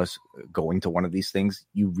journalist going to one of these things,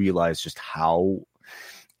 you realize just how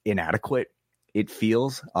inadequate it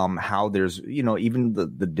feels, how there's, even the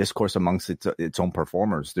discourse amongst its own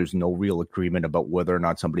performers, there's no real agreement about whether or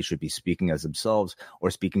not somebody should be speaking as themselves or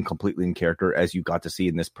speaking completely in character, as you got to see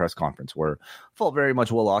in this press conference, where felt very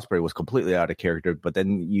much Will Ospreay was completely out of character, but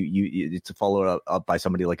then it's followed up by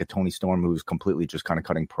somebody like a Tony Storm who's completely just kind of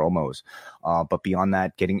cutting promos. But beyond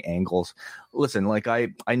that, getting angles. Listen, like I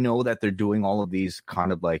know that they're doing all of these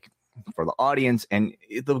kind of like for the audience. And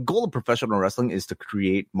the goal of professional wrestling is to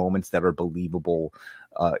create moments that are believable,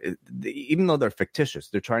 even though they're fictitious.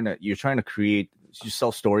 You're trying to create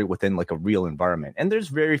yourself story within like a real environment, and there's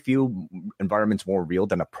very few environments more real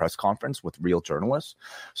than a press conference with real journalists.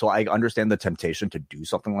 So I understand the temptation to do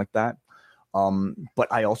something like that,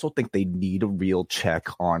 but I also think they need a real check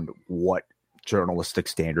on what journalistic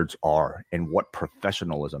standards are and what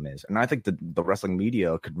professionalism is. And I think the wrestling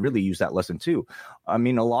media could really use that lesson too. I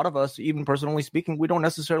mean, a lot of us, even personally speaking, we don't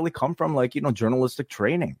necessarily come from like, journalistic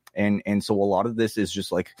training. And so a lot of this is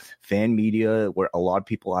just like fan media where a lot of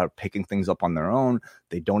people are picking things up on their own.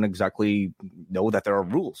 They don't exactly know that there are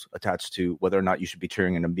rules attached to whether or not you should be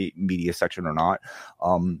cheering in a media section or not.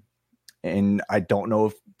 And I don't know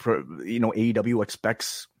if, AEW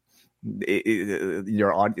expects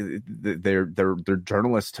their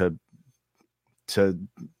journalists to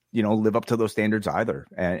live up to those standards either,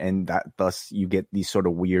 and that thus you get these sort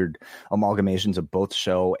of weird amalgamations of both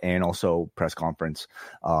show and also press conference.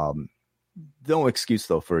 No excuse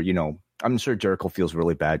though for I'm sure Jericho feels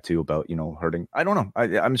really bad too about hurting. I don't know.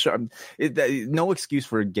 I'm sure no excuse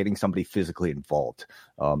for getting somebody physically involved,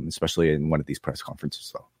 especially in one of these press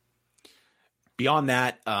conferences though. Beyond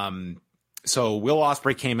that, so Will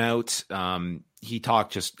Ospreay came out. He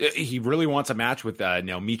talked he really wants a match with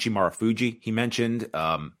Michi Marufuji. He mentioned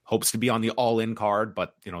hopes to be on the All In card,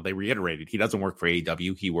 but they reiterated he doesn't work for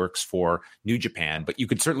AEW. He works for New Japan. But you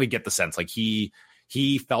could certainly get the sense like he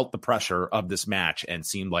felt the pressure of this match and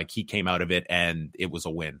seemed like he came out of it and it was a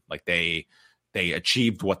win. Like they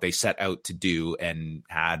achieved what they set out to do and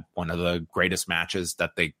had one of the greatest matches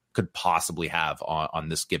that they could possibly have on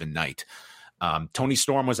this given night. Tony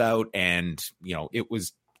Storm was out, and it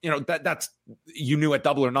was that's at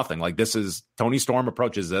Double or Nothing. Like, this is Tony Storm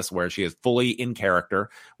approaches this where she is fully in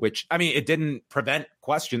character, which it didn't prevent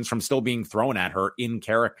questions from still being thrown at her in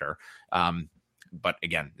character. But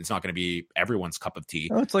again, it's not going to be everyone's cup of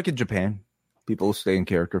tea. Oh, it's like in Japan, people stay in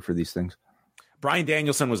character for these things. Bryan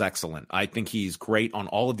Danielson was excellent. I think he's great on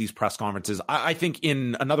all of these press conferences. I think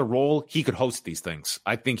in another role he could host these things.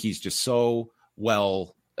 I think he's just so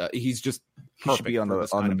well. He's just perfect. He should be on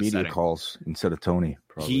the media calls instead of Tony.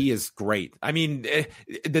 Probably. He is great. I mean,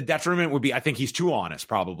 the detriment would be I think he's too honest,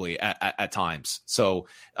 probably at times. So,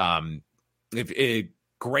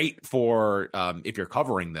 great for if you're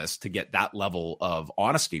covering this to get that level of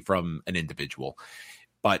honesty from an individual.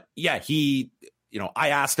 But yeah, I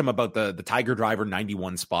asked him about the Tiger Driver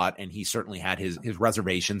 91 spot, and he certainly had his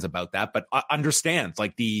reservations about that, but understands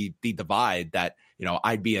like the divide that,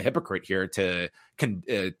 I'd be a hypocrite here to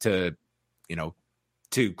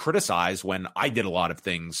criticize when I did a lot of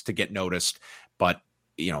things to get noticed. But,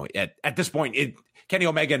 at this point, Kenny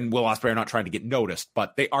Omega and Will Ospreay are not trying to get noticed,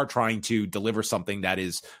 but they are trying to deliver something that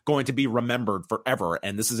is going to be remembered forever.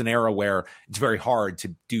 And this is an era where it's very hard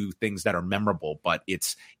to do things that are memorable, but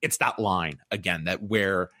it's that line again, that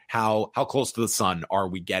how close to the sun are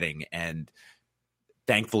we getting? And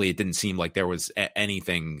thankfully it didn't seem like there was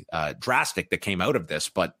anything drastic that came out of this,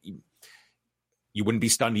 but you wouldn't be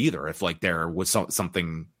stunned either if like there was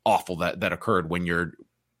something awful that occurred when you're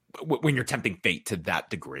tempting fate to that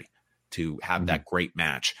degree to have that great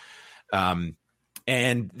match. And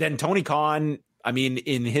then Tony Khan,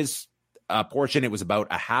 in his portion, it was about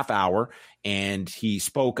a half hour, and he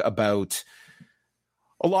spoke about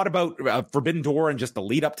a lot about Forbidden Door and just the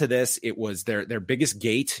lead up to this. It was their biggest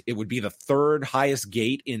gate. It would be the third highest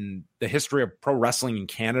gate in the history of pro wrestling in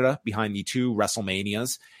Canada, behind the 2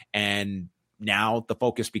 WrestleManias. And now the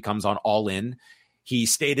focus becomes on All In. He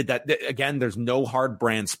stated that, again, there's no hard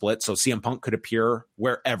brand split, so CM Punk could appear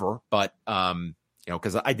wherever. But,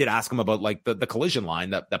 because I did ask him about like the Collision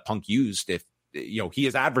line that Punk used. If, he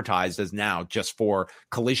is advertised as now just for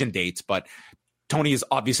Collision dates, but Tony is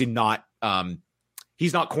obviously not,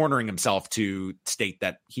 he's not cornering himself to state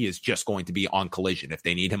that he is just going to be on Collision. If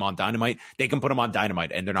they need him on Dynamite, they can put him on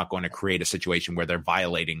Dynamite, and they're not going to create a situation where they're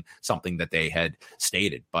violating something that they had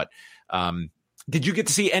stated. But did you get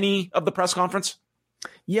to see any of the press conference?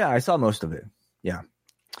 Yeah, I saw most of it. Yeah.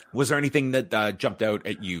 Was there anything that jumped out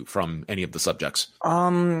at you from any of the subjects?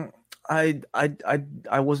 I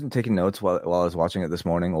wasn't taking notes while I was watching it this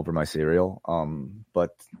morning over my cereal.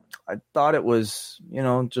 But I thought it was,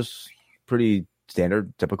 just pretty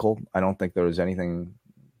standard, typical. I don't think there was anything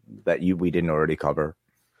that we didn't already cover.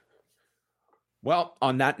 Well,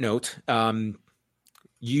 on that note,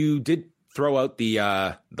 you did throw out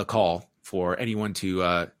the call for anyone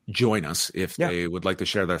to join us if they would like to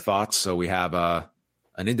share their thoughts. So we have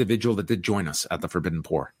an individual that did join us at the Forbidden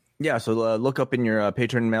Pour. Yeah, so look up in your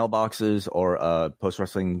patron mailboxes or post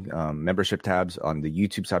wrestling membership tabs on the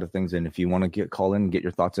YouTube side of things, and if you want to call in and get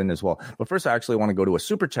your thoughts in as well. But first, I actually want to go to a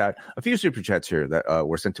few super chats here that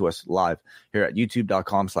were sent to us live here at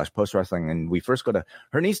youtube.com/post wrestling, and we first go to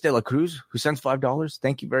Hernice de la Cruz, who sends $5.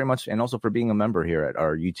 Thank you very much, and also for being a member here at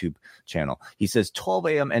our YouTube channel. He says 12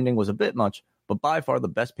 a.m. ending was a bit much, but by far the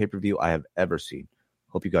best pay-per-view I have ever seen.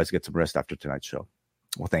 Hope you guys get some rest after tonight's show.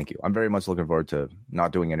 Well, thank you. I'm very much looking forward to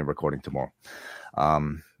not doing any recording tomorrow.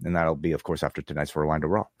 And that'll be, of course, after tonight's for Orlando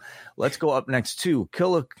Raw. Let's go up next to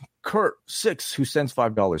Killer Kurt 6, who sends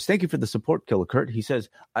 $5. Thank you for the support, Killer Kurt. He says,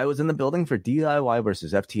 I was in the building for DIY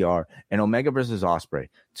versus FTR and Omega versus Ospreay,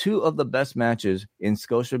 two of the best matches in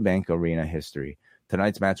Scotiabank Arena history.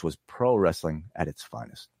 Tonight's match was pro wrestling at its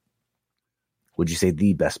finest. Would you say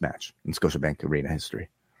the best match in Scotiabank Arena history?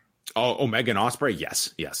 Oh, Omega and Ospreay,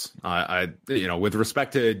 yes. I with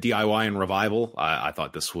respect to DIY and Revival, I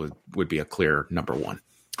thought this would be a clear number one.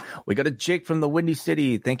 We got a Jake from the Windy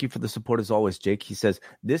City. Thank you for the support as always, Jake. He says,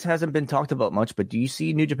 this hasn't been talked about much, but do you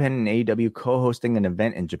see New Japan and AEW co-hosting an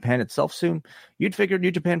event in Japan itself soon? You'd figure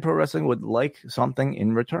New Japan Pro Wrestling would like something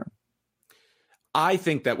in return. I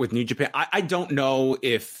think that with New Japan, I don't know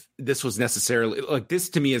if this was necessarily like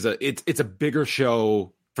this. To me, it's a bigger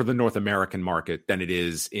show for the North American market than it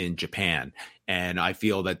is in Japan. And I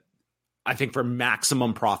think for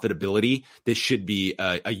maximum profitability, this should be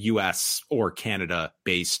a US or Canada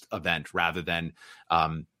based event rather than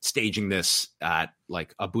staging this at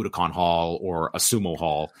like a Budokan Hall or a Sumo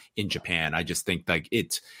Hall in Japan. I just think like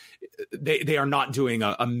they are not doing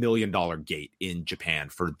a $1 million gate in Japan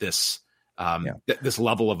for this, this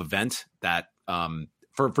level of event that,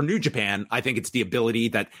 for New Japan, I think it's the ability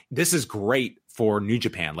that this is great for New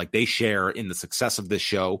Japan. Like they share in the success of this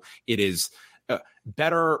show. It is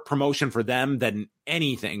better promotion for them than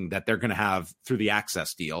anything that they're going to have through the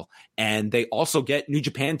Access deal. And they also get New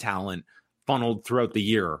Japan talent funneled throughout the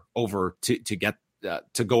year over to get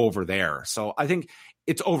to go over there. So I think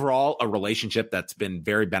it's overall a relationship that's been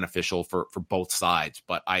very beneficial for both sides.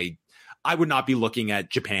 But I would not be looking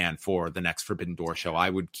at Japan for the next Forbidden Door show. I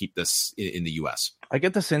would keep this in the US. I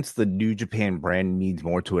get the sense the New Japan brand means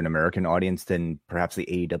more to an American audience than perhaps the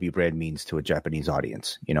AEW brand means to a Japanese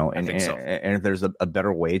audience, you know, and if there's a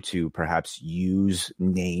better way to perhaps use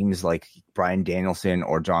names like Bryan Danielson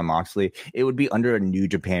or Jon Moxley, it would be under a New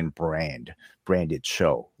Japan branded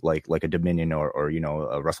show, like a Dominion or you know,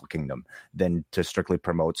 a Wrestle Kingdom, than to strictly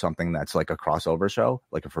promote something that's like a crossover show,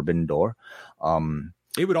 like a Forbidden Door.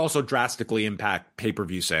 It would also drastically impact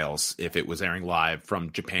pay-per-view sales if it was airing live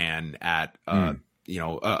from Japan at a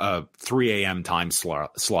 3 a.m. time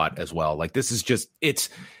slot as well. Like this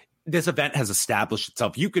event has established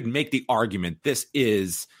itself. You could make the argument this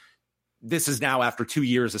is now, after 2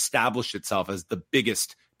 years, established itself as the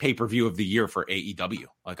biggest pay-per-view of the year for AEW.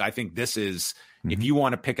 Like I think this is, if you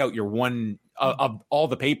want to pick out your one of all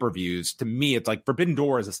the pay-per-views, to me, it's like Forbidden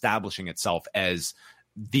Door is establishing itself as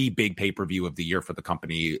the big pay-per-view of the year for the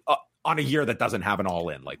company on a year that doesn't have an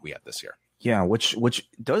all-in like we have this year. Yeah, which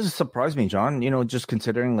does surprise me, John. You know, just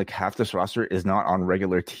considering like half this roster is not on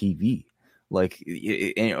regular TV. Like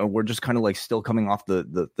we're just kind of like still coming off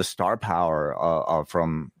the star power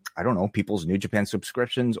from, I don't know, people's New Japan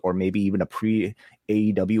subscriptions, or maybe even a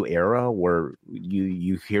pre-AEW era where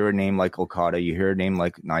you hear a name like Okada, you hear a name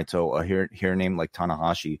like Naito, hear a name like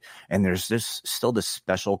Tanahashi, and there's still this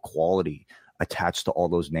special quality attached to all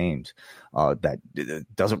those names that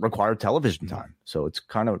doesn't require television time. So it's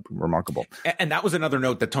kind of remarkable. And that was another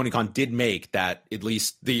note that Tony Khan did make, that at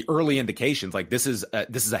least the early indications, like this is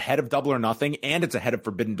ahead of Double or Nothing, and it's ahead of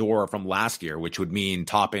Forbidden Door from last year, which would mean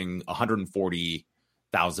topping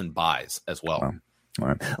 140,000 buys as well. Wow. All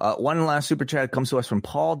right. One last super chat comes to us from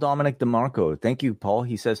Paul Dominic DeMarco. Thank you, Paul.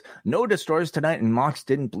 He says, no destroyers tonight and Mox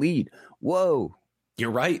didn't bleed. Whoa. You're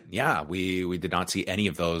right. Yeah, we did not see any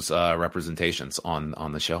of those representations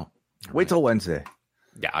on the show. Wait till Wednesday.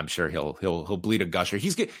 Yeah, I'm sure he'll bleed a gusher.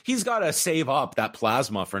 He's got to save up that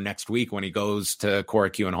plasma for next week when he goes to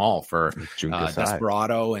Korakuen Hall for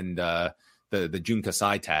Desperado and the Jun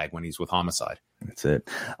Kasai tag when he's with Homicide. That's it.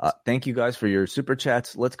 Thank you guys for your super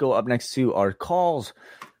chats. Let's go up next to our calls.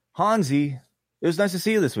 Hansi, it was nice to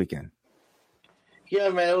see you this weekend. Yeah,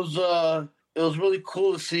 man, it was really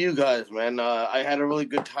cool to see you guys, man. I had a really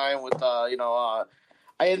good time with, I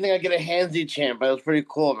didn't think I'd get a Hansi chant, but it was pretty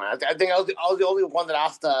cool, man. I think I was the only one that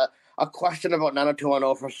asked a question about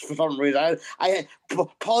 90210 for some reason.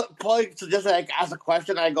 Paul suggested I ask a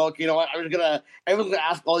question. I go, okay, you know what? Everyone's gonna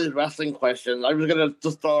ask all these wrestling questions. I'm just gonna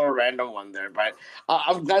just throw a random one there. But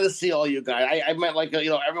I'm glad to see all you guys. I met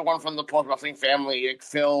everyone from the Post Wrestling family, like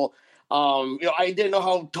Phil, I didn't know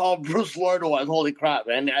how tall Bruce Lord was. Holy crap,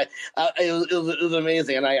 man! It was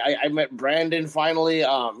amazing, and I met Brandon finally. It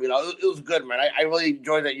was good, man. I really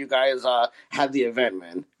enjoyed that you guys had the event,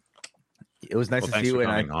 man. It was nice to see you,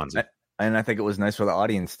 and I think it was nice for the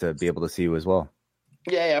audience to be able to see you as well.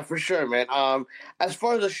 Yeah, for sure, man. As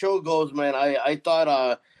far as the show goes, man, I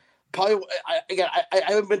thought probably I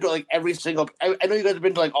haven't been to like every single. I know you guys have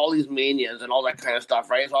been to like all these manias and all that kind of stuff,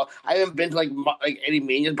 right? So I haven't been to like any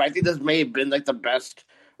manias, but I think this may have been like the best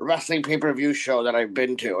wrestling pay-per-view show that I've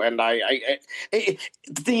been to. And the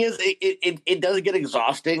thing is, it does get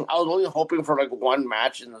exhausting. I was only hoping for like one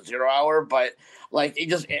match in the 0 hour, but like it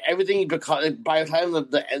just everything, because by the time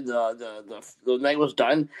the night was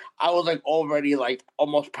done, I was like already like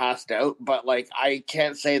almost passed out. But like I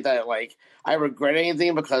can't say that like I regret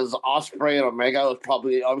anything, because Ospreay and Omega was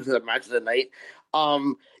probably obviously the match of the night.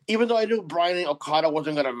 Even though I knew Bryan and Okada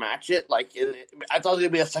wasn't going to match it, like I thought it was going to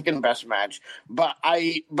be a second best match. But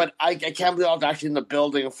I can't believe I was actually in the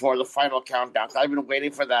building for the final countdown, because I've been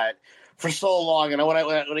waiting for that for so long. And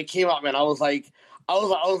when it came out, man, I was like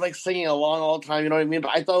singing along all the time. You know what I mean?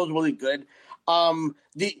 But I thought it was really good. The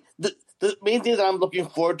main thing that I'm looking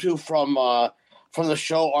forward to from the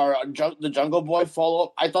show are the Jungle Boy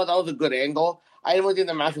follow-up. I thought that was a good angle. I didn't really think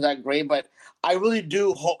the match was that great, but I really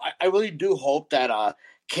do hope that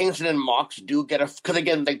Kingston and Mox do get because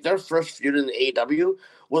again, like their first feud in the AEW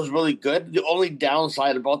was really good. The only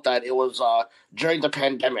downside about that, it was during the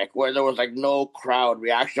pandemic where there was like no crowd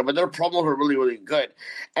reaction, but their promos were really, really good.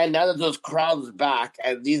 And now that those crowds back,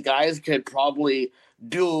 and these guys could probably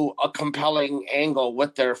do a compelling angle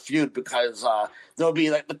with their feud, because there'll be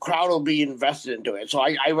like the crowd will be invested into it. So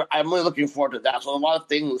I'm really looking forward to that. So a lot of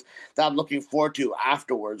things that I'm looking forward to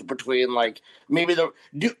afterwards, between like maybe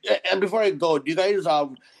and before I go, do you guys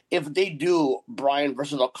if they do Bryan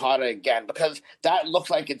versus Okada again, because that looks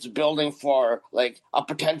like it's building for like a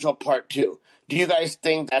potential part 2. Do you guys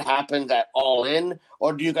think that happens at All In,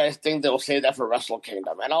 or do you guys think they'll save that for Wrestle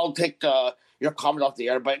Kingdom? And I'll take your comment off the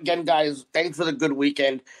air. But again, guys, thanks for the good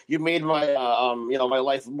weekend. You made my my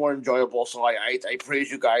life more enjoyable. So I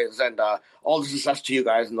praise you guys, and all the success to you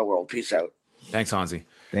guys in the world. Peace out. Thanks, Hansi.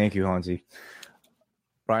 Thank you, Hansi.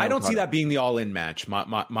 I don't see that being the all-in match.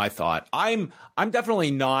 My thought. I'm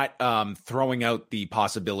definitely not throwing out the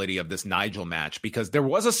possibility of this Nigel match, because there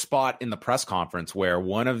was a spot in the press conference where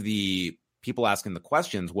one of the people asking the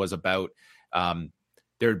questions was about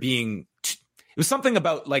there being. It was something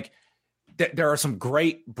about like there are some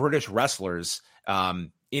great British wrestlers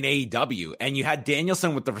in AEW, and you had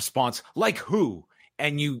Danielson with the response like who,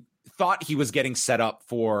 and you thought he was getting set up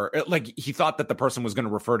for, like, he thought that the person was going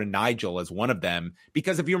to refer to Nigel as one of them,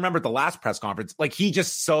 because if you remember the last press conference, like he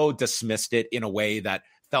just so dismissed it in a way that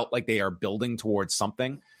felt like they are building towards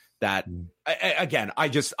something that again, I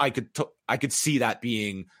could see that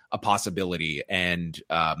being a possibility. And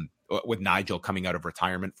with Nigel coming out of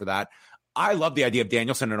retirement for that, I love the idea of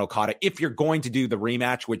Danielson and Okada. If you're going to do the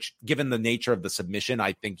rematch, which given the nature of the submission,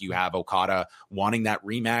 I think you have Okada wanting that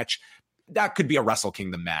rematch. That could be a Wrestle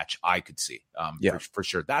Kingdom match. I could see, for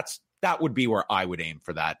sure. That would be where I would aim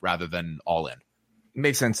for that, rather than All In.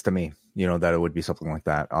 Makes sense to me, that it would be something like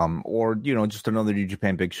that. Or just another New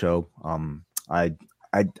Japan big show. All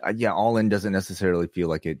In doesn't necessarily feel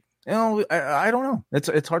like it. I don't know.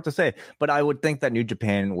 It's hard to say, but I would think that New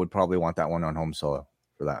Japan would probably want that one on home solo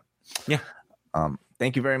for that. Yeah.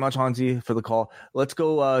 Thank you very much, Hansi, for the call. Let's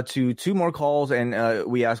go to 2 more calls, and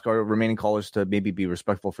we ask our remaining callers to maybe be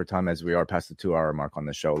respectful for time, as we are past the 2-hour mark on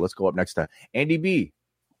the show. Let's go up next to Andy B.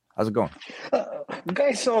 How's it going?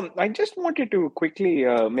 Guys, I just wanted to quickly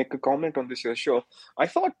make a comment on this year's show. I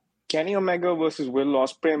thought Kenny Omega versus Will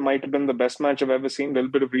Ospreay might have been the best match I've ever seen. A little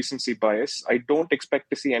bit of recency bias. I don't expect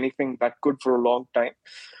to see anything that good for a long time.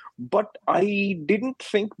 But I didn't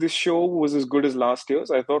think this show was as good as last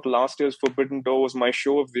year's. I thought last year's Forbidden Door was my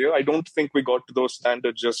show of the year. I don't think we got to those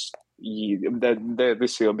standards just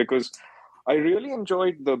this year, because I really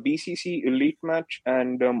enjoyed the BCC Elite match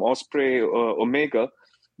and Ospreay Omega,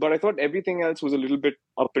 but I thought everything else was a little bit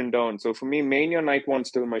up and down. So for me, Mania Night 1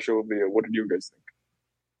 still my show of the year. What did you guys think?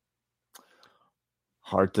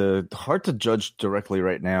 Hard to judge directly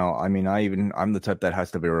right now. I mean, I'm the type that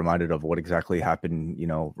has to be reminded of what exactly happened,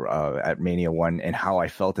 at Mania 1 and how I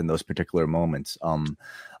felt in those particular moments.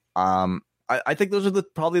 I think those are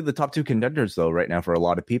probably the top 2 contenders though right now for a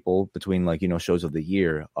lot of people between shows of the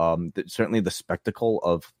year. Certainly the spectacle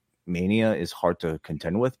of Mania is hard to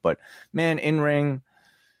contend with, but man, in ring.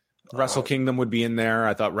 Wrestle Kingdom would be in there.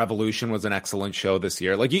 I thought Revolution was an excellent show this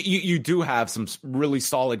year. Like you do have some really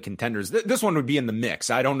solid contenders. This one would be in the mix.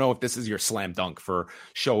 I don't know if this is your slam dunk for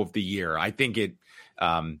show of the year. I think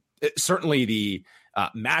certainly the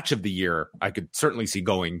match of the year, I could certainly see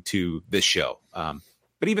going to this show.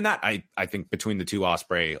 But even that, I think between the two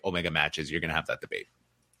Osprey Omega matches, you're going to have that debate.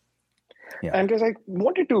 Yeah. And as I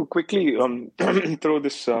wanted to quickly throw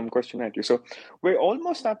this question at you. So we're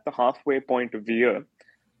almost at the halfway point of the year.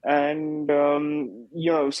 And, and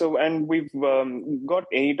we've got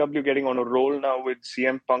AEW getting on a roll now with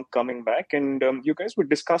CM Punk coming back. And you guys were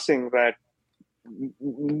discussing that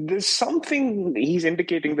there's something he's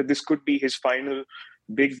indicating that this could be his final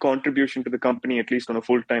big contribution to the company, at least on a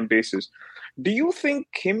full-time basis. Do you think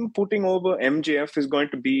him putting over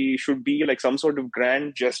MJF should be like some sort of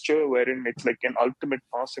grand gesture wherein it's like an ultimate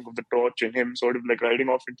passing of the torch and him sort of like riding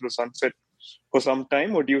off into the sunset for some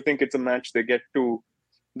time? Or do you think it's a match they get to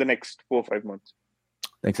the next 4 or 5 months?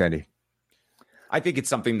 Thanks, Andy. I think it's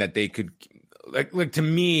something that they could like to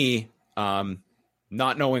me,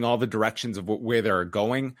 not knowing all the directions of where they're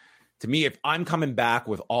going. To me, if I'm coming back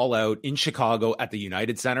with All Out in Chicago at the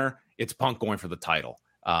United Center, it's Punk going for the title.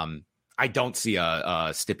 I don't see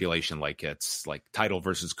a stipulation like it's like title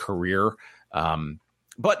versus career.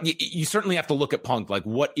 But you certainly have to look at Punk. Like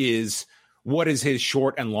what is his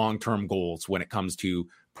short and long-term goals when it comes to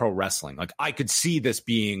pro wrestling? Like I could see this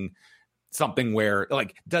being something where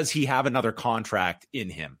like, does he have another contract in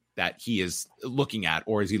him that he is looking at,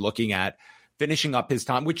 or is he looking at finishing up his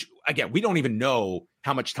time, which again, we don't even know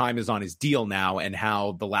how much time is on his deal now and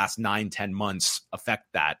how the last 9-10 months affect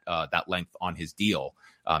that length on his deal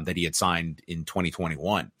that he had signed in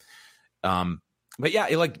 2021. But yeah,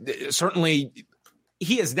 like certainly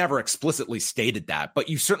he has never explicitly stated that, but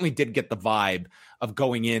you certainly did get the vibe of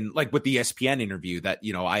going in like with the ESPN interview that,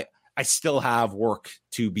 you know, I still have work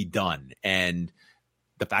to be done. And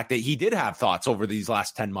the fact that he did have thoughts over these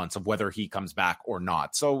last 10 months of whether he comes back or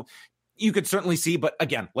not. So you could certainly see, but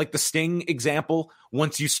again, like the Sting example,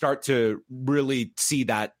 once you start to really see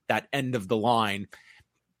that end of the line,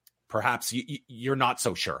 perhaps you're not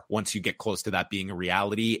so sure once you get close to that being a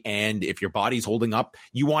reality. And if your body's holding up,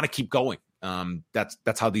 you want to keep going.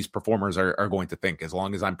 That's how these performers are going to think. As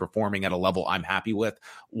long as I'm performing at a level I'm happy with,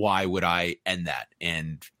 why would I end that?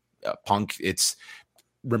 And Punk, it's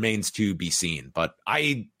remains to be seen. But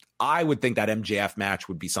I would think that MJF match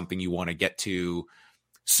would be something you want to get to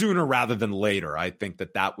sooner rather than later. I think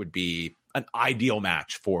that would be an ideal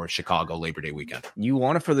match for Chicago Labor Day weekend. You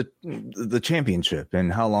want it for the championship,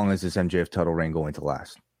 and how long is this MJF title reign going to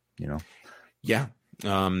last? You know? Yeah.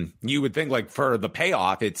 You would think like for the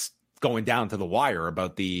payoff, it's going down to the wire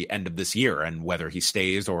about the end of this year and whether he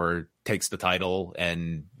stays or takes the title,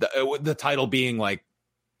 and the title being like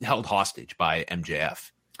held hostage by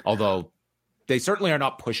MJF. Although they certainly are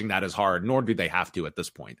not pushing that as hard, nor do they have to at this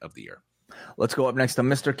point of the year. Let's go up next to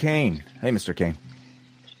Mr. Kane. Hey, Mr. Kane.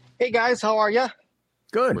 Hey, guys. How are you?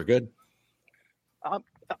 Good. We're good.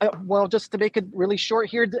 Well, just to make it really short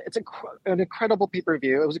here, it's an incredible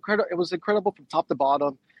pay-per-view. It was incredible from top to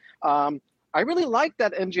bottom. I really liked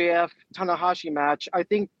that MJF Tanahashi match. I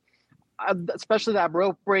think, especially that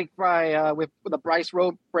rope break with the Bryce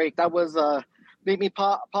rope break, that was made me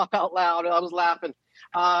pop out loud. I was laughing.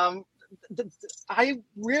 I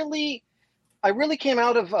really came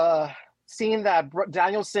out of seeing that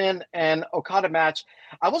Danielson and Okada match.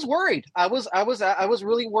 I was worried. I was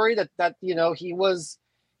really worried that you know he was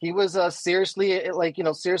seriously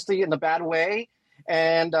seriously in a bad way.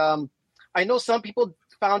 And I know some people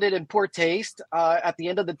found it in poor taste at the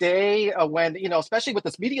end of the day when, you know, especially with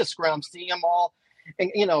this media scrum, seeing them all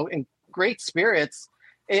in great spirits.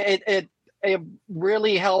 It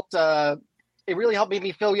really helped. It really helped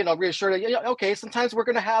me feel, reassured that, okay, sometimes we're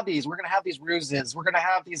going to have these ruses. We're going to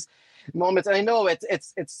have these moments. And I know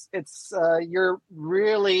it's you're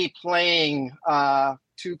really playing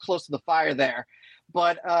too close to the fire there.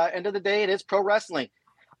 But end of the day, it is pro wrestling.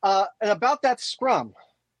 And about that scrum,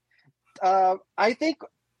 I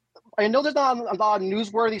know there's not a lot of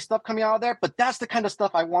newsworthy stuff coming out of there, but that's the kind of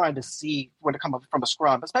stuff I wanted to see when it comes from a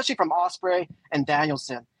scrum, especially from Ospreay and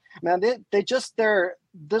Danielson. Man, their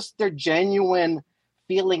genuine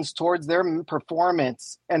feelings towards their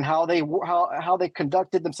performance and how they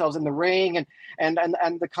conducted themselves in the ring and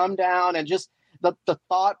the come down and just the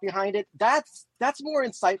thought behind it. That's more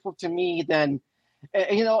insightful to me than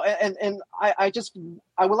I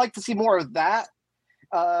would like to see more of that.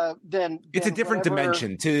 It's a different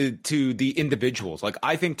dimension to the individuals. Like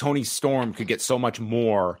I think Toni Storm could get so much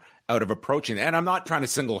more out of approaching, and I'm not trying to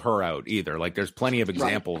single her out either. Like there's plenty of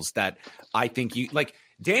examples that I think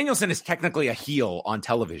Danielson is technically a heel on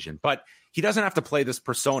television, but he doesn't have to play this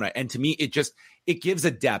persona. And to me, it gives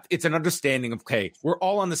a depth. It's an understanding of, okay, we're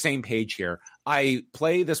all on the same page here. I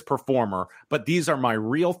play this performer, but these are my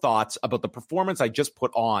real thoughts about the performance I just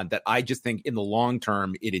put on, that I just think in the long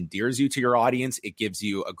term, it endears you to your audience. It gives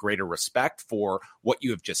you a greater respect for what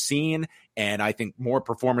you have just seen. And I think more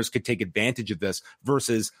performers could take advantage of this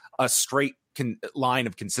versus a straight line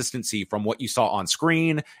of consistency from what you saw on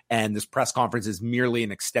screen. And this press conference is merely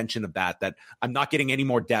an extension of that I'm not getting any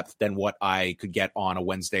more depth than what I could get on a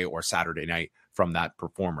Wednesday or Saturday night from that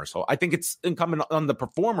performer. So I think it's incumbent on the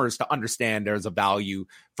performers to understand there's a value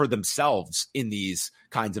for themselves in these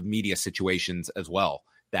kinds of media situations as well,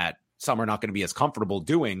 that some are not going to be as comfortable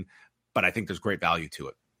doing, but I think there's great value to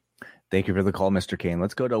it. Thank you for the call, Mr. Kane.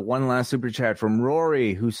 Let's go to one last super chat from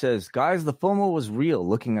Rory, who says, guys, the FOMO was real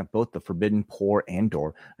looking at both the Forbidden Pour and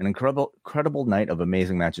Door. An incredible night of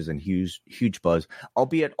amazing matches and huge buzz,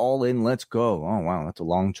 albeit all in. Let's go. Oh, wow. That's a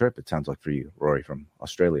long trip, it sounds like, for you, Rory, from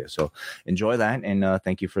Australia. So enjoy that. And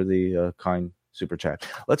thank you for the kind super chat.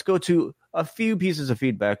 Let's go to a few pieces of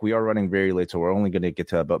feedback. We are running very late, so we're only going to get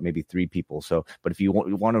to about maybe 3 people. So, but if you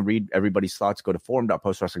want to read everybody's thoughts, go to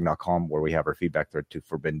forum.postwrestling.com where we have our feedback thread to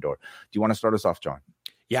Forbidden Door. Do you want to start us off, John?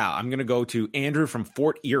 Yeah, I'm going to go to Andrew from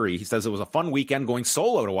Fort Erie. He says it was a fun weekend going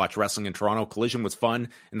solo to watch wrestling in Toronto. Collision was fun,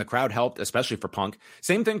 and the crowd helped, especially for Punk.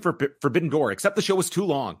 Same thing for Forbidden Door, except the show was too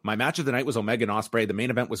long. My match of the night was Omega and Ospreay. The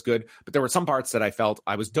main event was good, but there were some parts that I felt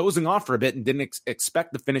I was dozing off for a bit and didn't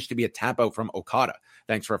expect the finish to be a tap out from Okada.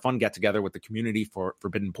 Thanks for a fun get-together with the community for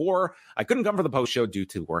Forbidden Pour. I couldn't come for the post-show due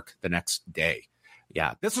to work the next day.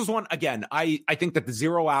 Yeah, this was one, again, I think that the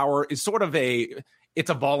 0 hour is sort of it's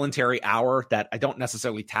a voluntary hour that I don't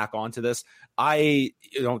necessarily tack onto this. There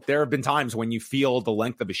have been times when you feel the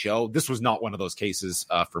length of a show. This was not one of those cases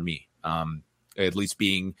for me, at least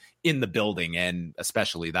being in the building, and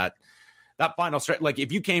especially that final stretch. Like,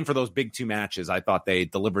 if you came for those big 2 matches, I thought they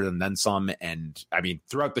delivered and then some. And I mean,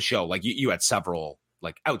 throughout the show, like you had several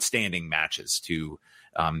like outstanding matches to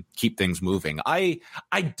keep things moving. I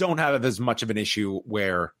don't have as much of an issue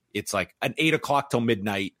where it's like an 8 o'clock till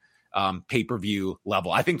midnight pay-per-view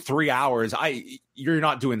level. I think 3 hours, you're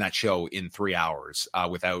not doing that show in 3 hours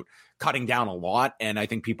without cutting down a lot. And I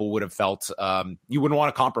think people would have felt you wouldn't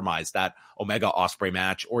want to compromise that Omega Ospreay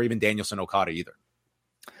match, or even Danielson Okada either.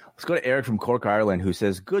 Let's go to Eric from Cork, Ireland, who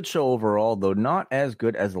says, good show overall, though not as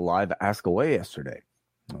good as the live Ask Away yesterday.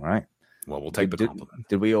 All right. Well, we'll take the compliment.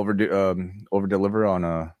 Did we over deliver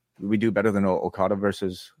on did we do better than Okada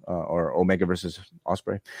versus or Omega versus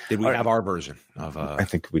Ospreay? Did we have our version of? I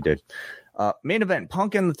think we did. Main event: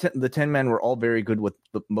 Punk and the 10 men were all very good, with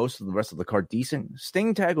most of the rest of the card decent.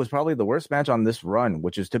 Sting tag was probably the worst match on this run,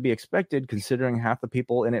 which is to be expected considering half the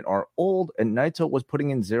people in it are old, and Naito was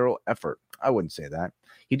putting in 0 effort. I wouldn't say that.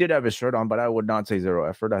 He did have his shirt on, but I would not say 0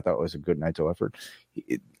 effort. I thought it was a good Naito effort.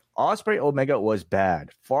 Ospreay Omega was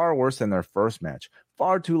bad, far worse than their first match.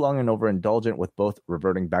 Far too long and overindulgent, with both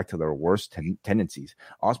reverting back to their worst tendencies.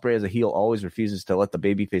 Ospreay as a heel always refuses to let the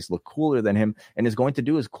babyface look cooler than him, and is going to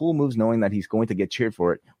do his cool moves knowing that he's going to get cheered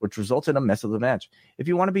for it, which results in a mess of the match. If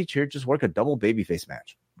you want to be cheered, just work a double babyface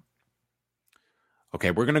match.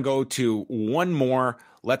 Okay, we're going to go to one more.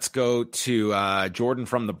 Let's go to Jordan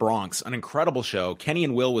from the Bronx. An incredible show. Kenny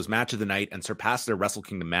and Will was match of the night and surpassed their Wrestle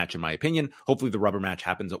Kingdom match, in my opinion. Hopefully the rubber match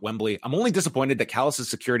happens at Wembley. I'm only disappointed that Callis'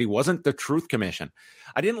 security wasn't the Truth Commission.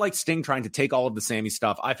 I didn't like Sting trying to take all of the Sammy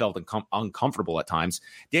stuff. I felt uncomfortable at times.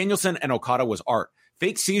 Danielson and Okada was art.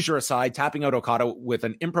 Fake seizure aside, tapping out Okada with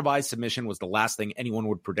an improvised submission was the last thing anyone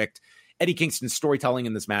would predict. Eddie Kingston's storytelling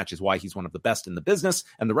in this match is why he's one of the best in the business,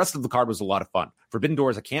 and the rest of the card was a lot of fun. Forbidden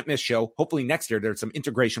Door is a can't-miss show. Hopefully next year there's some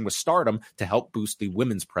integration with Stardom to help boost the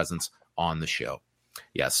women's presence on the show.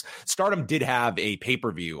 Yes, Stardom did have a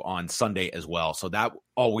pay-per-view on Sunday as well, so that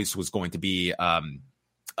always was going to be an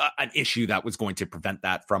issue that was going to prevent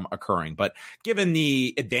that from occurring. But given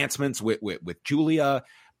the advancements with Julia,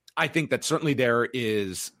 I think that certainly there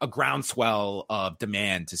is a groundswell of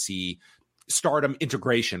demand to see Stardom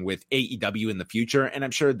integration with AEW in the future, and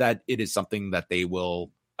I'm sure that it is something that they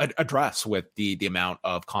will address with the amount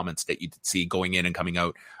of comments that you see going in and coming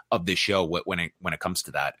out of this show when it comes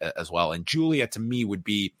to that as well. And Julia, to me, would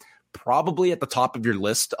be probably at the top of your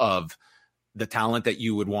list of the talent that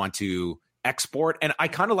you would want to export. And I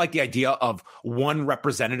kind of like the idea of one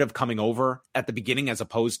representative coming over at the beginning as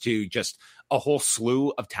opposed to just a whole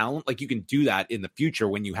slew of talent. Like, you can do that in the future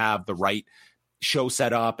when you have the right show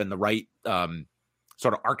set up and the right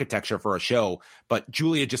sort of architecture for a show. But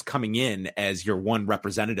Julia just coming in as your one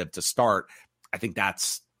representative to start, I think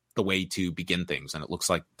that's the way to begin things. And it looks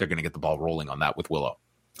like they're going to get the ball rolling on that with Willow.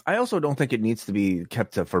 I also don't think it needs to be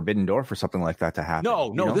kept a forbidden door for something like that to happen.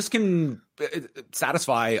 No, this can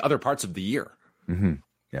satisfy other parts of the year. Mm-hmm.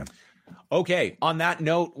 Yeah. Okay, on that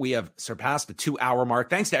note, we have surpassed the 2-hour mark.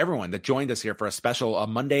 Thanks to everyone that joined us here for a special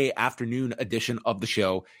Monday afternoon edition of the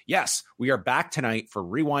show. Yes, we are back tonight for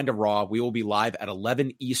Rewind to Raw. We will be live at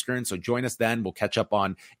 11 Eastern, so join us then. We'll catch up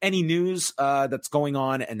on any news that's going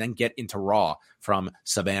on and then get into Raw from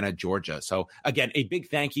Savannah, Georgia. So again, a big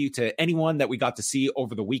thank you to anyone that we got to see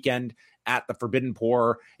over the weekend at the Forbidden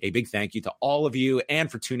Pour. A big thank you to all of you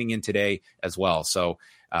and for tuning in today as well. So,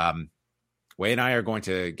 Wade and I are going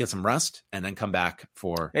to get some rest and then come back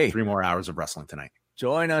for 3 more hours of wrestling tonight.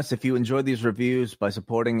 Join us if you enjoyed these reviews by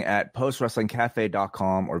supporting at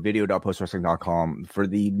postwrestlingcafe.com or video.postwrestling.com. For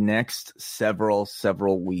the next several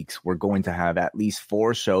weeks, we're going to have at least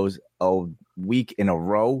 4 shows a week in a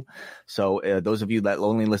row. So those of you that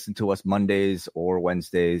only listen to us Mondays or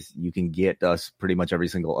Wednesdays, you can get us pretty much every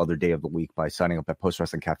single other day of the week by signing up at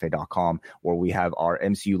postwrestlingcafe.com, where we have our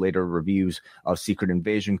MCU later reviews of Secret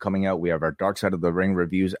Invasion coming out. We have our Dark Side of the Ring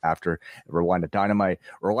reviews after Rewind to Dynamite,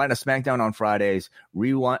 Rewind to SmackDown on Fridays,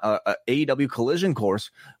 Rewind AEW Collision Course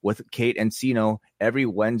with Kate and Sino every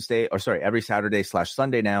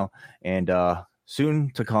Saturday/Sunday now, and soon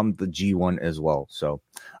to come the G1 as well. So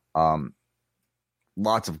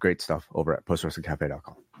lots of great stuff over at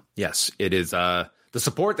postwrestlingcafe.com. Yes, it is the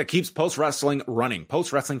support that keeps Post Wrestling running.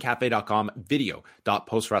 Postwrestlingcafe.com,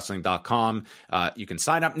 video.postwrestling.com. You can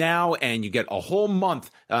sign up now and you get a whole month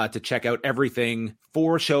to check out everything,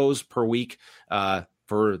 4 shows per week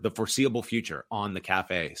for the foreseeable future on the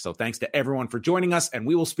cafe. So thanks to everyone for joining us, and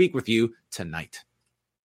we will speak with you tonight.